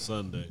 on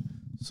Sunday.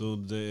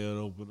 Soon as they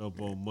open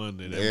up on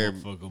Monday, that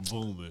motherfucker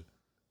booming.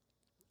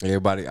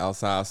 Everybody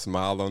outside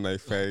smile on their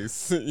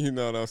face. You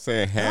know what I'm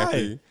saying?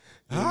 Happy.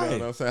 You know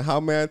what I'm saying? How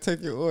may I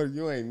take your order?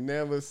 You ain't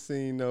never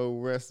seen no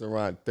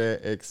restaurant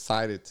that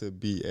excited to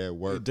be at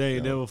work. They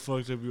ain't never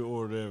fucked up your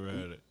order, ever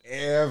had it.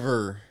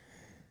 Ever.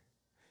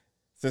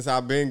 Since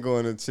I've been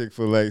going to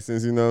Chick-fil-A,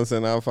 since, you know what I'm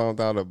saying, I found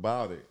out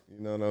about it. You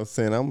know what I'm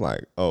saying? I'm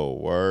like, oh,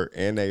 word.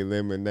 And they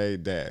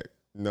lemonade that.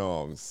 You know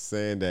what I'm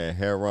saying? That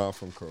heron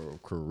from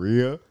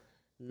Korea.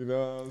 You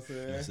know what I'm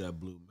saying? That's that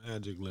Blue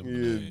Magic You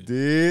lemonade.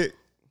 did.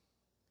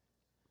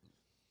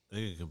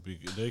 They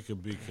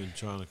could be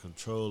trying to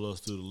control us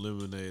through the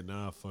lemonade.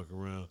 Now I fuck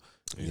around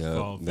and Yeah,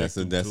 fall that's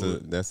a victim to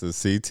it. that's a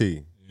CT.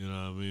 You know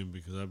what I mean?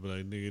 Because I'd be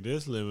like, nigga,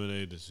 this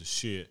lemonade is a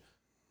shit.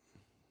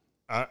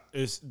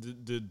 It's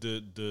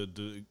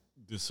the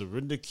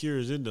surrender cure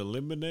is in the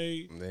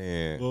lemonade.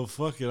 Man. Well,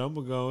 fuck it. I'm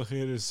gonna go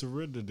ahead and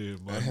surrender then,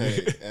 my Hey,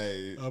 nigga.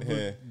 hey, I'm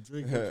hey.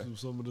 gonna drink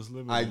some of this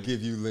lemonade. I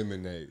give you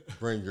lemonade.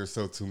 Bring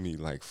yourself to me.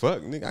 Like,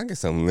 fuck, nigga, I get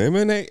some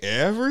lemonade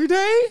every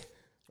day?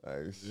 Like,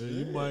 Yeah,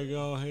 you shit. might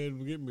go ahead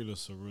and get me the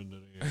surrender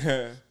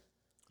then.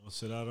 I'll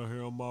sit out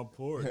here on my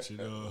porch, you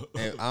know.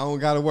 And I don't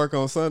got to work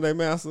on Sunday,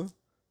 master.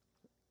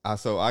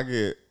 So I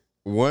get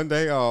one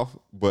day off,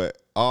 but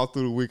all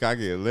through the week I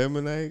get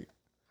lemonade.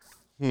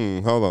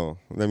 Hold on.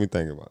 Let me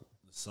think about it.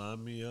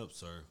 Sign me up,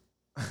 sir.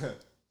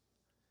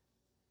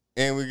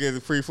 And we get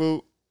the free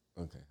food?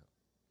 Okay.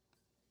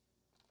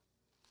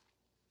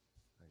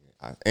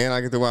 And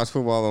I get to watch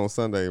football on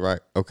Sunday,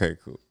 right? Okay,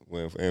 cool.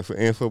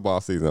 In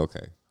football season,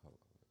 okay.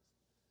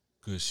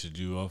 Good shit,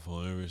 you off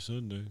on every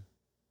Sunday.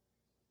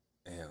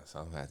 Damn, so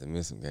I'm gonna have to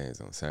miss some games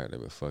on Saturday,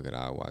 but fuck it,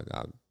 I'll watch.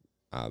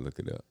 I'll look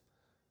it up.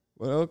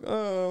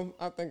 Well,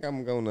 I think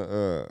I'm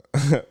gonna.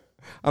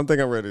 I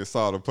think I'm ready to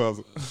solve the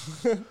puzzle.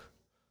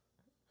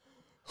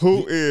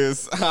 Who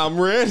is? I'm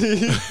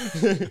ready.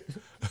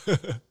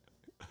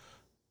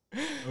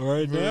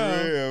 Right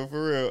now.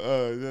 For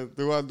real.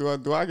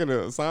 Do I get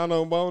a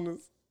sign-on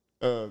bonus?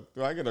 Do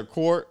I get a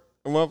quart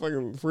of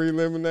motherfucking free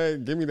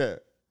lemonade? Give me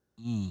that.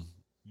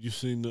 You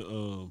seen the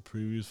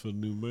previews for the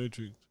new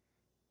Matrix?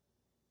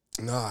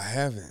 No, I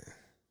haven't.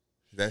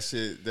 That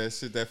shit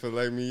that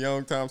filet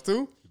mignon times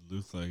two. It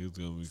looks like it's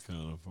gonna be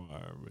kind of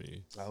fire,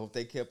 man. I hope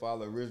they kept all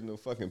the original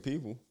fucking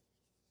people.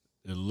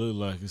 It look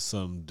like it's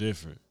something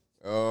different.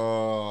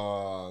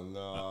 Oh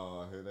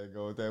no! Here they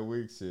go with that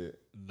weak shit.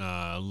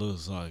 Nah, it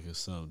looks like it's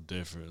something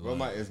different. Well,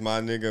 Like, is my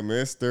nigga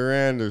Mr.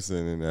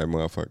 Anderson in that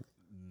motherfucker?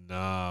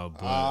 nah,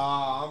 but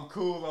I'm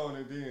cool on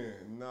it then.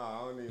 Nah,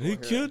 I don't even. he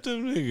killed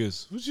them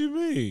niggas. What you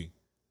mean?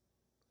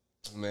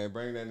 Man,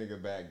 bring that nigga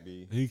back,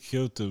 B. He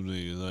killed them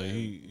niggas.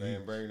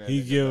 Like bring that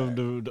he nigga give back.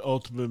 him the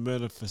ultimate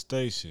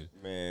manifestation.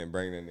 Man,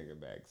 bring that nigga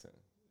back, son.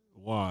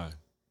 Why?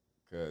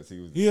 Cause he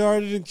was. He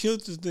already done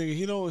killed this nigga.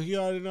 He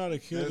already know how to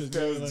kill this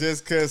nigga. Like,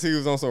 just cause he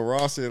was on some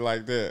raw shit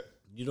like that.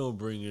 you don't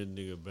bring that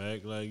nigga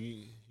back. Like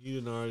he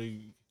done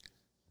already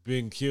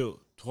been killed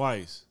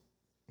twice.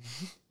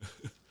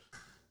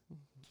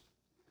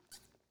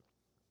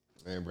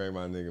 Man, bring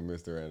my nigga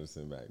Mr.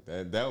 Anderson back.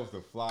 That was the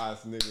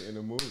flyest nigga in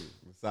the movie.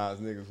 Besides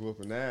niggas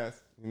whooping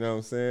ass. You know what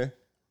I'm saying?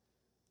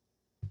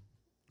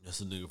 That's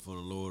a nigga from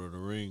the Lord of the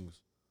Rings.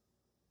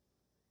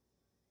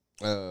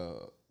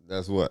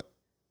 That's what?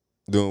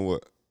 Doing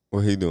what?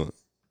 What he doing?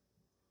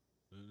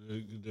 The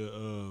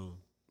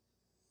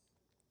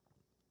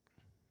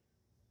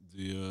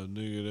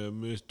nigga that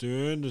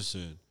Mr.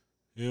 Anderson.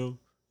 Him.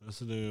 That's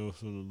the nigga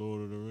from the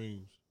Lord of the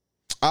Rings.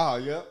 Oh,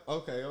 yep.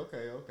 Okay.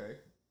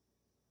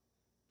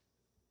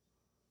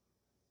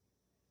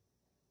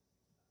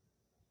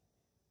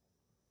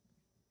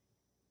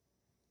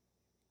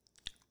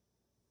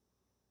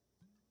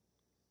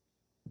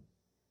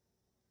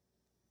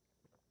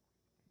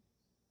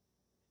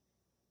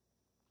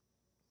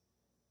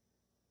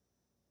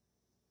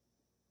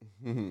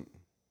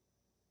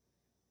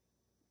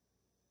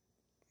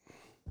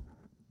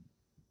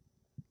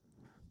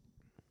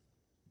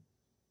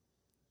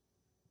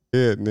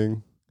 Yeah,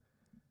 nigga.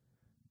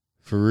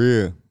 For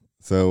real.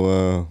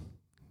 So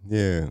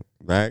yeah,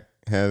 back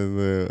had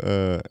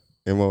the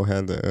MO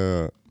had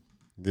to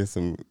get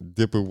some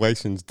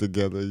deprivations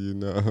together, you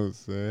know what I'm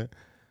saying?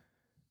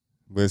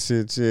 But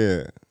shit,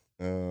 yeah.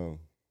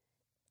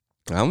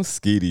 I'm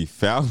Skeety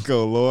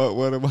Falco, Lord.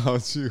 What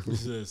about you?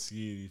 Who's that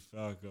Skeety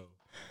Falco?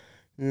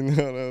 You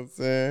know what I'm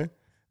saying?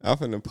 I'm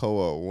finna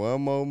pull up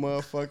one more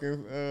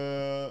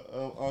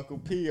motherfucking Uncle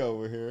P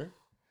over here.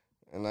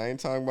 And I ain't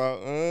talking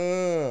about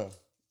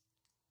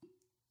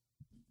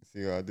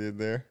See what I did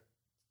there?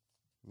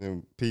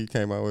 Then P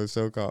came out with a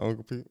show called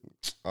Uncle P.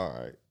 All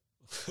right.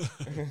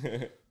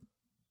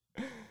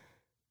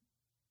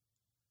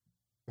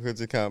 Put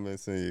your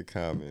comments in your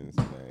comments,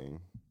 man.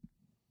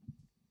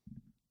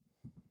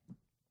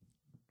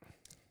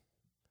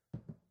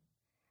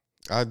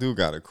 I do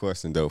got a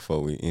question, though,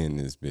 before we end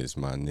this bitch,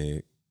 my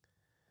nigga.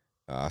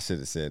 I should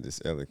have said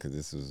this earlier because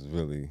this was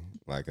really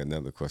like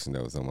another question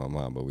that was on my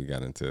mind, but we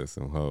got into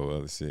some whole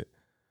other shit.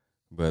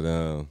 But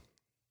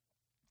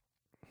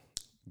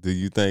do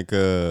you think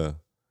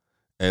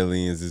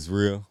aliens is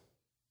real?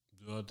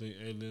 Do I think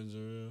aliens are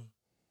real?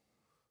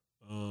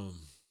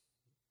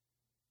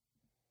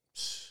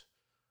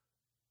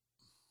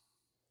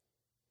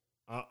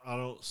 I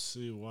don't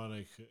see why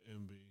they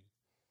couldn't be.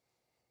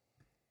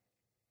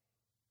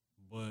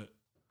 But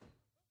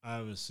I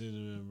haven't seen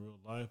them in real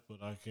life,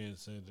 but I can't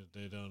say that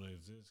they don't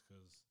exist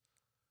because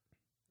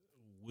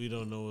we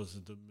don't know what's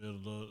at the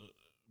middle of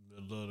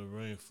the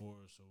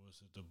rainforest or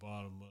what's at the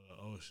bottom of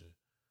the ocean.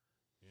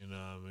 You know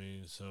what I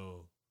mean?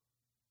 So,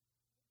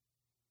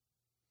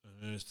 and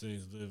there's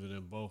things living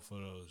in both of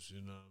those,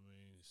 you know what I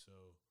mean? So,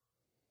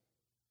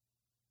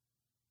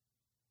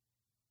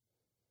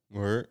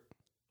 Word.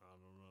 I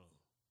don't know.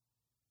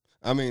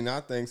 I mean,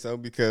 I think so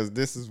because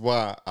this is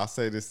why I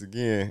say this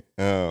again.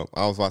 I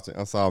was watching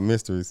Unsolved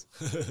Mysteries,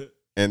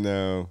 and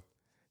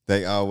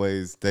they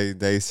always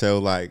they show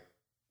like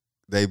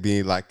they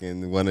be like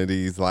in one of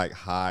these like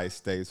high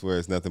states where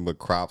it's nothing but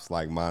crops,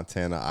 like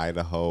Montana,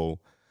 Idaho.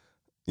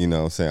 You know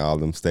what I'm saying? All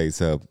them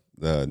states up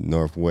the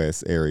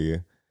northwest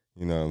area.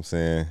 You know what I'm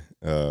saying?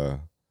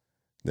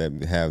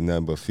 That have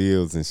nothing but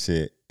fields and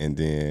shit. And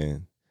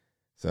then,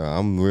 so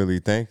I'm really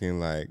thinking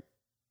like,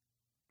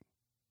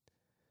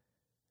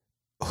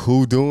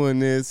 who doing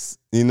this?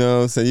 You know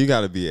what I'm saying? You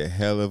got to be a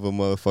hell of a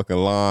motherfucking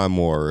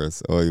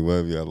lawnmowers or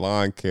whatever, a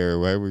lawn care,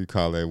 whatever you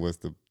call that. What's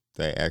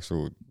the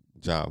actual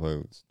job?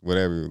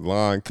 Whatever,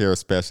 lawn care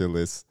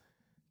specialist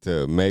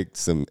to make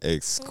some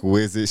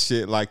exquisite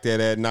shit like that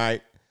at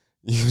night.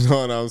 You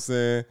know what I'm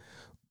saying?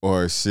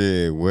 Or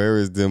shit, where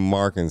is them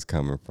markings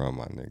coming from,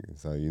 my nigga?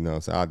 So, you know,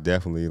 so I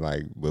definitely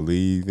like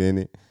believe in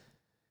it.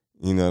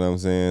 You know what I'm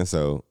saying?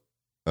 So,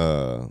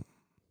 but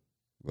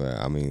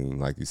I mean,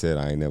 like you said,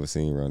 I ain't never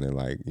seen running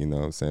like, you know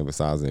what I'm saying,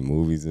 besides in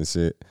movies and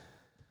shit.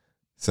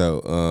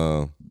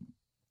 So,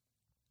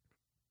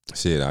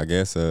 shit, I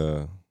guess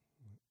I'll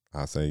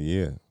say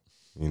yeah.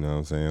 You know what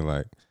I'm saying?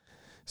 Like,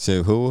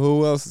 shit,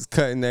 who else is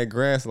cutting that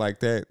grass like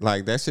that?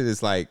 Like that shit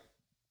is like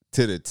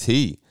to the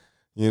T.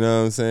 You know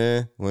what I'm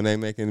saying? When they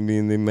making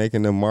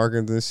the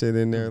markings and shit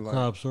in there, like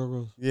Crop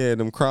circles. Yeah,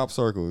 them crop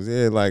circles.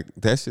 Yeah, like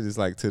that shit is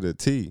like to the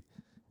T.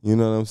 You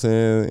know what I'm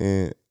saying?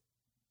 And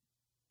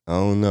I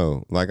don't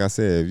know. Like I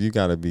said, if you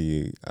gotta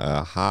be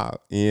a high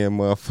end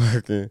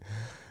motherfucking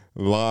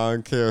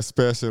lawn care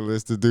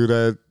specialist to do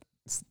that,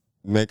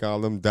 make all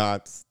them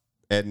dots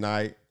at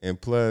night, and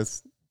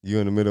plus you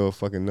in the middle of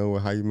fucking nowhere,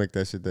 how you make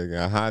that shit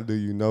there? How do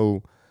you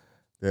know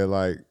they're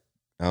like,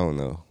 I don't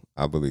know.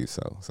 I believe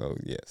so. So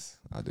yes,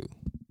 I do.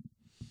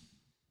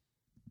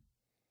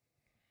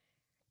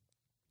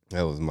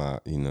 That was my,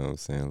 you know what I'm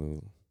saying,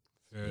 little.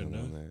 Fair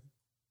enough. That.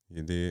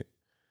 You did?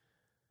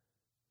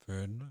 Fair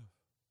enough.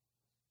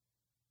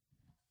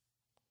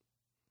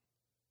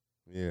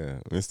 Yeah.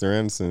 Mr.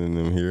 Anderson and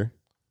them here.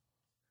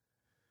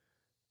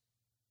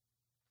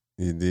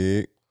 You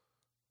dig?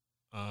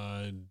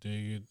 I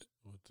dig it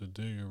with the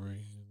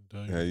diggery.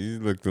 Yeah, you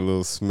looked a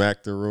little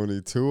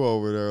smack-the-rooney too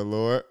over there,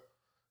 Lord.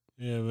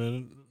 Yeah,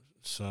 man.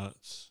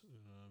 Shots. You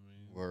know what I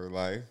mean? Word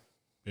life.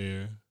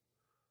 Beer.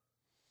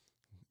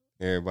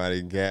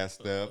 Everybody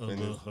gassed up A in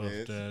little this Huff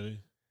bitch. Daddy.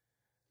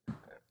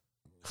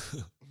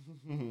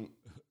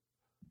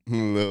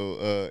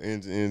 Little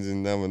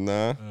engine number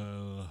 9.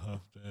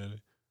 Huff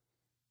Daddy.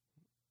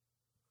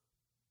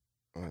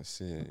 Oh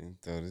shit! You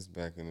throw this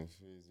back in the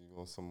freezer. You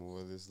want some more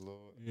of this,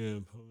 Lord? Yeah,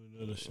 put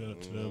another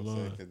shot to You that know what I'm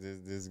saying? line. Cause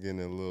this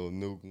getting a little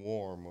nuke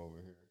warm over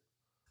here.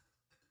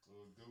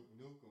 Little Duke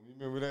Nukem. You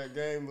remember that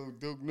game, little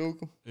Duke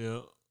Nukem?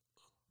 Yeah.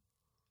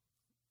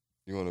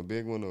 You want a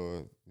big one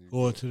or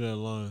Going to that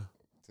line.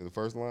 to the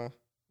first line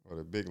or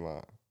the big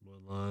line?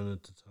 One line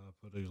at the top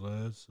of the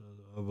glass,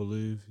 I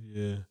believe.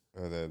 Yeah.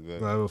 Or that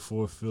Right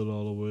before it filled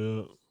all the way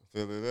up.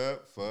 fill it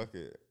up? Fuck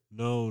it.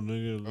 No,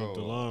 nigga, look,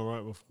 the Oh. line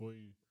right before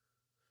you.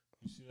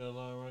 You see that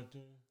line right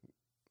there?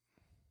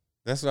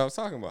 That's what I was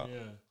talking about.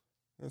 Yeah.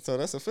 And so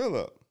that's a fill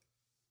up.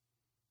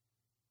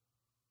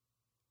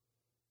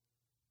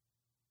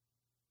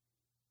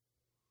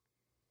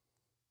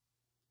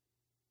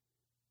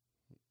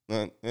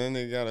 And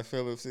they got a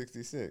fill up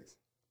 66.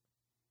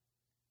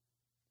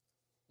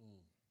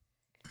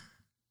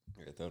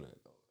 Yeah, throw that.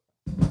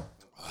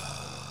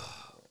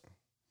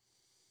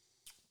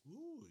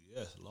 Ooh,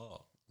 yes,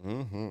 Lord.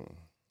 Mm-hmm.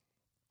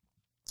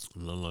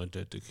 Nothing like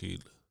that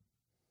tequila.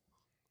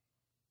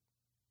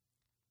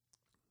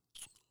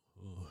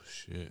 Oh,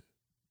 shit.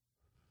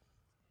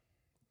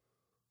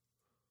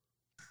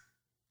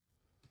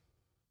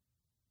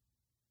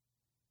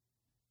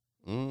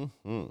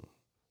 Mm-hmm.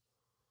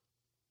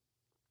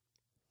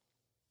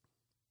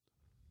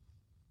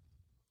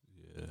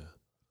 Yeah.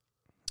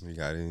 You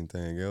got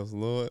anything else,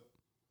 Lord?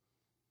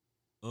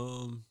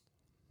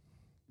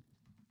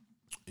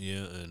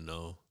 Yeah and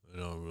no. It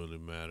don't really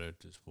matter at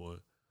this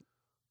point.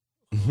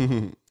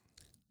 And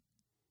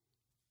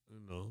You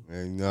know.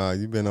 nah,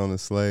 you been on a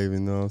slave, you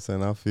know what I'm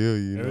saying? I feel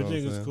you. Everything know what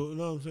I'm is saying? cool.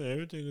 No, I'm saying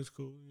everything is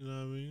cool. You know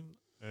what I mean?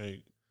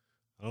 Like,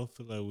 I don't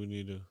feel like we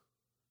need to,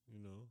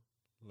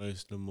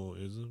 lace no more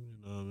ism.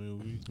 You know what I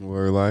mean?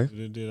 Word life.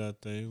 We did our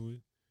thing.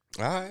 We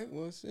All right,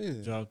 well,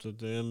 shit. dropped it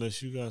there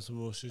unless you got some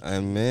more shit.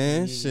 And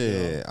man,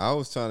 shit. I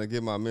was trying to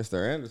get my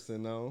Mr.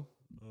 Anderson on.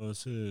 Oh,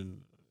 shit.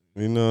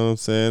 You know what I'm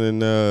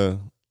saying? And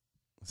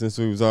since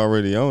we was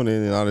already on it,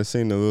 and I done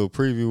seen the little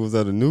preview was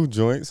of the new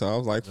joint, so I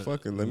was like,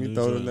 fuck it, let me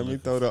throw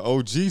the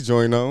OG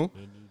joint on. That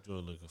new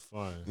joint looking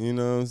fire. You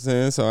know what I'm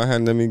saying? So I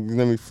had let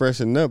me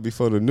freshen up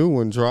before the new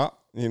one dropped.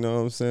 You know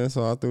what I'm saying?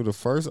 So I threw the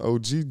first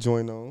OG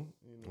joint on.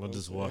 You know I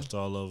just what I'm watched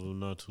all of them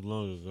not too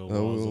long ago.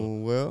 saying? while I was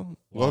Well,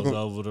 welcome welcome.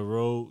 over the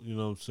road. You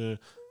know what I'm saying?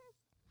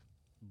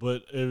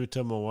 But every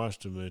time I watch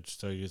them, it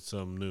just I get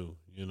something new.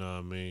 You know what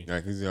I mean? Yeah,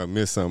 'cause you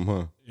miss something,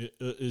 huh?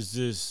 It's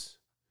just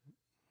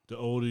the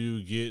older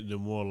you get, the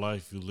more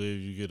life you live,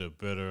 you get a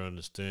better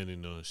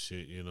understanding on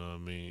shit. You know what I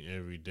mean?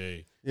 Every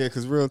day. Yeah,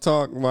 because real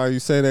talk, while you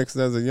say that, because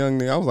as a young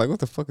nigga, I was like, what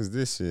the fuck is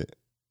this shit?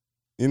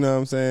 You know what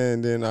I'm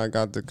saying? Then I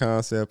got the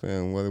concept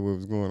and whether it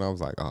was going, I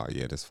was like, oh,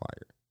 yeah, that's fire.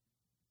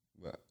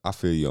 But I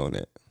feel you on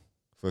that.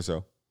 For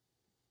sure.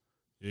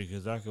 Yeah,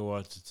 because I could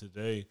watch it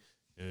today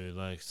and,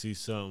 like, see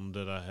something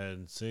that I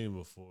hadn't seen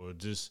before.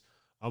 Just,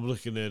 I'm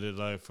looking at it,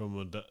 like, from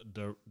a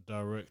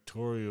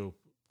directorial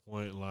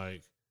point,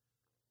 like,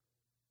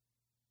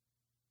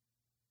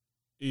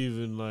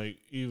 even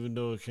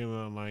though it came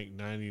out in, like,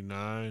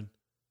 99,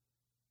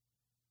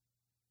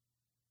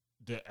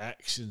 the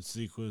action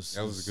sequence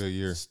That was a good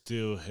year.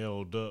 still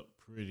held up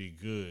pretty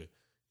good.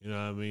 You know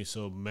what I mean?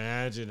 So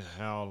imagine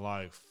how,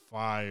 like,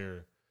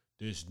 fire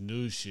this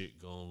new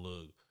shit gonna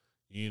look.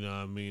 You know what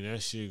I mean?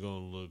 That shit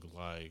gonna look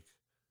like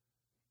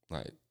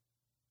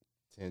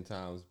 10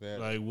 times better.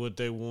 like what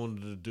they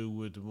wanted to do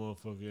with the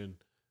motherfucking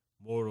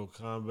Mortal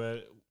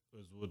Kombat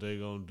is what they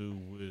gonna do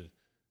with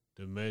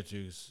the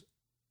Matrix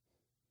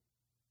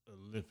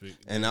Olympic.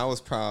 And I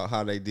was proud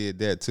how they did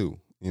that too.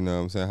 You know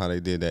what I'm saying? How they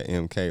did that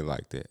MK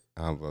like that.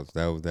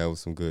 That was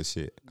some good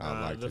shit. I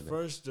liked the it.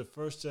 the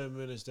first 10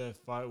 minutes, that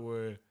fight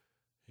where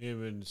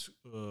him and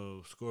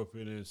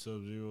Scorpion and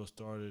Sub-Zero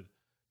started,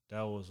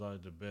 that was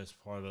like the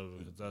best part of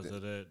it. Because after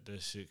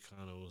that shit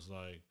kind of was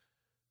like,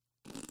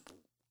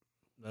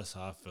 that's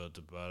how I felt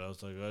about it. I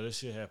was like, oh, this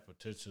shit had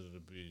potential to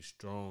be a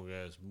strong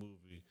ass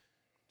movie.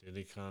 Then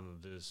it kind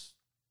of just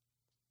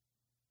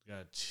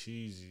got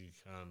cheesy,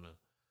 kind of.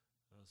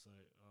 I was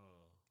like,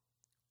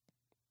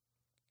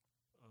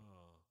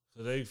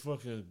 so they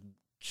fucking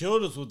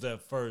killed us with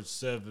that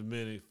first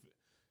 7-minute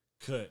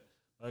cut.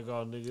 Like,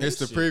 oh, nigga, It's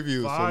the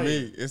previews for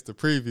me. It's the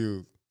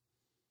previews.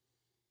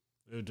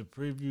 If the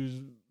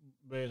previews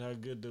made how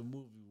good the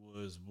movie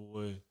was,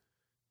 boy,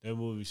 that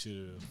movie should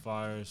have been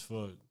fire as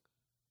fuck.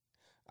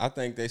 I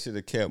think they should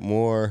have kept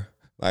more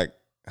like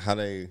how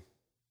you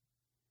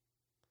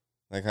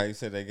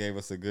said they gave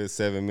us a good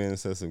 7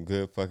 minutes of some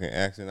good fucking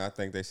action. I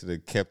think they should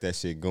have kept that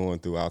shit going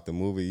throughout the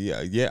movie.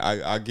 Yeah,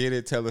 I get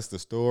it. Tell us the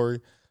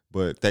story,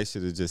 but they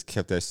should have just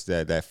kept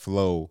that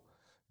flow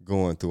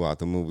going throughout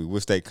the movie,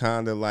 which they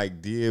kind of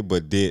like did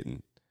but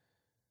didn't.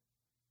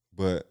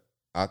 But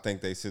I think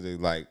they should have,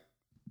 like,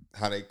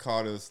 how they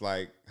caught us,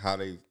 like how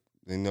they,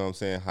 you know what I'm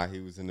saying, how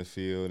he was in the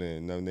field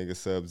and no nigga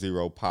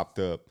Sub-Zero popped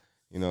up,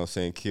 you know what I'm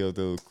saying, killed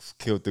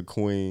the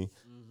queen,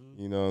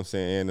 you know what I'm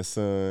saying, and the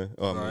son.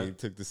 Oh, right. I mean, he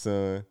took the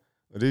son.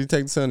 Or did he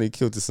take the son or he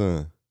killed the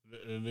son?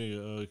 That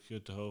nigga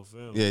killed the whole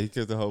family. Yeah, he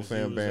killed the whole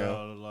family. He was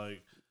out,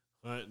 like,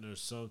 hunting or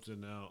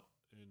something out.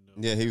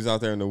 Yeah, he was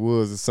out there in the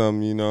woods or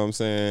something, you know what I'm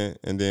saying?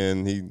 And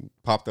then he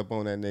popped up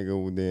on that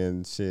nigga,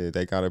 then shit,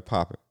 they got it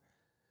popping.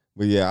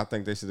 But yeah, I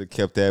think they should have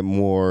kept that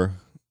more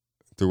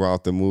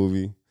throughout the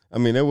movie. I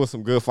mean, there was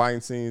some good fighting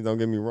scenes, don't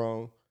get me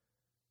wrong.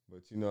 But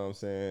you know what I'm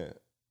saying?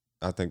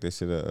 I think they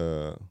should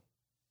have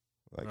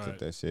kept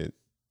that shit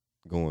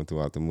going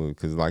throughout the movie.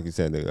 Because like you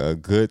said, a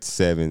good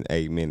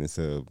 7-8 minutes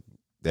of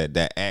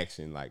that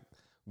action, like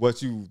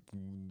what you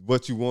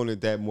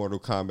wanted that Mortal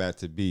Kombat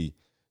to be.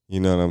 You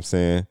know what I'm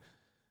saying?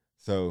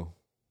 So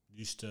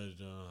you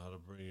studied on how to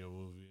bring your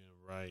movie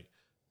in right,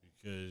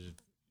 because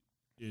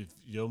if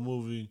your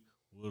movie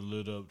would have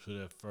lived up to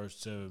that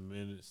first 7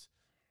 minutes,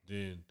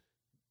 then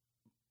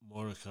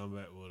Mortal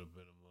Kombat would have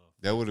been a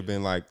motherfucker. That would have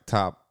been like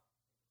top.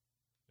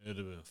 It'd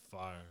have been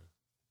fire.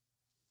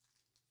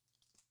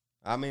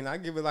 I mean, I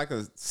give it like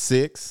a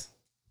 6.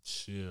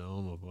 Shit, I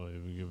don't know if I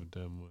even give it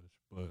that much,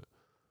 but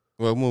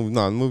the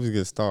movie's a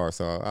good star.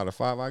 So out of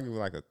 5, I give it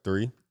like a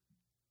 3.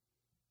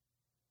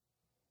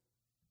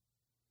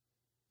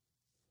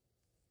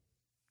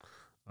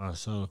 Our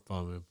son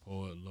found me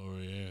Poet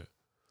Laureate.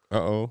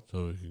 Uh-oh.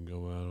 So we can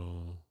go out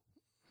on.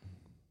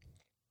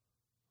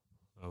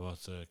 I was about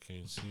to say I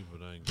can't see, but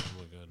I ain't got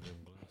my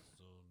goddamn glasses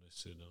on. They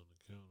sit on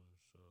the counter,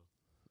 so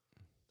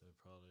they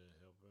probably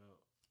help out.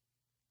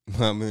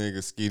 My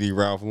nigga Skeety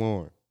Ralph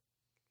Lauren.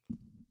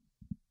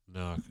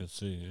 Now I can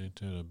see. Ain't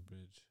that a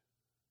bitch?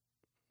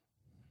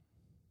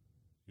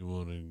 You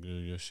want to do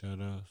your shout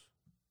outs?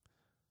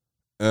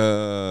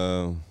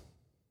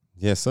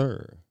 Yes,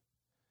 sir.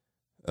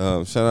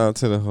 Shout out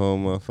to the whole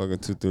motherfucker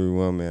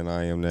 231, man.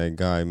 I am that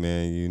guy,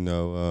 man. You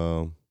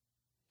know,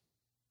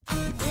 I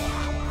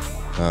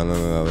don't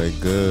know,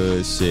 that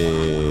good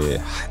shit.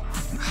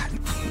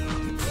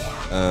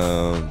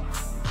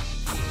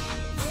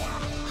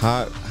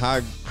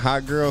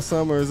 Hot Girl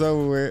Summer is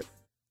over with.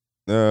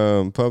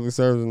 Public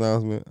service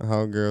announcement.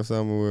 Hot Girl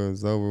Summer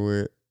is over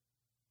with.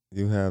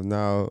 You have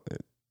now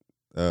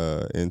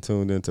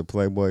tuned into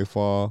Playboy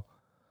Fall.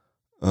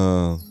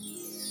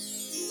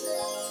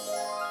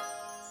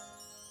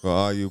 For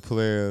all you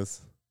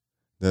players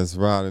that's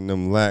riding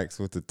them lax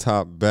with the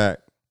top back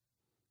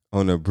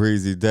on a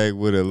breezy day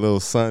with a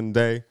little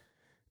Sunday.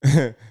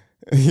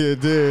 You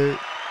dig?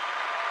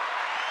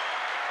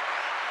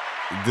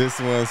 This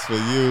one's for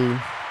you.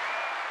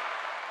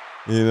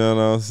 You know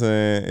what I'm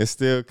saying? It's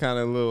still kind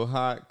of a little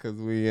hot because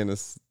we in a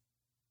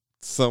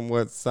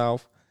somewhat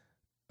south.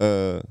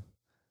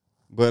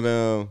 But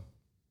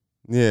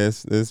yeah,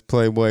 it's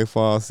Playboy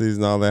fall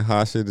season. All that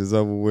hot shit is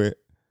over with.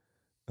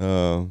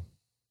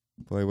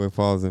 Playboy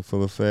fall is in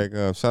full effect.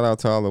 Shout out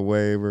to all the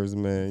waivers,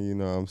 man. You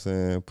know what I'm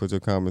saying? Put your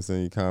comments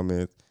in your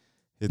comments.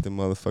 Hit the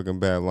motherfucking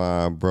bad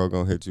line. Bro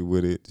gonna hit you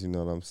with it. You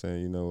know what I'm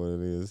saying? You know what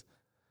it is.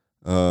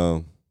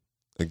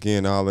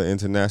 Again, all the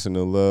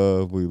international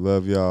love. We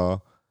love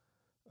y'all.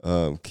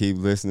 Keep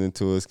listening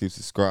to us. Keep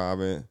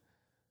subscribing.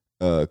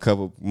 A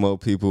couple more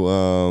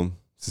people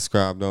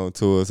subscribed on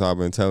to us. I've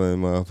been telling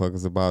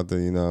motherfuckers about the,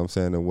 you know what I'm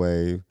saying, the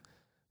wave.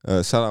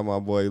 Shout out my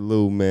boy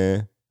Lou,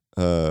 man.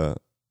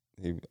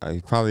 He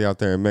probably out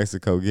there in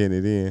Mexico getting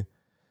it in.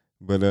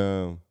 But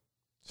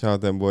shout out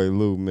that boy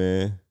Lou,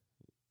 man.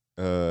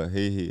 I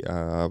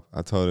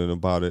told him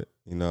about it,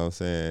 you know what I'm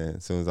saying?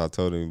 As soon as I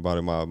told him about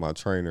it, my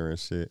trainer and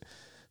shit,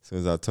 as soon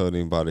as I told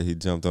him about it, he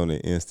jumped on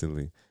it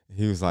instantly.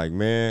 He was like,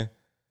 man,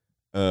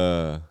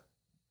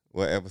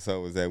 what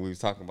episode was that? We was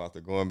talking about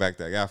the Going Back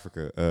to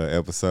Africa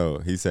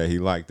episode. He said he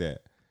liked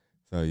that.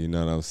 So you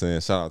know what I'm saying?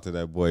 Shout out to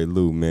that boy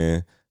Lou,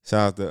 man.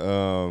 Shout out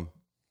to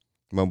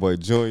my boy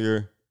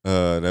Junior,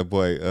 that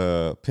boy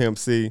Pimp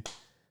C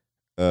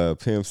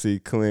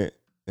Clint.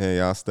 And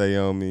y'all stay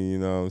on me, you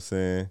know what I'm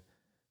saying?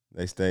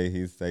 They stay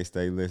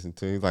listening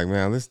to me. He's like,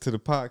 man, listen to the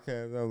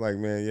podcast. I was like,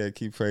 man, yeah,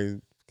 keep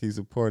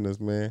supporting us,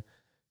 man.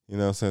 You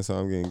know what I'm saying? So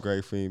I'm getting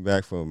great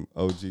feedback from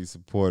OG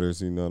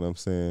supporters, you know what I'm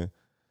saying?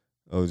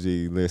 OG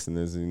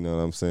listeners, you know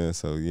what I'm saying?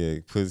 So yeah,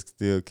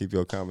 still keep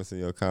your comments in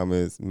your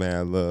comments.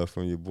 Mad love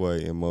from your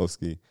boy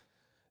Emoski.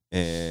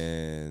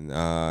 And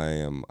I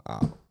am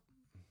out.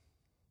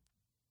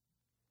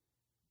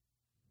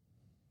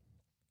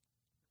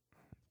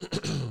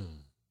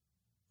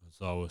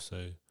 As I always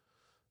say,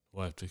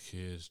 wife, the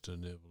kids, the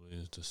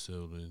nibblings, the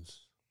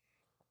siblings,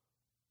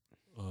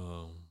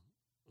 my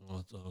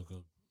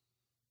uncle,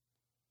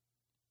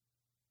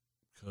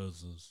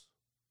 cousins.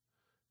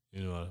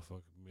 You know how to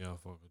fuck with me, I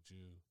fuck with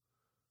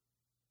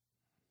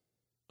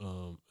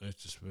you.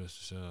 Extra special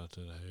shout out to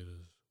the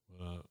haters.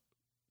 Without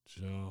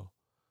y'all,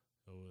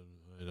 I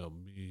wouldn't have up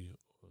me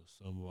or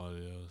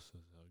somebody else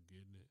without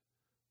getting it.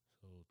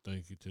 So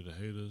thank you to the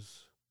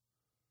haters.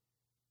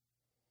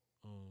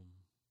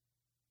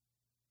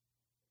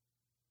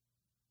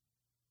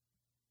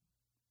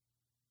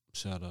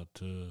 Shout out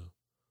to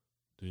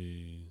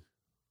the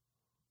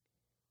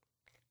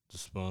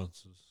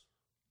sponsors.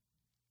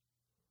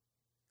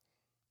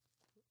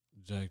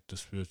 Jack, the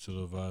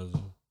spiritual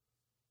advisor.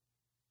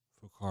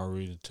 For car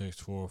reading,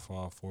 text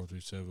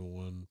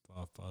 405-437-1550.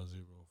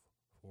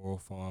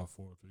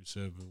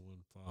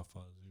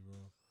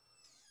 405-437-1550.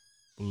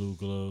 Blue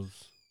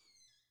Gloves,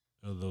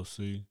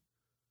 LLC.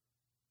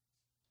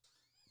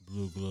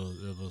 Blue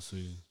Gloves,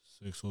 LLC.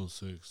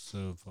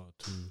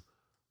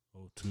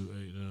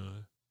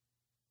 616-752-0289.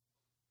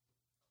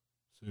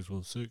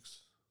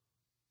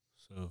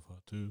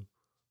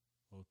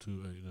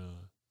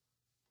 616-752-0289.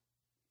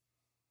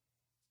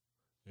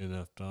 And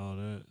after all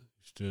that,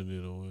 you still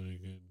need a way to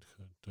get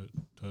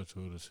in touch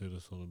with us. Hit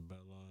us on the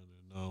back line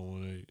at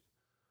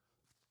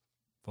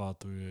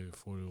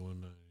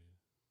 918-538-4190.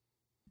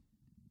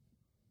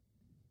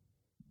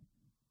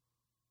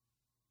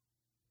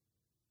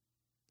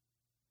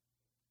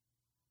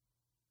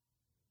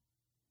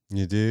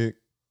 You dig?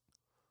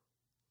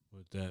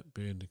 With that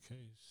being the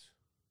case,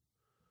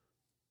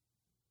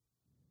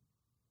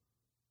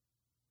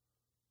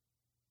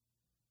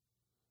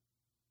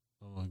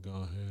 I'm going to go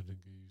ahead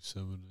and give you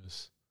some of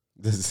this.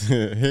 This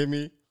hit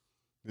me.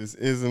 This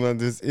is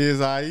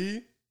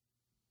IE.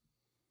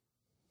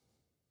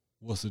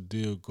 What's the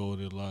deal,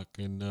 Goldilocks?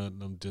 Ain't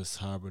nothing, I'm just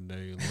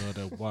hibernating. Love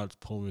that watch,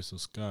 pour me some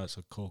scotch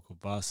or Coca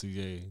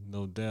Vassier.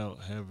 No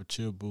doubt, have a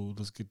chill, boo.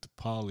 Let's get the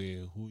poly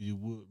in. Who you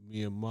with?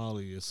 Me and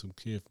Molly and some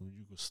kid from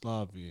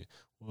Yugoslavia.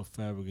 What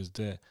fabric is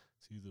that?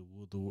 It's either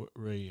wood or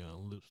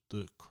rayon,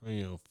 lipstick,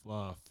 crayon,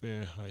 fly,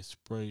 Fahrenheit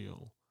spray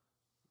on.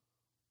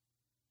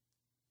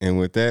 And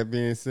with that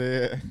being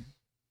said,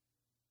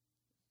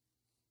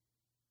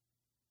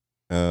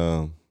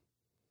 I'm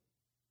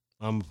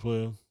a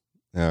player.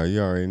 now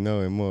you already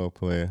know him, more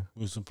player.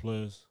 With some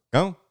players.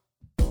 Go.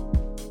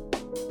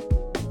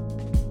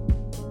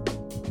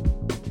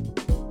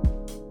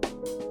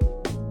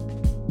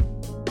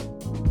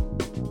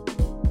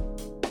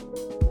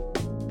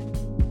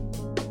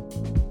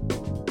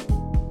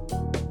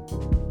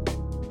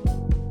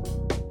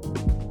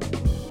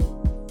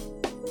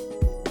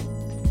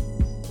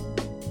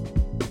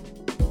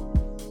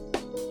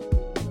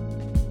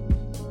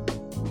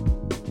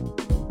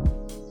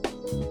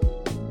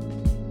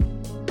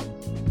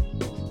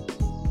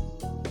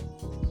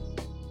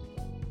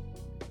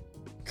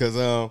 Cause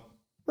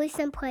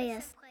Listen,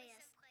 players.